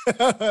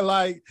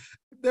 Like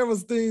there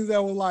was things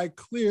that were like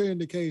clear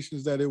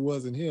indications that it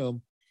wasn't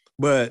him.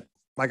 But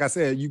like I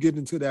said, you get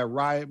into that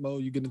riot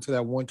mode, you get into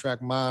that one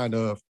track mind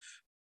of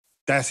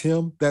that's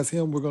him,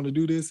 we're going to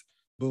do this.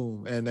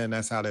 Boom. And then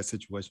that's how that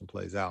situation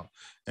plays out.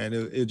 And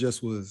it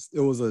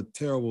was a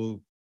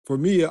terrible, for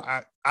me,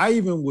 I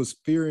even was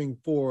fearing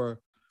for,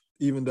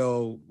 even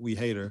though we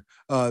hate her,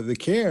 the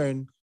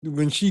Karen,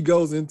 when she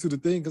goes into the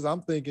thing, because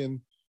I'm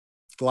thinking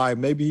like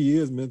maybe he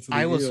is mentally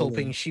I was ill,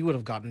 hoping she would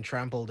have gotten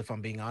trampled, if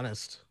I'm being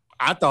honest.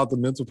 I thought the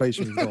mental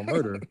patient was going to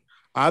murder her.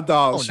 I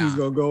thought she was nah.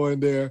 going to go in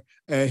there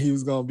and he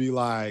was going to be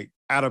like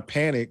out of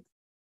panic.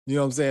 You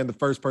know what I'm saying? The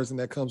first person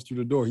that comes through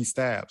the door, he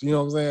stabs. You know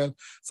what I'm saying?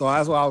 So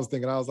that's what I was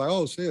thinking. I was like,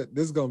 oh shit,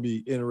 this is going to be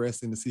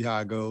interesting to see how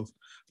it goes.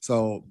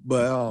 So,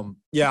 but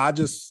yeah, I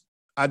just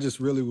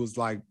really was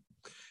like,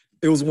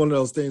 it was one of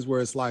those things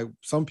where it's like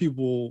some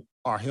people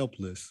are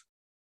helpless,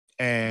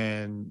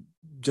 and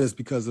just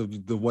because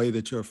of the way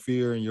that your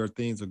fear and your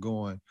things are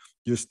going,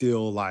 you think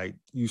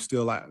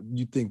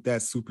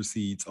that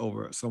supersedes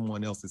over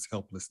someone else's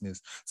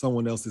helplessness,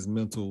 someone else's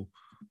mental,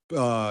 you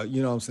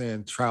know what I'm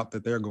saying, trout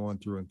that they're going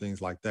through and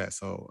things like that.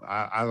 So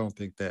I don't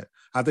think that,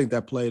 I think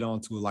that played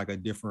onto like a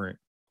different,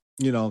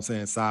 you know what I'm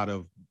saying, side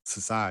of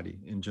society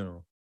in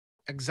general.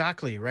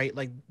 Exactly, right?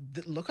 Like,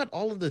 look at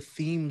all of the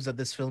themes that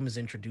this film is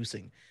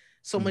introducing.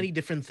 so many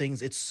different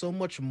things. It's so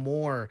much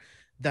more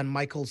than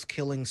Michael's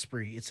killing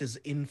spree. It's his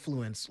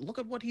influence. Look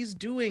at what he's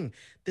doing.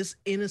 This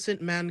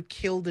innocent man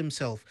killed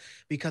himself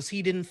because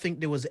he didn't think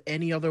there was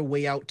any other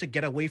way out to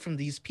get away from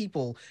these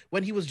people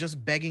when he was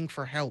just begging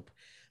for help.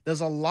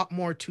 There's a lot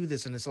more to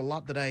this, and it's a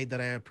lot that I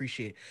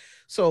appreciate.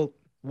 So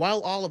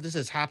while all of this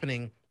is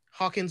happening,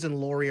 Hawkins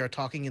and Laurie are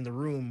talking in the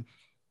room,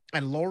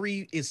 and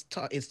Laurie is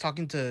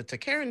talking to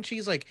Karen.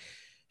 She's like,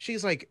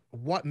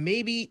 what?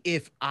 Maybe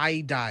if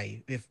I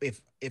die,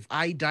 if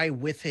I die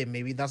with him,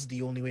 maybe that's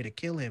the only way to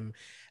kill him.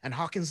 And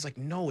Hawkins is like,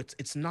 no,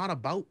 it's not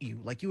about you.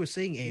 Like you were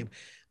saying, Abe,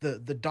 the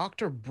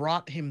doctor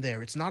brought him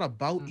there. It's not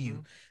about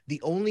you.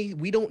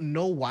 We don't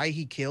know why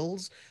he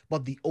kills,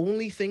 but the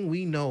only thing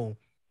we know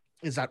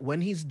is that when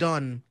he's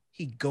done,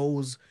 he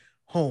goes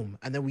home.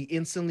 And then we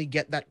instantly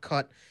get that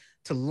cut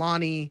to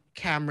Lonnie,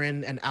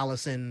 Cameron, and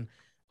Allison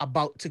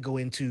about to go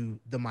into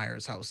the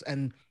Myers house.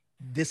 And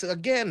this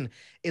again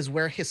is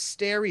where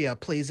hysteria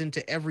plays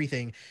into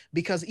everything,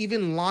 because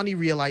even Lonnie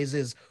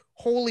realizes,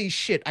 holy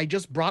shit, I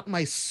just brought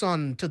my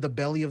son to the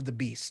belly of the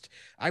beast.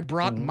 I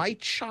brought my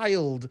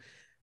child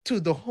to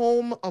the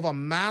home of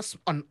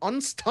an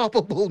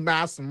unstoppable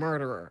mass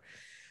murderer.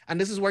 And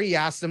this is where he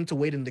asked them to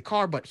wait in the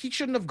car, but he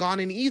shouldn't have gone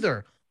in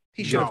either.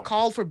 He should have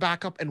called for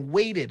backup and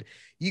waited.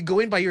 You go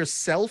in by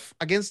yourself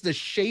against the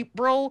shape,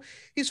 bro.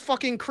 He's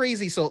fucking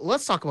crazy. So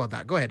let's talk about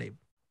that. Go ahead, Abe.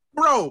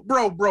 Bro.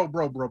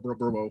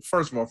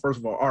 First of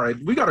all, all right,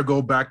 we got to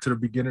go back to the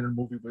beginning of the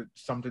movie with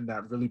something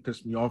that really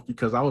pissed me off,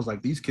 because I was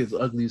like, these kids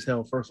are ugly as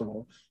hell, first of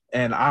all.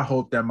 And I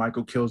hope that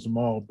Michael kills them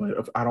all, but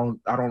if I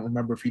don't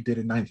remember if he did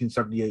in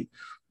 1978.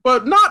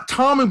 But not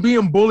Tommy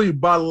being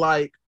bullied by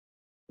like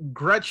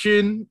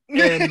Gretchen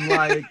and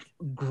like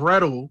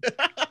Gretel,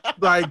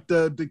 like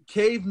the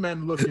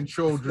cavemen looking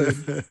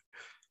children.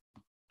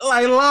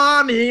 Like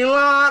Lonnie,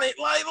 like,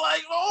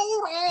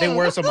 hold on. They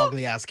were some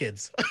ugly ass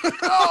kids.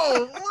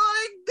 Oh,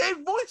 like their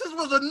voices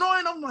was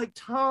annoying. I'm like,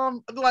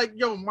 Tom, like,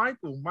 yo,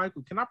 Michael,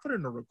 can I put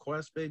in a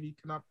request, baby?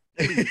 Can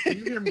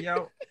you hear me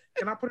out?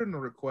 Can I put in a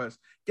request?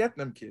 Get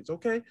them kids,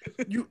 okay?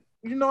 You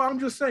know, I'm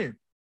just saying.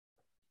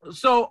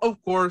 So,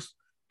 of course,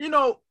 you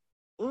know,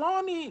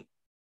 Lonnie,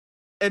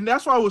 and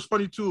that's why it was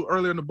funny too.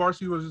 Earlier in the bar,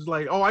 he was just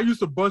like, "Oh, I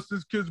used to bust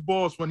this kid's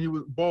balls when he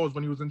was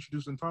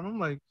introducing Tom." I'm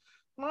like,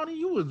 Lonnie,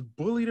 you was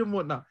bullied and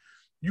whatnot.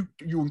 You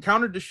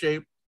encountered the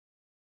shape.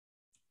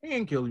 He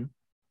didn't kill you.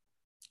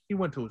 He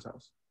went to his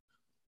house.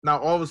 Now,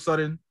 all of a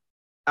sudden,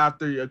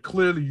 after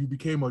clearly you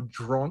became a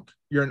drunk,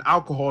 you're an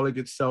alcoholic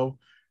itself.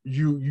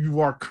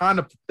 You are kind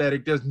of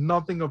pathetic. There's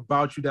nothing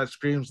about you that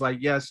screams like,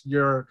 yes,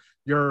 you're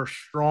a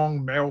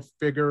strong male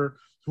figure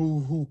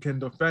who can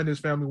defend his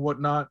family and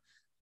whatnot.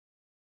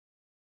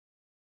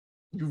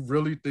 You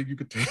really think you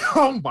could take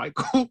on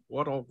Michael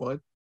one-on-one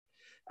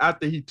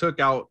after he took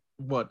out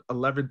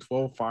 11,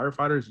 12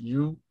 firefighters?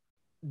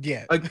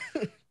 Yeah. Like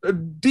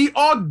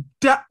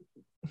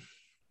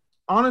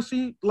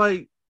honestly,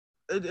 like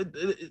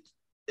it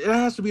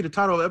has to be the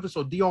title of the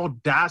episode, The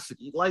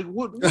Audacity. Like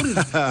what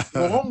is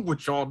wrong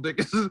with y'all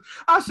niggas?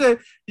 I said,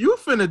 you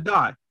finna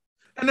die.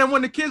 And then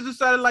when the kids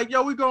decided like,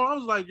 yo, we going, I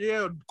was like,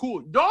 yeah,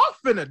 cool. Y'all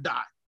finna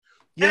die.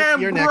 Yeah,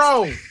 and you're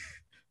bro, next.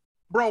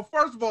 bro,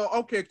 first of all,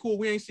 okay, cool.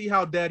 We ain't see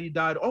how daddy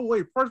died. Oh,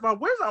 wait, first of all,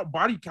 where's our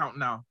body count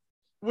now?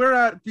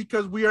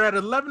 Because we are at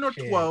 11 or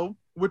 12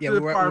 with the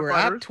firefighters. We're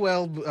at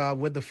 12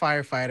 with the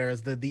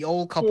firefighters. The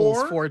old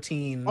couple's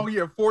 14. Oh,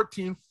 yeah,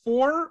 14.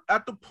 4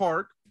 at the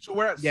park. So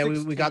we're at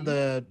 16. We got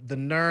the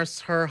nurse,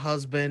 her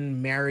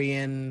husband,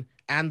 Marion,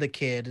 and the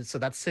kid. So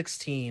that's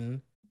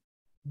 16.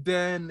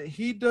 Then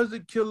he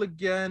doesn't kill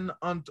again.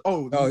 He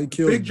killed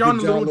Big John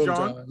and Little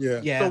John.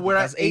 Yeah. So we're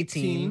at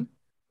 18.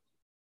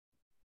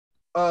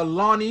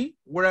 Lonnie,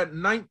 we're at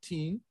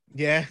 19.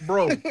 Yeah.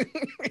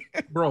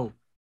 Bro.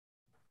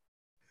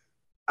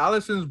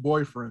 Allison's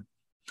boyfriend.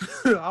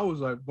 I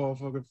was like,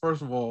 motherfucker,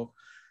 first of all,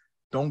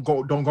 don't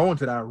go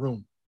into that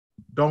room.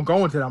 Don't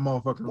go into that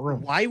motherfucking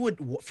room.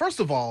 First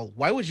of all,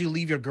 why would you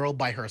leave your girl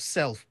by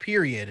herself,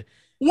 period?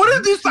 What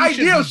is this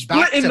idea of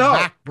splitting up?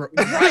 Back, bro.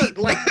 Right,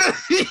 like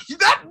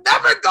that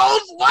never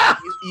goes well.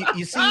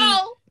 You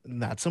see,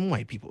 that's some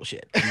white people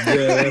shit.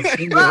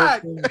 Yeah,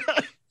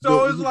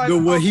 so it's like the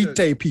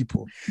Wahite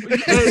people.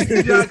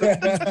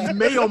 The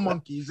Mayo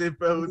monkeys, if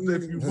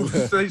you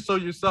would say so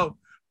yourself.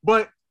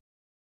 But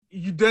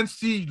you then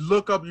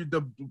look up,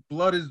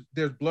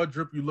 there's blood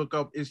drip. You look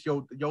up, it's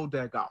your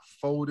dad got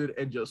folded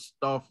and just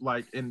stuffed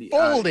like in the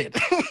folded.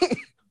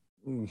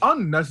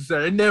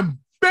 Unnecessary. And then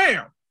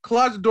bam,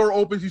 closet door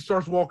opens. He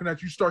starts walking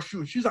at you. Start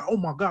shooting. She's like, oh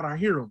my god, I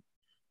hear him.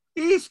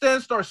 He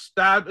then starts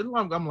stabbing.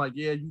 I'm like,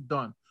 yeah, you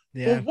done.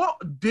 Yeah. But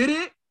what did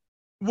it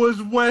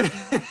was when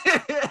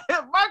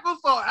Michael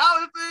saw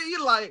Allison. He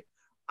like,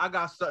 I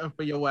got something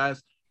for your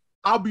ass.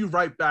 I'll be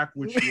right back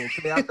with you,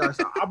 okay? After I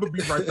said, I'll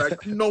be right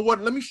back. You know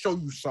what? Let me show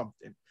you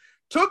something.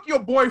 Took your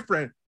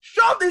boyfriend,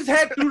 shoved his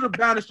head through the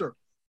banister.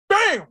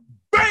 Bam!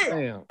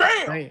 Bam!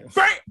 Bam! Bam!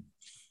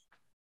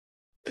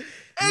 Bam!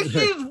 And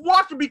she's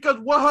watching because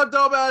what her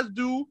dumb ass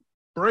do?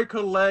 Break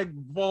her leg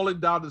falling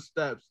down the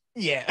steps.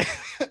 Yeah.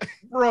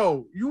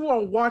 bro, you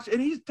want to watch, and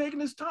he's taking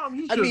his time.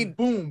 He's just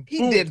boom.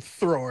 He did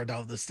throw her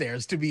down the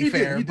stairs, to be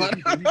fair. He did.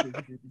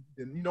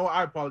 You know,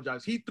 I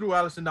apologize. He threw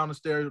Allison down the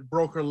stairs,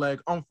 broke her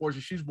leg.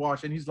 Unfortunately, she's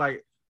watching. He's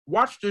like,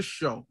 watch this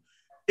show.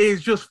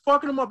 It's just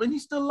fucking him up, and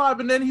he's still alive.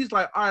 And then he's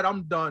like, all right,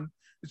 I'm done.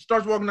 He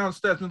starts walking down the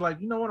steps and he's like,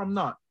 you know what? I'm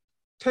not.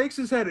 Takes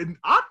his head, and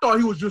I thought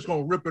he was just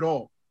going to rip it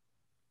off.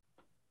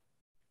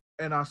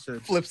 And I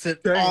said, flips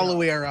it all the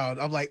way around.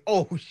 I'm like,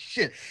 oh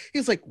shit.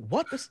 He's like,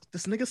 what? This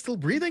nigga's still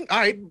breathing? All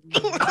right.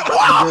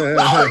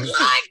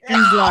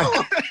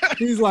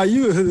 He's like,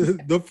 you.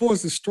 The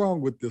force is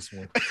strong with this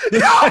one.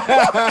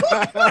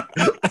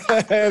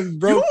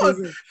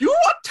 You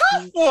a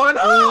tough one,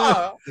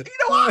 huh? You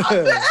know, I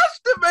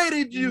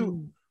underestimated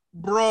you,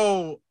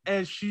 bro.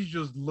 And she's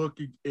just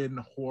looking in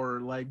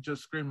horror, like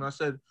just screaming. I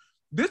said,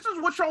 this is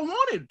what y'all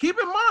wanted. Keep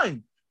in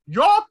mind.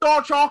 Y'all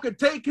thought y'all could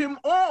take him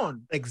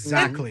on.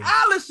 Exactly. And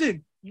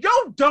Allison,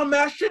 your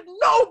dumbass should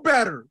know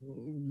better.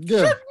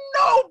 Yeah. Should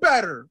know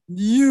better.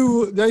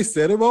 They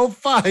set him on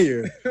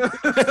fire.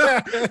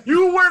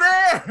 You were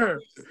there.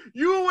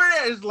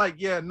 It's like,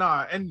 yeah,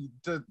 nah. And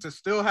to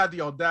still have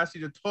the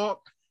audacity to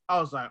talk, I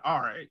was like, all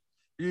right.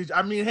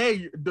 I mean,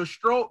 hey,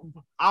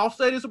 I'll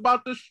say this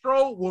about the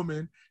Strode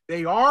woman.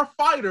 They are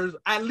fighters.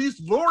 At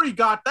least Lori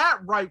got that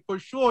right for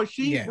sure.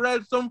 She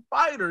bred some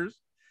fighters.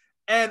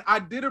 And I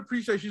did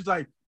appreciate she's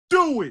like,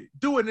 do it.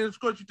 And of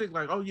course you think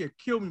like, oh yeah,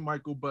 kill me,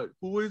 Michael. But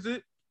who is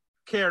it?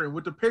 Karen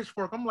with the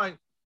pitchfork. I'm like,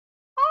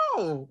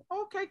 oh,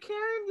 okay,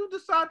 Karen, you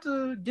decide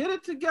to get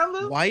it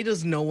together. Why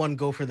does no one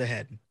go for the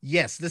head?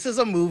 Yes, this is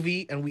a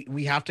movie and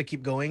we have to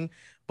keep going,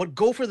 but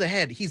go for the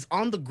head. He's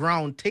on the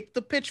ground. Take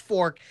the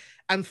pitchfork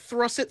and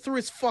thrust it through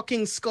his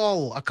fucking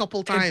skull a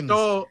couple times. And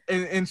so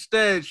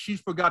instead, she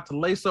forgot to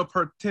lace up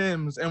her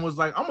Timbs and was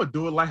like, I'm going to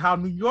do it like how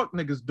New York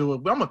niggas do it.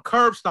 I'm going to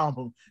curb stomp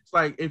them. It's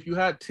like, if you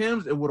had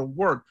Timbs, it would have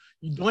worked.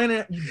 You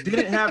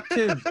didn't have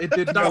Timbs. It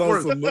did not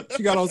work.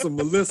 She got on some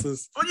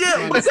Melissas. Oh,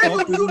 yeah, but then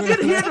you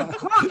did hear the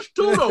crunch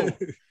too, though.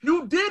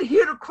 You did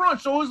hear the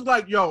crunch. So it's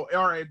like, yo,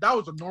 all right, that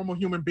was a normal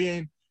human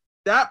being.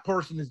 That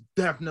person is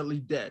definitely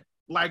dead.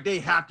 Like, they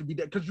have to be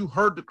dead because you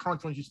heard the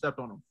crunch when she stepped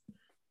on them.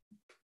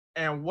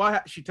 And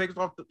she takes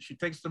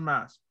the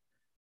mask.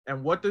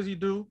 And what does he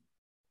do?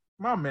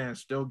 My man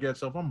still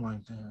gets up. I'm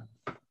like, damn.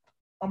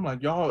 I'm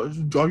like, y'all,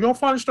 are y'all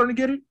finally starting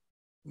to get it?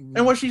 Mm-hmm.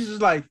 And when she's just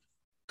like,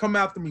 come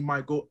after me,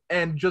 Michael.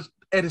 And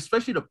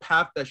especially the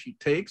path that she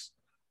takes,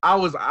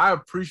 I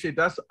appreciate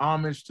that's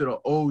homage to the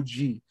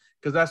OG.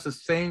 Because that's the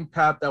same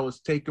path that was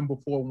taken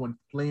before when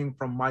fleeing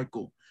from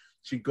Michael.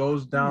 She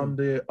goes down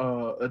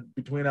the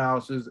between the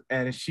houses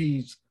and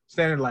she's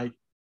standing like,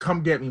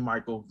 come get me,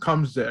 Michael.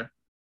 Comes there.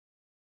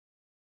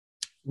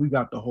 We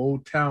got the whole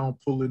town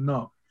pulling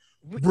up.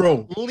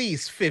 Bro. At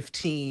least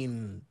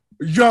 15.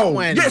 Yo.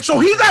 20, yeah, so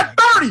he's at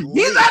 30.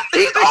 He's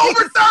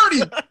over 30.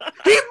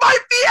 He might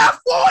be at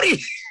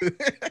 40.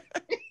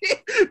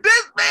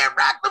 This man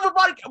racked up a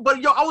body. But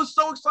yo, I was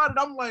so excited.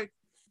 I'm like,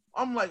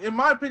 in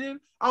my opinion,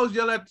 I was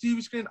yelling at the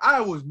TV screen.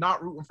 I was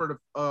not rooting for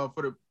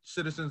the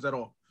citizens at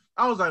all.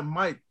 I was like,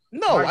 Mike.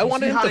 No, I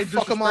wanted him to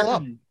fuck them all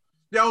up. You.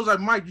 Yeah, I was like,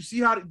 Mike, you see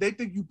how they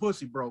think you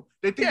pussy, bro.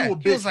 They think you a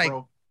bitch, like,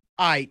 bro.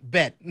 I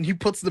bet. And he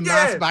puts the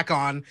mask back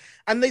on,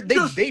 and they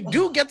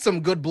do get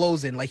some good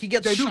blows in. Like he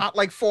gets shot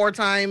like 4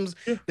 times.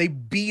 Yeah. They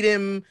beat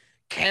him.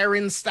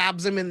 Karen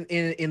stabs him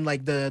in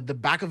like the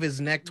back of his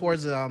neck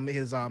towards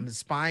his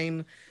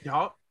spine.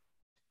 Yeah.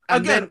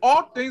 Again,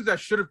 all things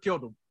that should have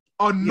killed him.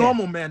 A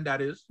normal man, that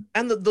is.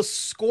 And the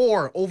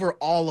score over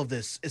all of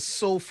this is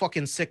so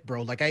fucking sick,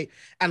 bro. Like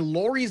and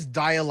Laurie's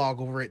dialogue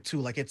over it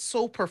too. Like it's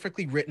so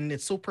perfectly written.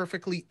 It's so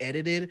perfectly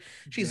edited.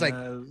 She's like,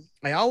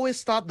 I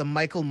always thought the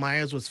Michael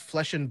Myers was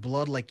flesh and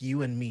blood like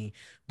you and me,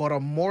 but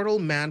a mortal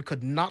man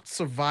could not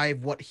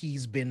survive what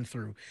he's been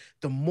through.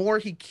 The more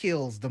he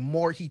kills, the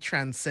more he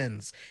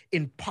transcends.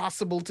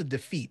 Impossible to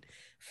defeat.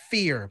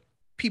 Fear.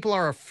 People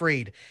are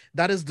afraid.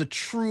 That is the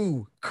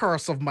true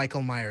curse of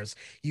Michael Myers.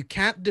 You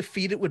can't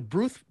defeat it with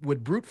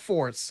brute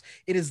force.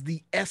 It is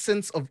the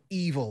essence of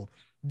evil,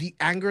 the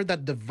anger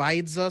that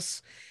divides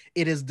us.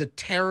 It is the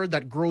terror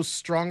that grows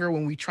stronger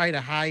when we try to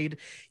hide.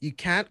 You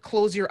can't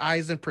close your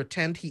eyes and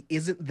pretend he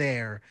isn't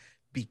there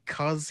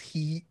because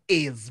he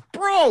is.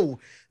 Bro,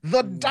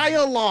 the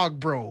dialogue,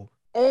 bro.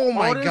 Oh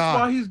my God.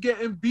 While he's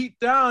getting beat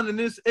down and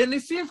it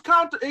seems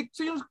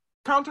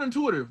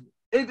counterintuitive.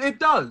 It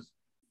does.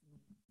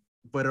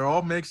 But it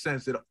all makes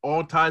sense. It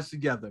all ties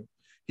together.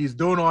 He's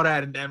doing all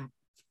that, and then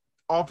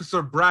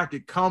Officer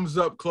Brackett comes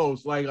up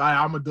close, like,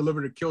 I'm going to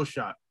deliver the kill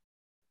shot.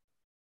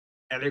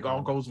 And it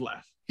all goes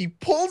left. He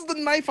pulls the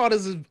knife out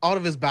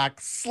of his back,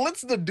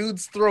 slits the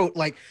dude's throat.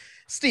 Like,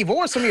 Steve, what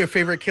were some of your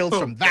favorite kills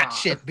from that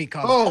shit?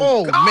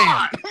 Because,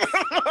 man.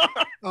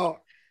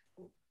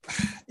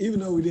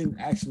 Even though we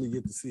didn't actually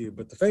get to see it,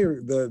 but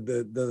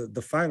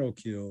the final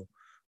kill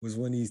was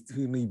when he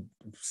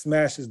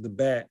smashes the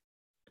bat.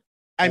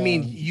 I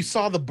mean, you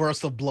saw the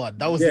burst of blood.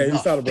 That was you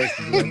saw the burst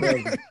of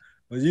blood.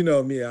 Well, you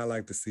know me, I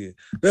like to see it.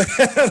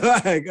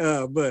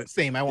 But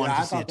same, I wanted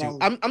to see it too.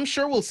 I'm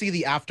sure we'll see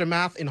the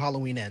aftermath in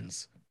Halloween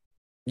Ends.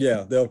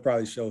 Yeah, they'll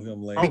probably show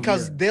him later.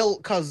 Because yeah.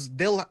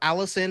 they'll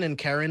Allison and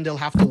Karen, they'll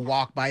have to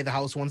walk by the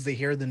house once they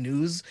hear the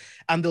news,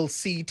 and they'll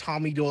see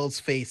Tommy Doyle's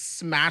face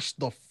smashed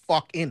the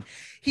fuck in.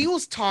 He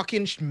was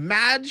talking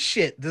mad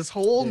shit this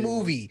whole Yeah, he was.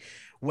 movie.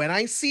 When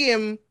I see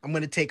him, I'm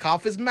gonna take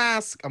off his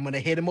mask. I'm gonna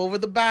hit him over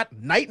the bat.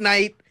 Night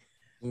night.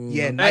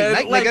 Yeah, Mhm. night And,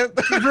 night, like,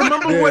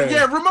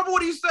 nigga. remember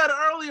what he said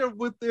earlier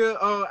with the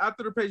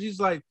after the page. He's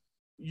like,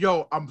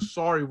 "Yo, I'm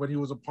sorry." When he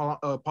was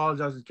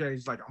apologizing to Karen,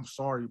 he's like, "I'm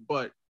sorry,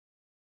 but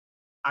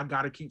I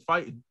gotta keep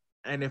fighting.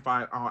 And if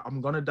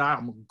I'm gonna die,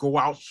 I'm gonna go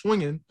out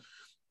swinging."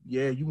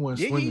 Yeah, you weren't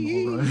Yeah,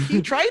 swinging, all right.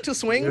 he tried to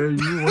swing. Yeah,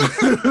 you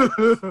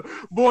were.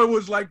 Boy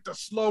was like the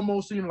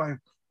slow-mo scene, like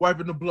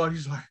wiping the blood.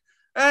 He's like,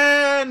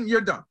 and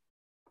you're done.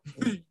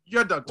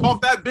 You're done.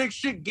 Talk that big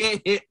shit,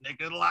 get hit,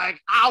 nigga.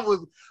 Like I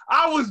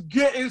was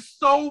getting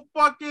so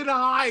fucking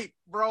hyped,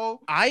 bro.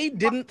 I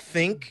didn't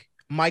think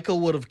Michael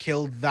would have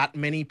killed that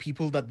many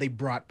people that they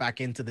brought back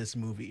into this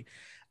movie.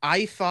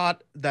 I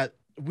thought that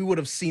we would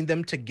have seen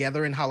them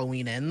together in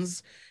Halloween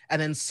Ends,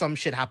 and then some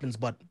shit happens.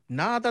 But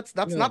nah, that's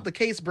Yeah. not the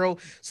case, bro.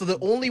 So the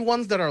only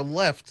ones that are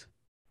left,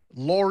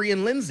 Lori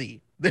and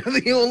Lindsay, they're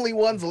the only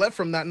ones left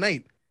from that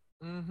night.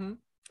 Mm-hmm.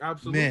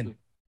 Absolutely. Man.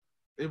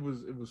 It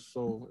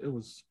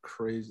was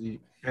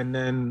crazy. And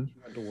then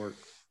Had to work.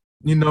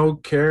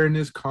 Karen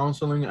is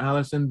counseling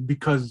Allison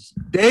because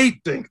they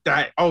think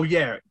that, oh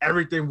yeah,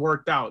 everything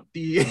worked out.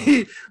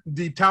 The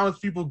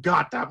townspeople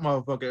got that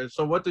motherfucker.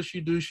 So what does she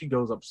do? She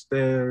goes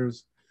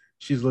upstairs.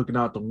 She's looking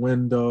out the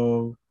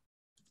window.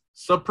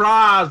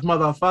 Surprise,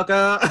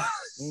 motherfucker.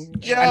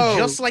 Yo. And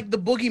just like the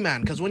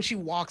boogeyman, because when she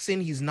walks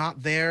in, he's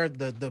not there.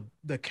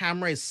 The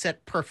camera is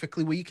set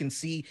perfectly where you can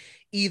see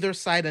either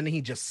side, and then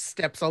he just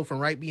steps out from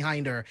right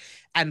behind her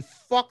and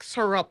fucks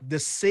her up the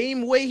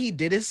same way he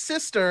did his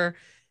sister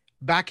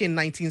back in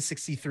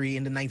 1963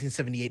 in the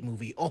 1978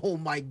 movie. Oh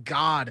my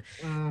God.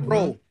 Mhm.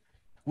 Bro,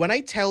 when I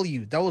tell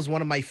you that was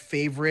one of my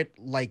favorite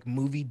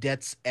movie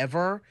deaths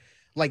ever,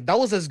 that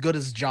was as good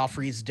as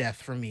Joffrey's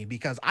death for me,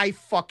 because I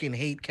fucking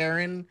hate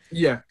Karen,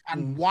 Yeah.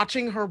 and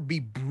watching her be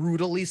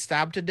brutally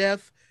stabbed to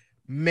death,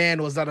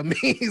 man, was that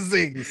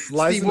amazing.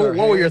 Slicing Steve, her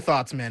what were your hand.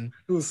 thoughts, man?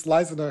 Who was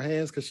slicing her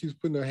hands because she was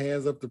putting her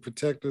hands up to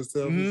protect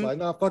herself. He's Mhm. like,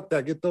 nah, fuck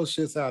that. Get those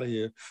shits out of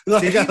here.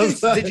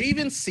 Did you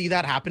even see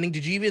that happening?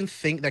 Did you even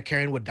think that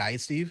Karen would die,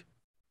 Steve?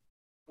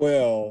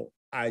 Well,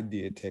 I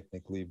did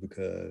technically,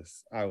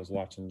 because I was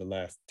watching the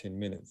last 10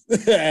 minutes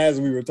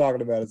as we were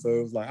talking about it. So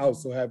it was like, I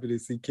was so happy to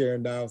see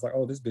Karen die. I was like,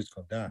 oh, this bitch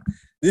gonna die.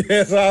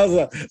 Yeah,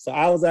 so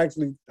I was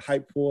actually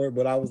hyped for it,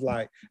 but I was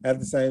like, at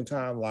the same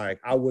time,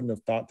 I wouldn't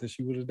have thought that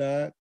she would have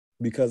died,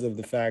 because of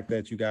the fact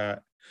that you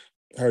got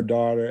her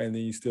daughter and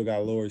then you still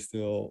got Lori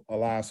still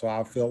alive. So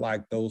I felt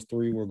like those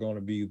three were going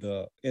to be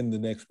in the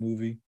next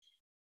movie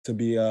to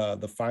be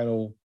the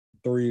final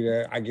three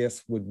that I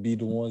guess would be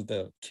the ones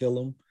that kill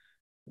him.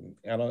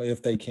 I don't know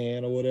if they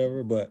can or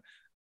whatever, but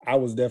I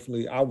was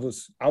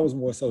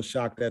more so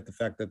shocked at the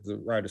fact that the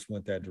writers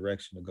went that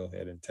direction to go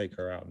ahead and take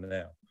her out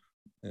now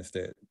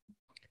instead.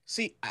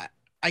 See,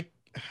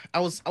 I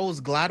was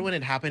glad when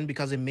it happened,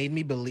 because it made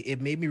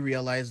me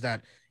realize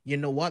that, you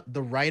know what,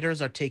 the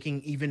writers are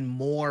taking even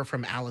more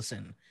from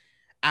Allison.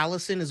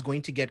 Allison is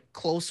going to get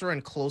closer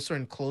and closer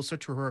and closer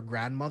to her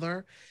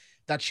grandmother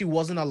that she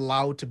wasn't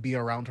allowed to be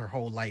around her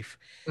whole life.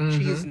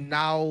 She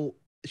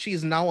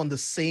is now on the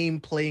same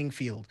playing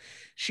field.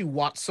 She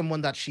watched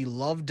someone that she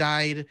loved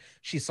died.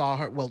 She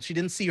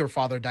didn't see her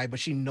father die, but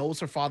she knows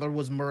her father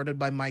was murdered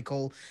by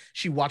Michael.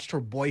 She watched her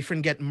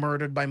boyfriend get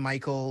murdered by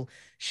Michael.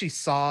 She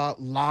saw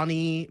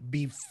Lonnie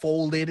be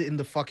folded in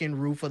the fucking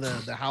roof of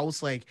the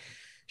house.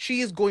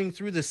 She is going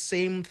through the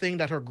same thing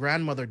that her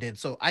grandmother did.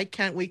 So I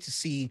can't wait to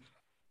see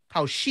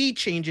how she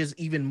changes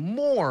even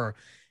more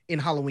in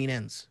Halloween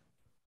Ends.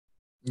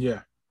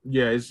 Yeah.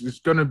 Yeah, it's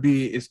gonna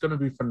be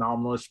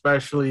phenomenal,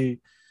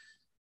 especially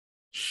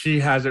she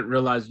hasn't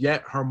realized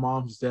yet her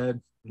mom's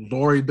dead.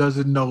 Lori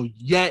doesn't know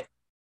yet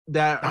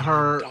that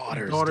her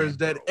daughter's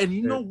dead. And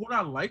you know what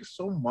I like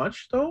so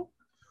much though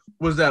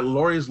was that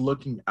Lori's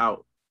looking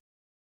out,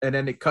 and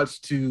then it cuts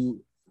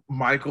to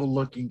Michael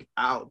looking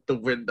out the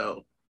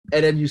window,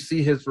 and then you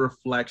see his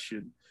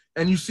reflection,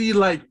 and you see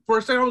for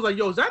a second I was like,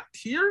 yo, is that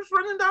tears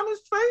running down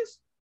his face?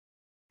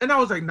 And I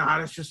was like, nah,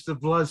 that's just the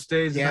blood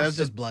stains. Yeah, that's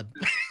just blood.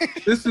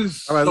 This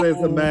is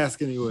It's the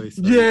mask anyway.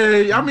 So.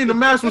 Yeah, I mean the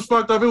mask was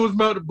fucked up. It was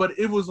melted, but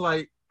it was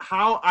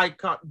how I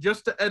caught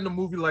just to end the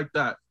movie like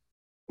that.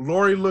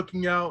 Lori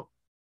looking out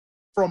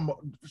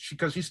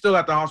because she's still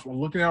at the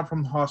hospital, looking out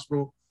from the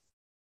hospital.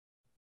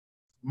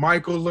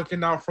 Michael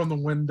looking out from the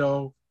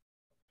window.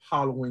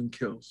 Halloween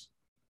Kills.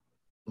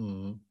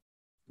 Mm-hmm.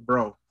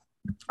 Bro,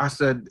 I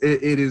said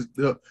it is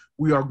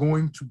we are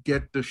going to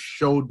get the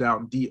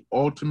showdown, the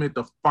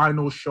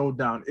final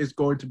showdown. It's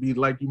going to be,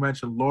 like you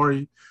mentioned,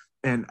 Lori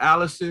and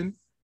Allison,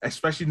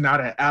 especially now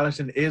that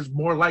Allison is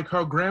more like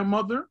her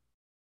grandmother,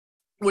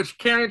 which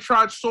Karen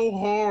tried so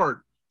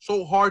hard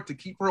to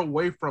keep her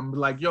away from.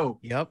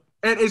 Yep.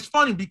 And it's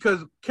funny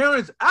because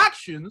Karen's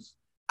actions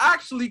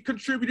actually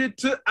contributed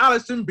to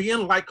Allison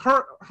being like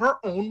her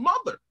own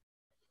mother.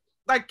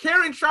 like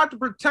Karen tried to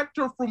protect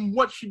her from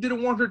what she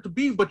didn't want her to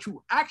be, but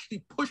you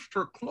actually pushed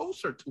her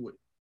closer to it.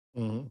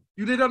 Mhm.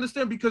 You didn't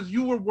understand because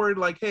you were worried,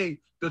 like, hey,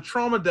 the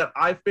trauma that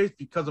I faced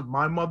because of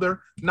my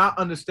mother, not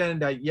understanding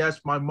that, yes,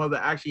 my mother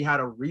actually had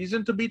a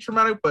reason to be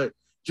traumatic, but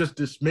just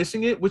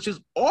dismissing it, which is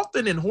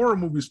often in horror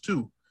movies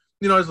too.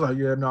 You know, it's like,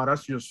 yeah, no,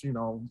 that's just,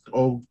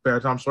 oh,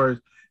 bad. I'm sorry.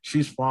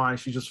 She's fine.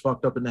 She just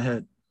fucked up in the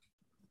head.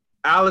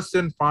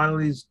 Allison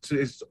finally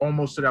is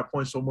almost to that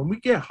point. So when we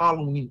get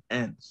Halloween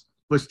Ends,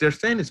 which they're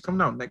saying is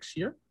coming out next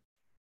year,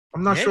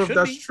 I'm not Yeah, it sure if should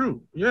that's be.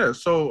 true. Yeah,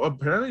 so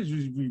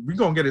apparently we're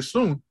going to get it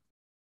soon.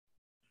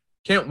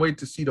 Can't wait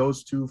to see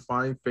those two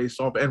finally face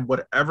off, and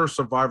whatever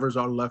survivors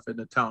are left in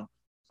the town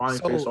finally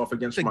face off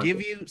against to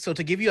Michael.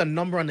 give you a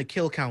number on the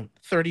kill count,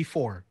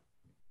 34.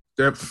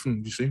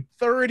 You see?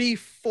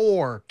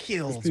 34 There's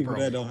kills, people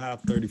bro. that don't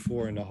have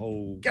 34 in the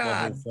whole.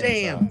 God the whole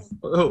damn.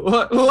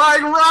 franchise.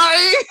 Like,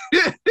 right?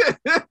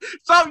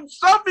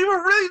 some people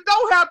really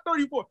don't have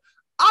 34.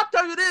 I'll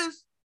tell you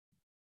this.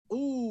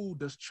 Ooh,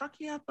 does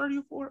Chucky have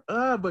 34?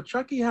 But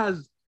Chucky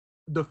has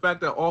the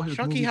fact that all his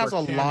Chucky movies has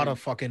are a canon. lot of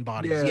fucking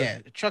bodies. Yeah. Yeah.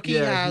 Chucky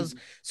Yeah, has.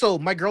 So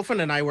my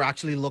girlfriend and I were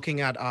actually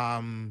looking at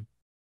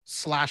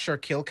slasher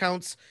kill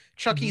counts.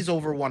 Chucky's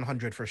over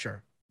 100 for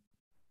sure.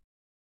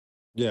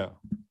 Yeah.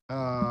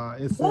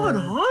 It's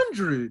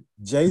 100.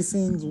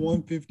 Jason's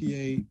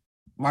 158.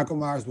 Michael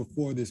Myers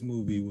before this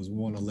movie was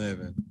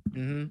 111.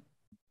 Mm-hmm.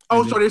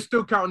 Oh, so they're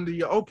still counting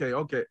the okay.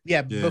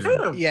 Yeah,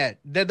 Yeah.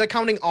 they're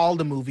counting all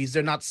the movies.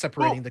 They're not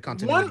separating the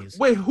continuities.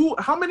 Wait,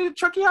 how many did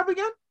Chucky have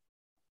again?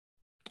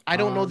 I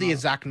don't know the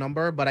exact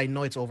number, but I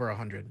know it's over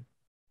 100.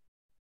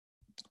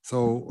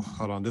 So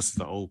hold on, this is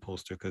the old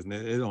poster because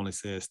it only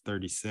says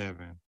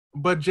 37.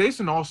 But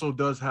Jason also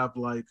does have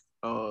like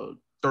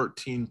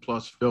 13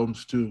 plus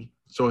films too.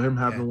 So him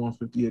having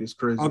 158 is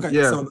crazy. Okay,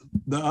 yeah. so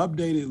the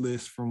updated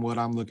list from what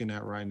I'm looking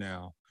at right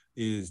now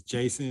is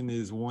Jason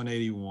is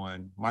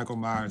 181. Michael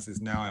Myers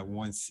is now at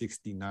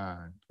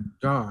 169.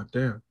 God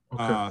damn.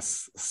 Okay.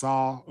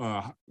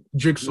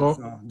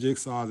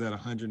 Jigsaw is at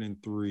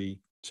 103.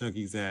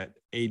 Chucky's at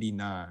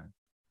 89.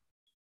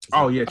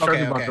 Oh yeah,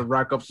 Chucky's about okay. to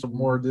rack up some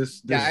more.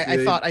 This Yeah,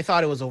 I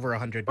thought it was over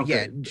 100. But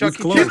Okay. yeah, Chucky.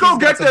 close. He's gonna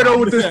get there though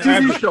with this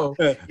TV show.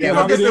 Yeah,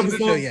 how we'll many get to the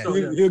show, episodes?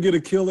 yeah. He'll get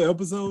a killer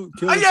episode.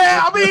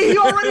 Yeah, I mean, he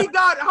already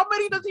got. How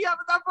many does he have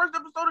in that first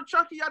episode of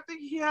Chucky? I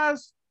think he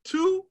has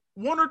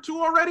one or two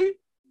already.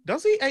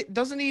 Does he?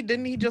 Doesn't he?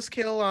 Didn't he just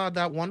kill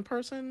that one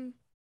person?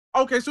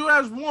 Okay, so he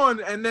has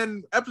one, and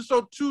then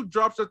episode 2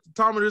 drops at the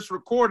time of this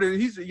recording.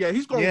 He's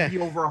going to be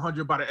over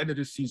 100 by the end of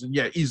this season.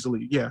 Yeah,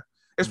 easily. Yeah,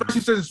 especially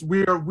since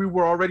we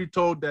were already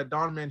told that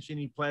Don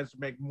Mancini plans to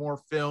make more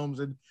films,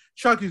 and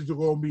Chucky's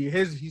going to be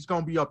he's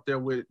going to be up there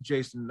with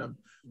Jason and them.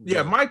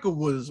 Yeah, Michael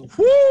was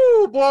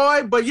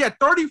boy, but yeah,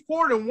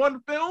 34 in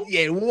one film.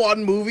 Yeah,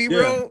 one movie,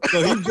 bro. Yeah.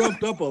 So he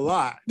jumped up a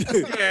lot.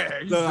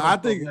 Yeah, So I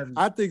think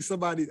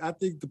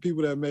the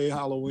people that made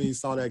Halloween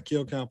saw that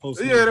kill count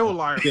poster. Yeah, they were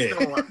like, Yeah.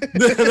 they were like,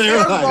 They were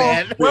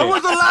like, when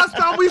was the last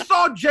time we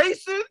saw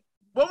Jason?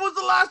 When was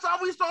the last time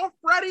we saw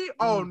Freddy?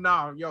 Oh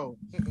no, yo.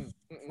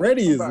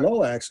 Freddy is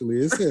low actually.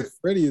 It says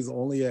Freddy is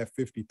only at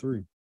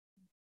 53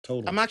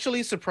 total. I'm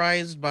actually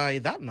surprised by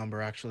that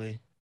number. Actually,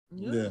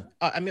 Yeah.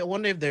 I mean, I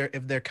wonder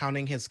if they're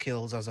counting his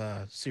kills as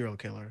a serial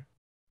killer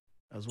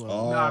as well.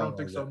 Oh, No, I don't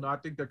think so. No, I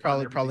think they're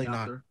Probably counting everything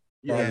not. after.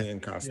 Probably Yeah, in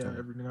costume. yeah,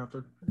 everything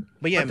after.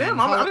 But yeah, But damn,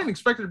 man, I didn't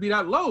expect it to be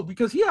that low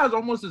because he has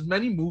almost as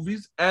many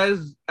movies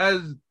as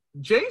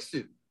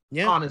Jason.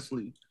 Yeah.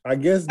 Honestly, I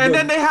guess. and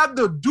then they have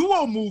the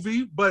duo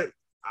movie, but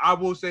I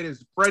will say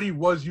this: Freddy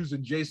was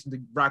using Jason to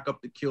rack up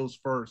the kills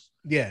first.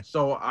 Yeah.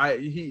 So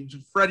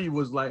Freddy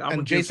was like,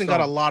 and Jason got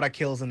a lot of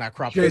kills in that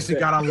crop. Jason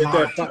got a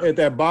lot at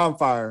that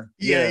bonfire.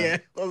 Yeah.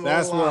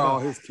 That's where all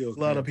his kills. A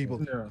lot of came people.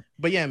 from. Yeah.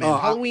 But yeah, man,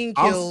 Halloween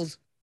kills.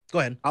 Go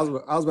ahead. I was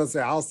about to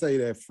say, I'll say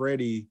that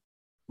Freddy,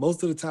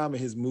 most of the time in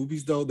his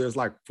movies, though, there's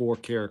like 4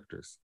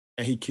 characters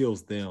and he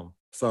kills them.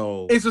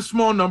 So It's a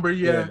small number, it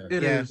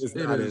is. It's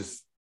It not is.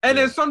 as And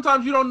then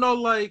sometimes you don't know,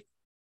 like,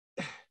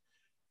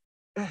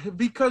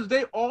 because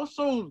they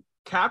also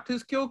capped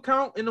his kill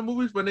count in the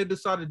movies when they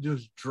decided to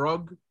just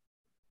drug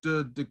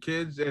the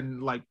kids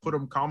and like put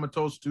them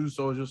comatose too.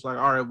 So it's just like,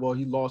 all right, well,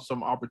 he lost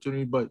some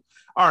opportunity, but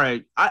all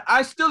right,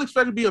 I still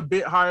expect it to be a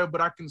bit higher,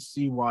 but I can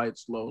see why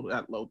it's low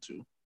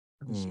too.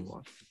 I can see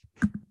why.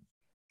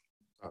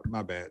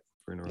 my bad.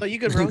 No, you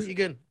good, bro. You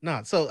good.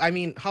 No, so I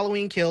mean,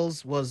 Halloween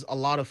Kills was a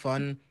lot of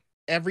fun.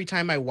 Every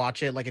time I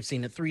watch it, like I've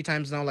seen it 3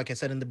 times now, like I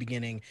said in the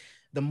beginning,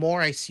 the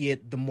more I see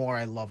it, the more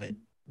I love it.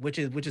 Which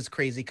is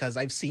crazy because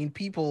I've seen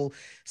people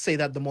say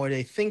that the more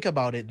they think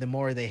about it, the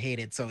more they hate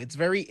it. So it's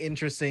very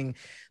interesting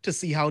to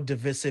see how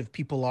divisive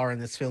people are in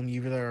this film.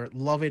 You either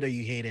love it or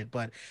you hate it.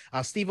 But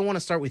Steve, I want to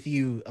start with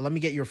you. Let me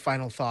get your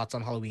final thoughts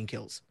on Halloween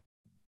Kills.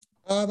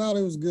 I thought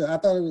it was good. I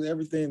thought it was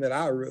everything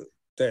that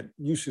that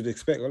you should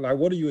expect. Like,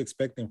 what are you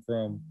expecting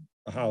from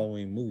a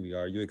Halloween movie?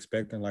 Are you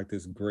expecting like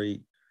this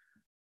great,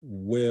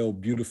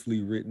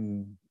 beautifully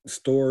written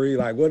story?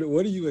 Like, what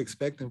are you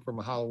expecting from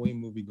a Halloween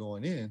movie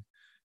going in?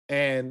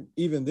 And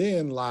even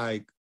then,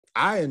 like,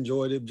 I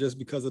enjoyed it just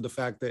because of the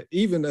fact that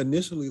even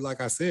initially,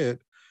 like I said,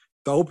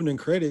 the opening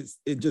credits,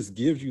 it just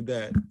gives you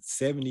that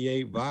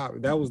 78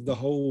 vibe. That was the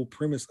whole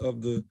premise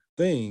of the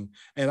thing.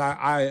 And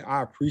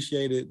I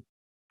appreciated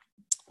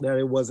that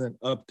it wasn't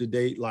up to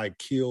date, like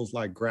kills,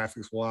 like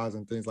graphics wise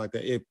and things like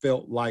that. It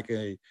felt like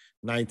a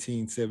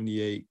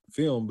 1978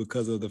 film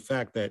because of the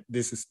fact that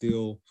this is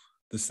still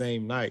the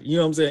same night, you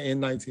know what I'm saying,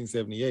 in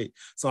 1978.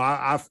 So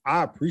I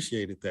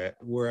appreciated that,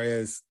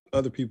 whereas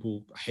other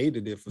people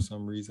hated it for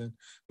some reason,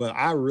 but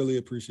I really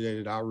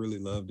appreciated it. I really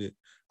loved it.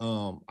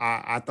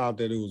 I thought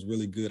that it was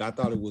really good. I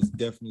thought it was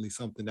definitely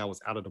something that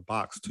was out of the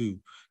box too,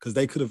 because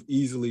they could have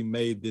easily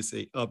made this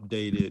a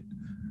updated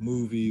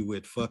movie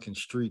with fucking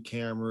street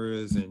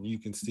cameras and you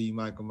can see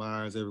Michael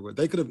Myers everywhere.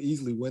 They could have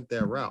easily went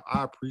that route.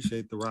 I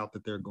appreciate the route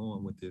that they're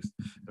going with this,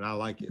 and I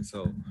like it.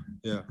 So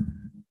yeah.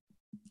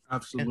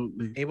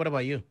 Absolutely. Hey, what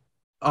about you?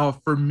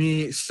 For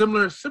me,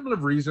 similar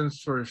reasons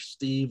for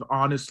Steve.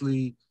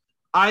 Honestly,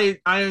 I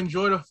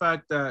enjoy the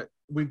fact that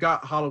we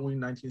got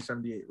Halloween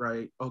 1978,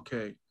 right?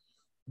 Okay,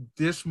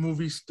 this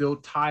movie still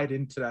tied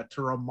into that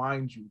to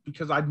remind you,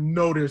 because I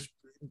noticed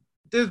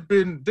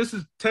this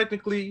is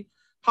technically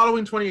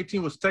Halloween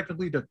 2018 was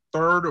technically the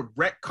third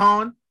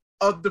retcon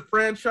of the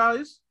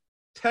franchise,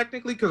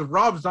 technically, because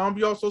Rob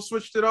Zombie also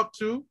switched it up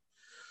too.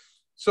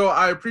 So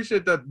I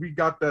appreciate that we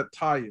got that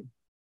tie-in.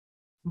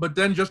 But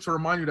then just to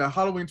remind you that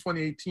Halloween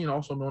 2018,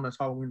 also known as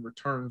Halloween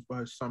Returns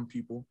by some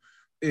people,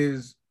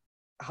 is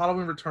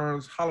Halloween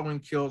Returns, Halloween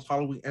Kills,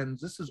 Halloween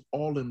Ends. This is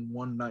all in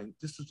one night.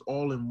 This is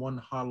all in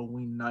one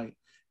Halloween night.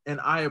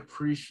 And I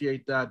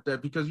appreciate that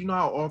because you know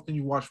how often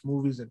you watch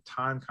movies and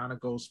time kind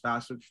of goes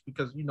faster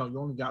because, you know, you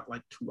only got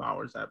like 2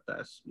 hours at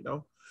best, you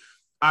know?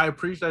 I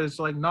appreciate that it's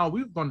like, no,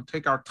 we're going to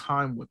take our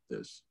time with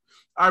this.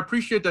 I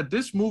appreciate that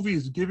this movie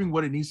is giving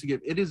what it needs to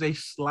give. It is a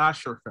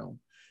slasher film.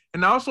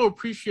 And I also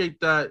appreciate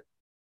that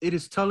it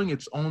is telling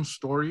its own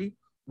story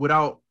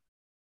without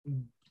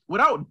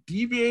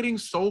deviating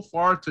so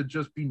far to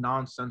just be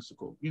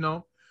nonsensical, you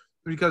know?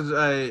 Because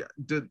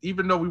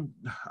even though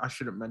I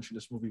shouldn't mention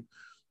this movie,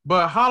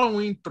 but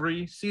Halloween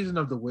 3, Season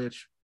of the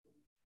Witch,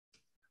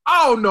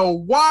 I don't know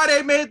why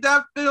they made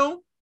that film.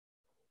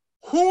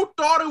 Who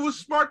thought it was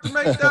smart to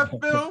make that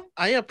film?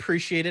 I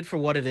appreciate it for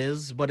what it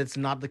is, but it's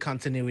not the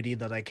continuity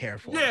that I care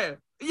for.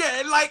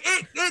 Yeah, like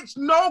it's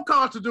no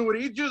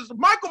continuity. It just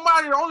Michael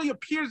Myers only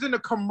appears in a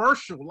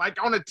commercial,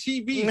 like on a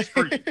TV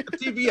screen, a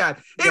TV ad.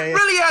 It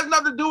really has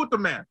nothing to do with the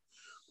man.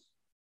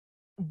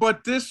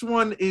 But this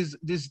one is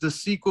the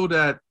sequel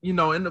that, you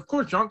know, and of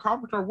course John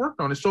Carpenter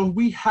worked on it. So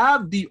we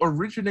have the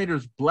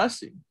originator's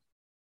blessing.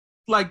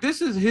 Like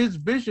this is his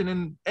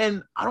vision,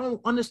 and I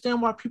don't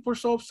understand why people are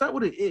so upset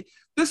with it.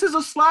 This is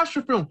a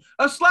slasher film.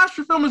 A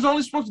slasher film is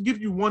only supposed to give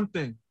you one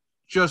thing,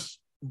 just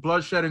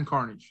bloodshed and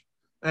carnage.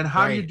 And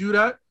how do you do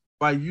that?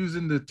 By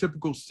using the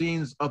typical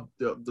scenes of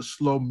the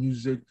slow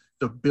music,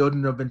 the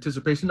building of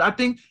anticipation. I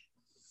think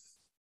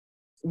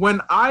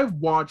when I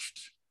watched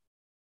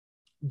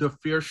the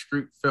Fear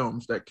Street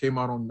films that came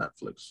out on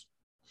Netflix,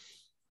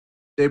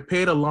 they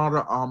paid a lot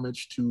of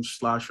homage to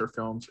slasher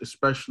films,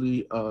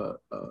 especially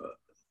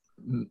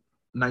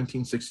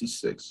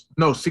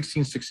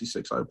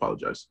 1666. I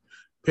apologize.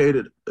 Paid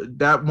it.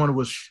 That one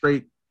was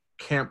straight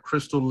Camp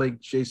Crystal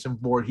Lake, Jason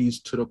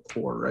Voorhees to the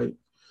core, right?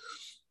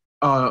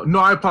 No,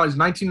 I apologize.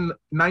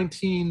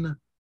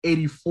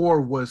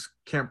 1984 was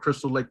Camp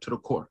Crystal Lake to the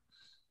core.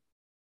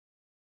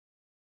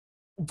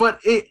 But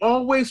it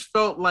always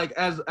felt like,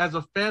 as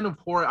a fan of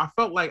horror, I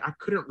felt like I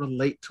couldn't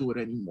relate to it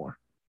anymore.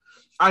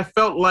 I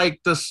felt like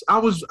I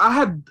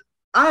had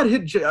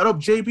hit up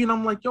JB and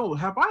I'm like, yo,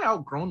 have I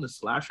outgrown the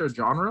slasher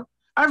genre?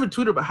 I haven't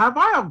tweeted, but have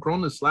I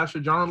outgrown the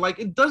slasher genre? Like,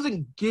 it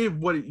doesn't give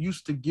what it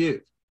used to give.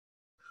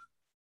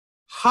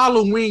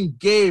 Halloween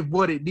gave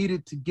what it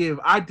needed to give.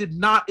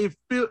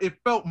 It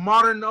felt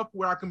modern enough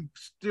where I can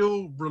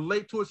still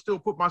relate to it, still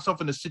put myself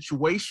in a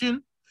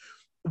situation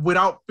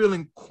without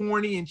feeling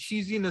corny and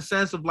cheesy in the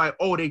sense of like,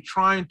 oh, they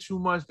trying too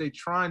much, they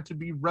trying to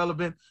be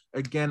relevant.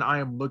 Again, I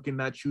am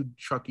looking at you,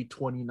 Chucky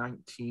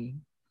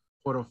 2019,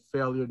 for the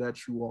failure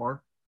that you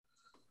are.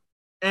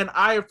 And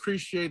I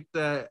appreciate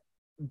that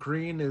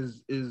Green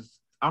is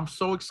I'm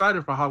so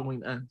excited for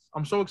Halloween Ends.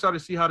 I'm so excited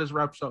to see how this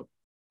wraps up.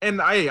 And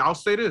I'll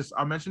say this.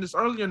 I mentioned this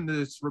earlier in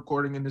this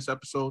recording, in this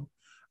episode.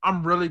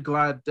 I'm really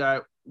glad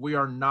that we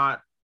are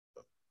not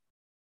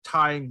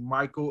tying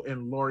Michael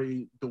and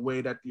Laurie the way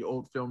that the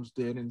old films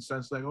did, in the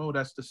sense like, oh,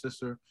 that's the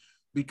sister,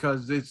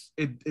 because it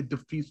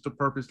defeats the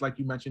purpose. Like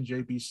you mentioned,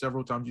 JB,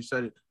 several times you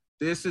said it.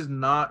 This is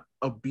not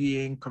a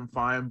being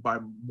confined by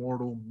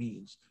mortal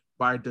means,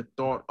 by the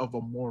thought of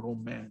a mortal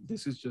man.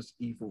 This is just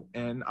evil.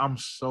 And I'm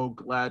so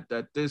glad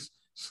that this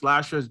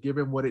slasher is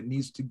given what it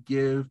needs to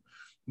give.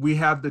 We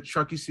have the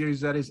Chucky series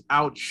that is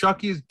out.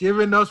 Chucky is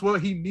giving us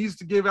what he needs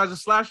to give as a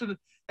slasher.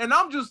 And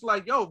I'm just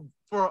like, yo,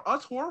 for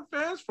us horror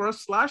fans, for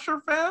us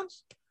slasher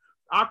fans,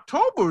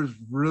 October is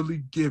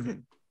really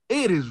giving.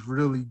 It is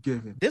really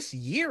giving. This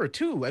year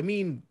too. I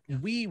mean, Yeah.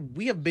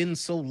 we have been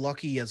so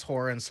lucky as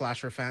horror and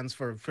slasher fans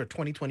for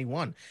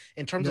 2021.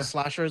 In terms of Yeah.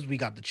 slashers, we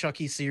got the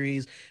Chucky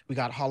series, we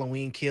got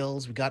Halloween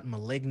Kills, we got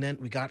Malignant,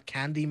 we got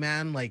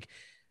Candyman. Like,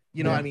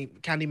 you know, Yeah. I mean,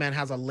 Candyman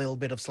has a little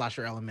bit of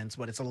slasher elements,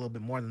 but it's a little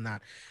bit more than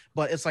that.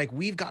 But it's like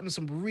we've gotten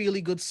some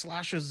really good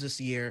slashers this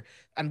year,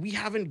 and we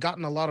haven't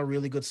gotten a lot of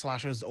really good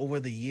slashers over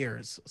the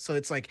years. So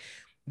it's like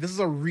this is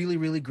a really,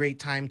 really great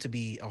time to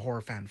be a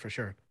horror fan for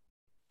sure.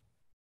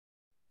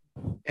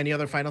 Any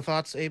other final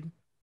thoughts, Abe?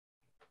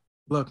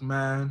 Look,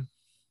 man.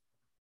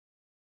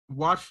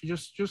 Watch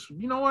just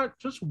you know what?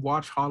 Just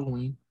watch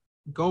Halloween.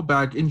 Go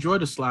back, enjoy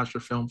the slasher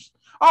films.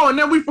 Oh, and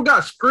then we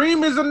forgot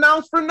Scream is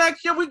announced for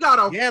next year. We got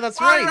a Yeah, that's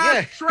fire right.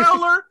 ass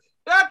trailer.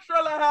 That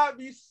trailer had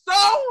me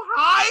so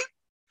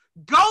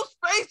hyped.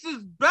 Ghostface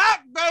is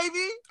back,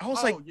 baby. I was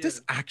Oh, like, yeah.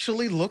 this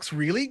actually looks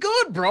really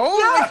good, bro.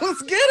 Yes, Like,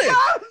 let's get it.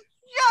 Yes,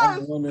 I'm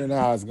yes. wondering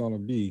how it's gonna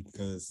be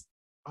because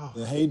Oh.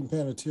 the Hayden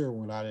Panettiere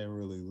one I didn't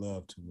really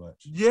love too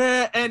much.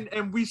 Yeah,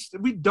 and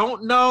we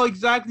don't know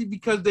exactly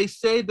because they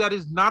say that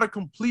is not a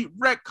complete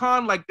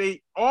retcon. Like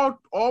they all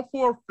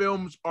four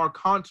films are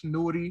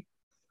continuity,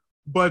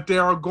 but they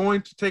are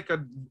going to take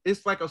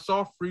it's like a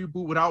soft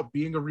reboot without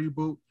being a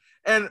reboot.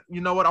 And you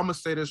know what? I'm gonna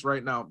say this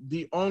right now.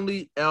 The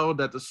only L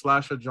that the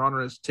slasher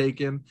genre has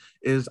taken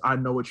is I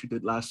Know What You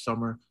Did Last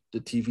Summer, the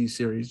TV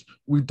series.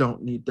 We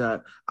don't need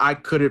that. I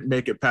couldn't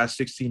make it past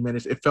 16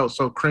 minutes. It felt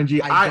so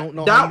cringy. I don't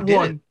know how that you did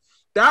one. it.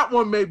 That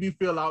one made me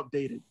feel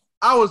outdated.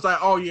 I was like,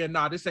 oh yeah,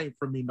 nah, this ain't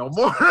for me no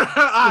more.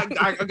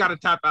 I gotta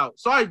tap out.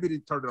 So I immediately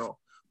turned it off.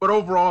 But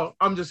overall,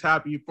 I'm just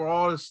happy for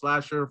all the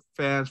slasher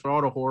fans, for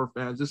all the horror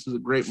fans. This is a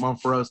great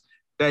month for us.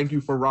 Thank you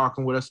for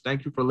rocking with us.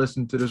 Thank you for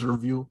listening to this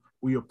review.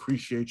 We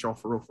appreciate y'all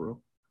for real, for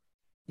real.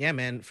 Yeah,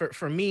 man.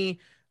 For me,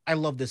 I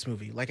love this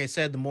movie. Like I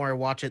said, the more I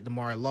watch it, the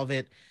more I love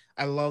it.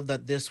 I love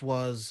that this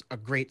was a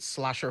great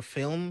slasher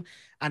film,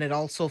 and it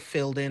also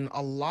filled in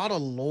a lot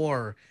of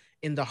lore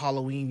in the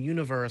Halloween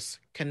universe,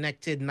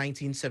 connected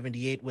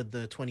 1978 with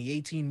the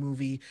 2018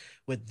 movie,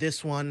 with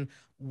this one,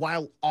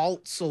 while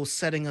also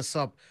setting us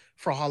up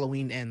for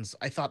Halloween Ends.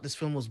 I thought this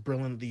film was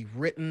brilliantly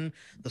written.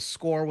 The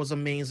score was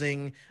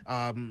amazing.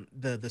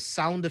 The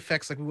sound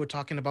effects, like we were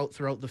talking about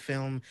throughout the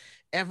film,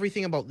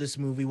 everything about this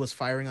movie was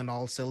firing on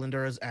all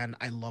cylinders, and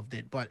I loved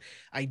it. But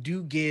I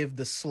do give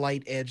the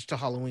slight edge to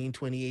Halloween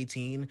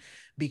 2018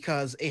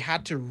 because it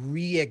had to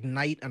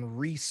reignite and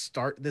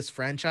restart this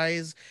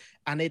franchise,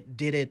 and it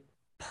did it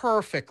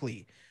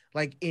perfectly,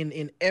 like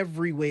in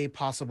every way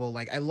possible.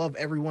 Like I love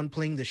everyone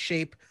playing the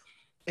Shape.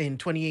 In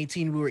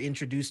 2018 we were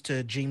introduced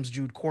to James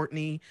Jude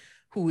Courtney,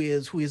 who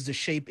is the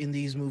Shape in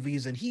these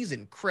movies, and he's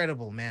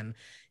incredible, man.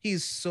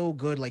 He's so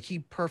good. Like he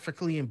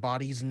perfectly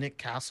embodies Nick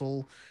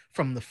Castle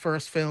from the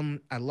first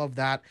film. I love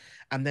that.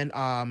 And then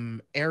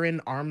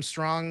Aaron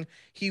Armstrong,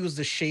 he was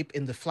the Shape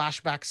in the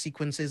flashback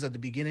sequences at the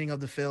beginning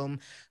of the film.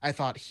 I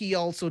thought he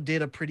also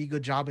did a pretty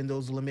good job in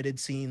those limited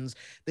scenes.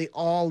 They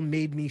all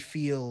made me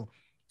feel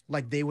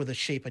like they were the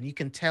Shape, and you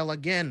can tell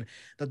again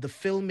that the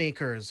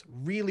filmmakers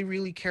really,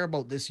 really care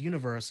about this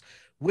universe,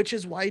 which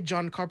is why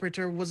John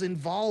Carpenter was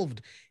involved.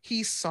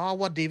 He saw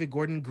what David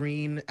Gordon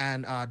Green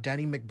and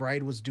Danny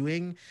McBride was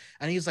doing,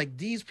 and he's like,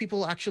 these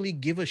people actually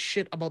give a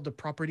shit about the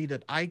property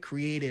that I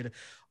created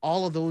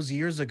all of those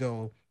years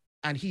ago.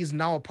 And he's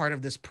now a part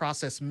of this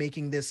process,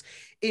 making this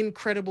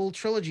incredible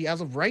trilogy. As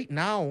of right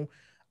now,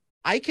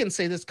 I can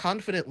say this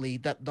confidently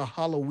that the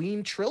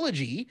Halloween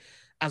trilogy,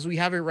 as we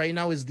have it right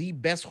now, is the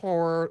best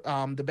horror,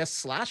 the best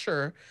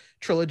slasher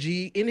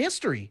trilogy in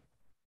history.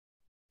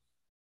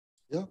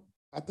 Yeah,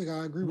 I think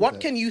I agree with What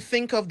that. can you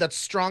think of that's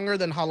stronger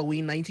than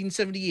Halloween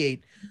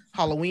 1978,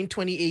 Halloween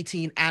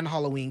 2018, and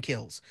Halloween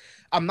Kills?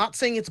 I'm not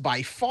saying it's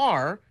by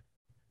far,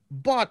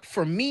 but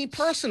for me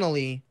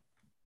personally,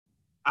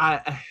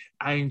 I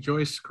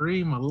enjoy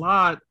Scream a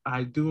lot.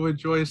 I do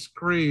enjoy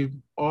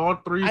Scream. All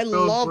three I films were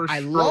love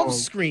strong.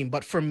 Scream,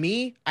 but for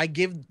me, I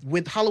give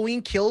with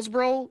Halloween Kills,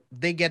 bro,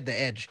 they get the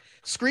edge.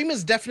 Scream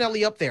is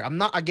definitely up there. I'm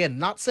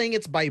not saying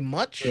it's by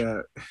much.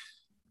 Yeah.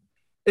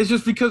 It's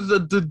just because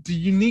the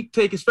unique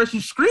take,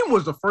 especially Scream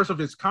was the first of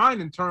its kind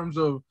in terms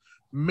of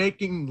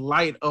making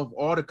light of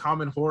all the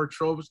common horror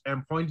tropes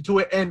and pointing to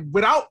it, and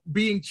without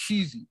being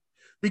cheesy.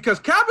 Because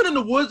Cabin in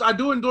the Woods, I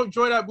do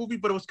enjoy that movie,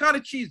 but it was kind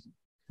of cheesy.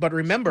 But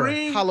remember,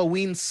 Scream-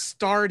 Halloween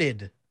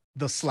started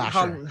the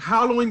slasher.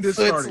 Halloween did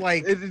So it's start it.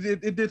 like-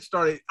 It did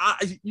start it.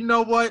 You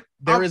know what?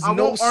 There is I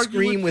no won't argue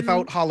Scream with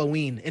without you.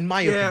 Halloween, in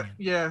my Yeah, opinion.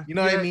 yeah. You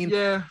know what I yeah, mean?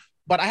 Yeah.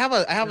 But I have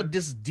Yeah.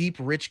 this deep,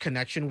 rich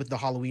connection with the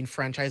Halloween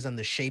franchise and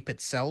the Shape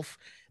itself.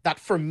 That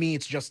for me,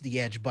 it's just the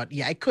edge. But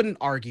yeah, I couldn't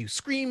argue.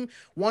 Scream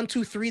 1,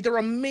 2, 3, they're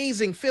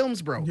amazing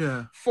films, bro.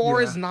 Yeah.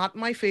 4 yeah. is not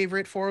my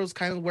favorite. 4 is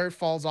kind of where it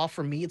falls off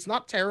for me. It's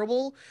not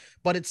terrible,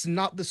 but it's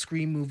not the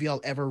Scream movie I'll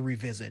ever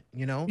revisit,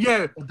 you know?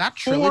 Yeah. But that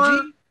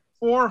trilogy,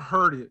 Four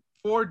hurt it.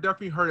 Four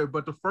definitely hurt it,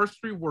 but the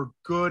first three were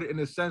good in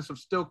the sense of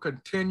still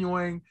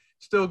continuing,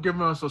 still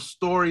giving us a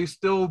story,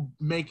 still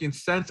making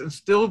sense, and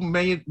still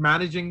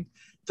managing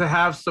to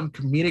have some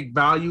comedic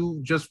value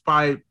just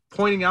by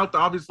pointing out the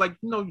obvious, like,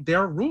 you know, there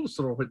are rules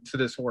to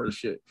this horror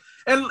shit.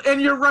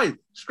 And you're right.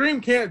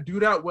 Scream can't do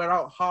that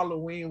without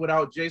Halloween,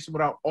 without Jason,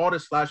 without all the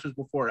slashers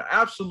before it.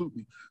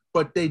 Absolutely.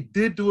 But they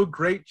did do a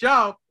great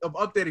job of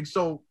updating.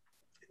 So,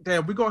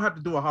 damn, we're gonna have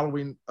to do a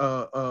Halloween.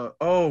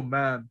 Oh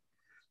man,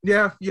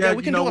 yeah.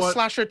 We can do a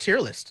slasher tier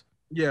list.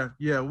 Yeah,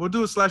 we'll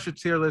do a slasher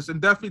tier list,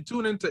 and definitely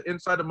tune into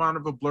Inside the Mind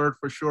of a Blurred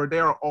for sure. They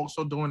are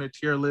also doing a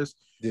tier list.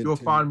 You'll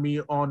find me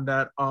on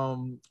that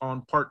on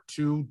part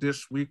 2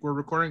 this week. We're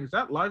recording. Is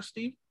that live,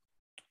 Steve?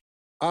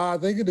 I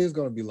think it is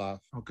going to be live.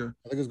 Okay,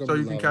 I think it's going so to be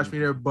you can live catch me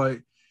there. But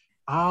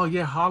oh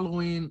yeah,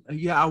 Halloween.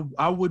 Yeah,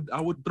 I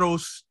would throw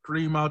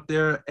Scream out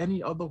there.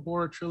 Any other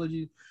horror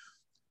trilogy?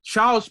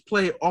 Child's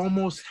Play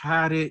almost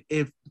had it.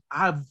 If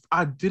I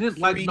didn't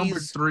like number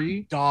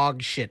 3.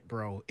 Dog shit,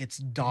 bro. It's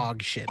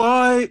dog shit.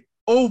 But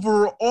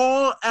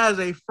overall, as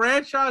a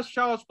franchise,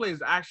 Child's Play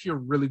is actually a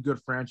really good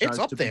franchise. It's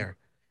up there.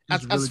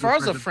 As far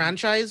as a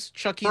franchise,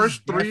 Chucky's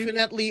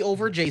definitely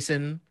over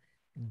Jason.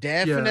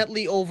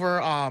 Definitely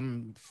over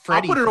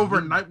Freddy. I'll put it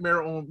over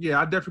Nightmare on. Yeah,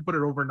 I definitely put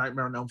it over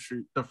Nightmare on Elm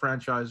Street, the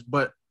franchise.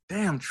 But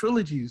damn,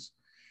 trilogies.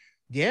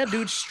 Yeah,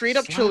 dude, straight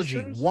up trilogy.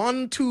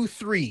 1, 2,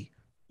 3.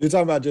 You're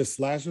talking about just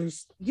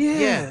slashers?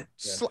 Yeah.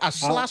 A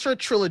slasher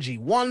trilogy.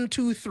 1,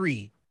 2,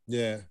 3.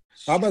 Yeah.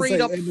 Straight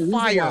up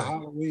fire.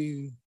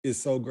 Halloween is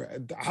so great.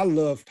 I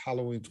loved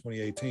Halloween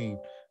 2018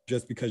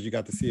 just because you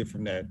got to see it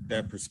from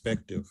that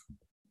perspective.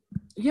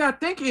 Yeah, I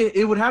think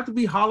it would have to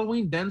be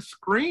Halloween, then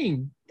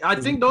Scream. I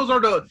think those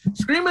are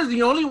Scream is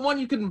the only one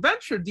you can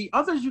venture. The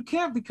others you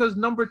can't because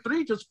number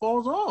 3 just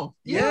falls off.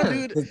 Yeah,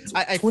 dude.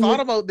 I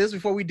thought about this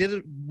before we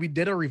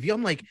did a review.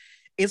 I'm like,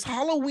 is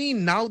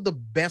Halloween now the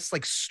best,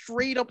 like,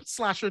 straight up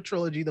slasher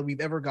trilogy that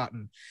we've ever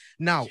gotten?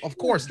 Now, of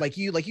course, like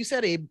you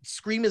said, Abe,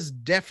 Scream is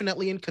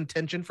definitely in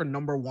contention for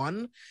number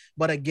 1.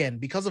 But again,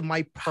 because of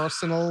my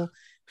personal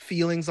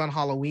feelings on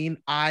Halloween,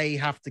 I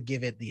have to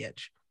give it the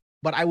edge.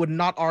 But I would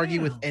not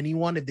argue with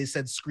anyone if they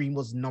said Scream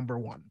was number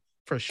 1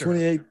 for sure.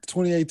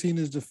 2018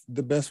 is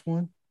the best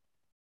one.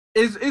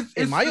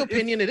 In my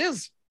opinion, it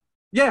is.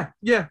 Yeah.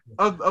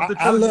 Of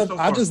the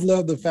I just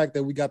love the fact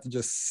that we got to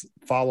just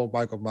follow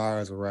Michael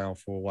Myers around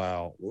for a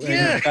while.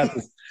 Yeah.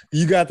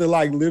 You got to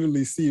like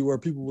literally see where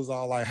people was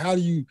all like, how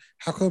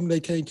come they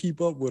can't keep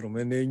up with him?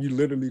 And then you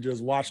literally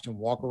just watched him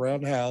walk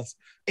around the house.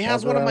 It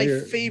has one of my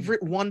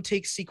favorite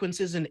one-take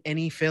sequences in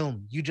any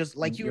film. You just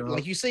like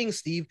you saying,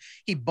 Steve,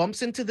 he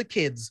bumps into the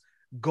kids,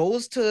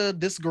 goes to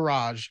this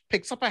garage,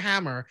 picks up a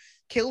hammer,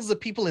 kills the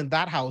people in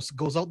that house,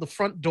 goes out the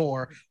front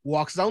door,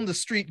 walks down the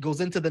street,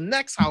 goes into the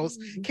next house,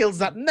 kills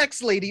that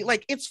next lady.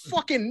 Like, it's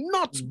fucking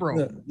nuts,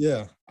 bro.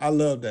 Yeah. I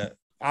love that.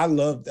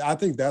 I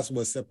think that's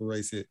what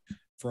separates it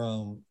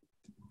from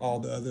all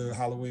the other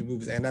Halloween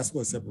movies, and that's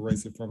what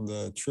separates it from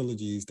the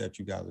trilogies that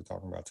you guys are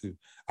talking about too.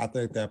 I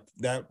think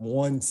that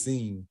one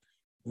scene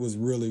was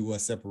really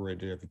what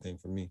separated everything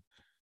for me.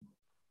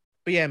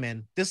 But yeah,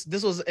 man, this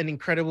was an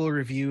incredible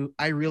review.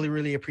 I really,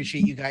 really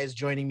appreciate you guys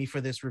joining me for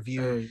this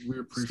review. Hey, we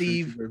appreciate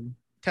Steve, you, baby.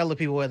 Tell the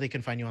people where they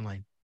can find you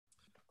online.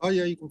 Oh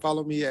yeah, you can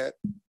follow me at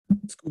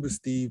Scuba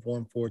Steve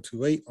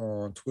 1428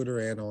 on Twitter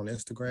and on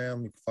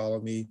Instagram. You can follow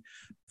me,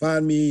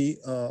 find me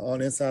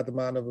on Inside the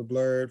Mind of a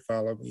Blurred.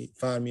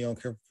 Find me on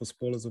Careful for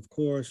Spoilers, of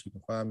course. You can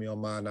find me on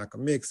My Naka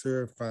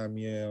Mixer. Find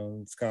me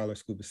on Scholar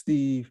Scuba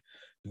Steve.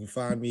 You can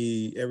find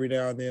me every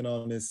now and then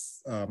on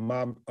this on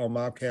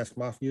Mobcast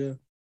Mafia.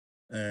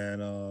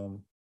 And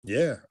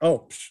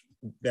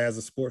Daz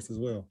of Sports as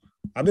well.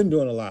 I've been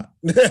doing a lot.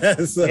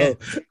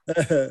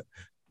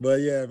 But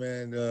yeah,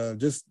 man,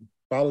 just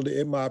follow the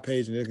InMod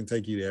page and it can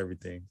take you to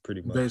everything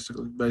pretty much.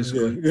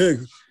 Basically.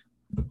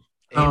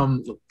 Yeah.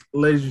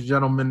 Ladies and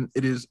gentlemen,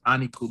 it is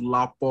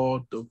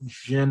Anikulapo, the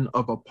Jinn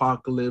of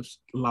Apocalypse,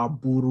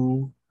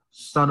 Laburu,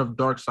 son of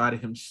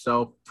Darkseid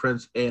himself,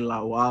 Prince A.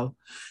 Lawal.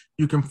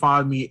 You can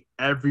find me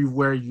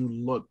everywhere you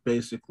look,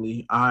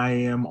 basically. I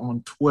am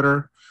on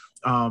Twitter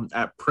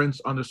at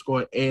Prince_A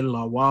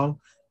Lawal,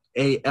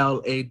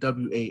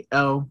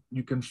 ALAWAL.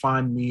 You can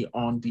find me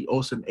on the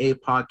Ocean A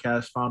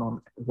podcast, found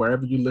on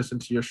wherever you listen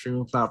to your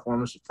streaming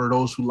platforms. For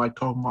those who like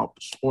talking about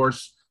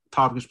sports,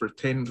 topics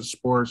pertaining to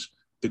sports,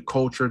 the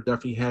culture,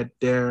 definitely head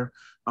there.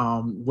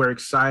 We're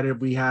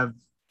excited. We have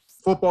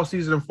football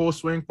season in full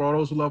swing for all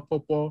those who love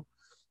football.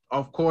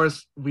 Of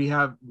course, we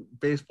have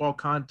baseball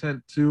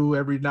content too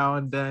every now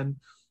and then.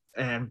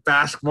 And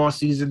basketball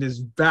season is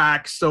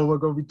back, so we're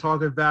going to be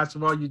talking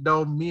basketball. You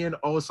know, me and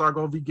Osa are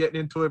going to be getting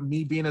into it,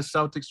 me being a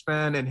Celtics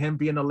fan and him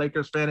being a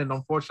Lakers fan. And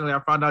unfortunately,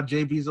 I found out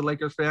JB's a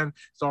Lakers fan,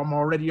 so I'm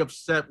already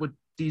upset with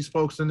these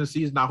folks in the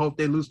season. I hope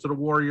they lose to the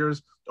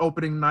Warriors.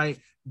 Opening night,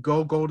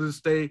 go Golden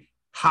State.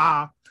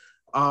 Ha!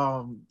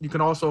 You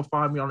can also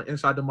find me on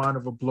Inside the Mind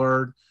of a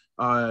Blurred.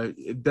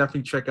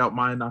 Definitely check out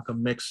My Naka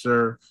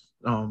Mixer.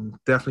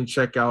 Definitely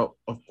check out,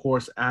 of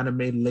course,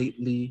 Anime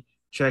Lately.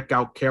 Check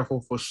out Careful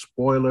for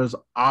Spoilers,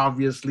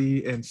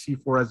 obviously, and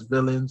C4 as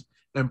Villains.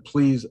 And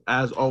please,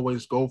 as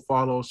always, go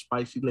follow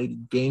Spicy Lady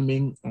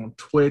Gaming on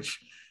Twitch.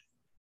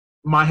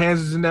 My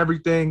hands is in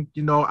everything.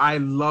 You know, I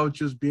love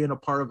just being a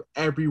part of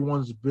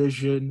everyone's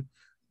vision.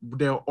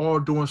 they're all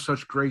doing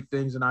such great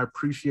things, and I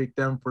appreciate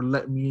them for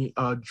letting me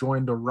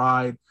join the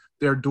ride.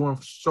 They're doing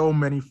so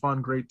many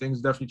fun, great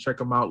things. Definitely check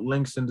them out.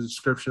 Links in the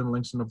description,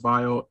 links in the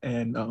bio,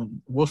 and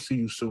we'll see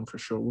you soon for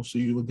sure. We'll see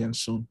you again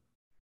soon.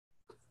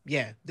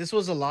 Yeah, this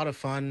was a lot of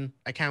fun.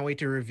 I can't wait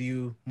to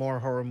review more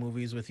horror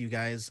movies with you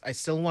guys. I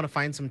still want to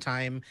find some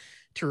time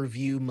to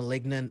review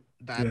Malignant.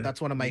 That's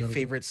one of my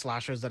favorite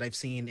slashers that I've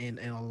seen in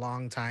a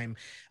long time.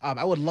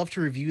 I would love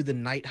to review The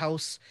Night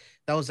House.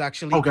 That was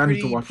actually I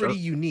need to watch pretty that.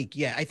 unique.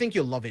 Yeah, I think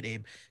you'll love it,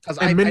 Abe. Because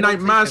And Midnight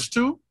Mass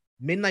too.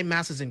 Midnight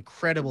Mass is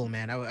incredible,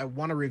 man. I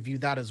want to review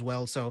that as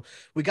well. So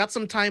we got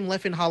some time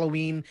left in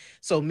Halloween.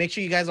 So make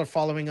sure you guys are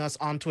following us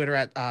on Twitter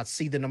at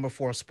see the number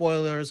 4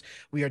 spoilers.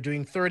 We are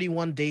doing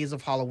 31 days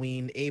of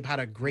Halloween. Abe had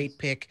a great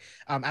pick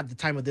at the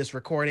time of this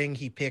recording.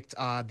 He picked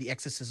The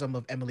Exorcism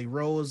of Emily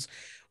Rose,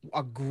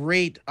 a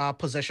great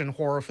possession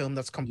horror film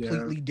that's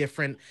completely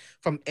different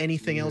from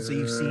anything else that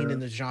you've seen in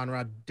the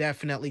genre.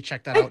 Definitely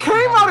check that out. It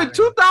came out in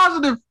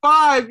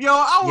 2005, yo.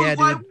 I was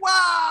like, dude.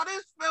 wow,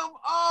 this film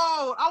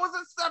old. I was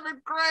in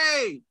 7th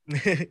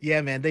grade.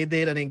 Yeah, man, they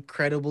did an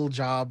incredible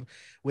job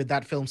with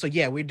that film. So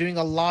yeah, we're doing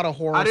a lot of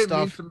horror stuff. I didn't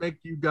mean to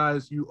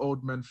make you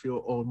old men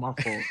feel old. My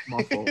fault.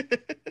 My fault.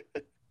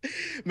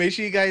 Make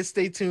sure you guys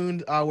stay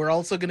tuned. We're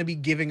also going to be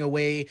giving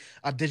away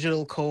a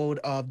digital code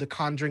of The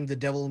Conjuring, The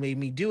Devil Made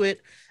Me Do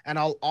It. And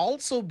I'll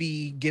also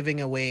be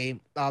giving away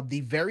the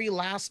very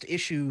last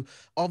issue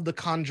of The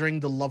Conjuring,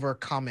 The Lover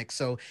comic.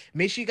 So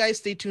make sure you guys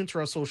stay tuned to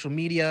our social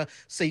media.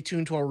 Stay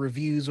tuned to our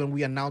reviews when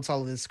we announce all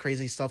of this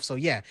crazy stuff. So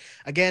yeah,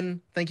 again,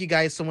 thank you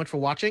guys so much for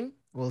watching.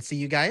 We'll see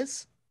you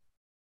guys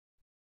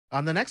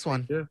on the next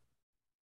one. Yeah.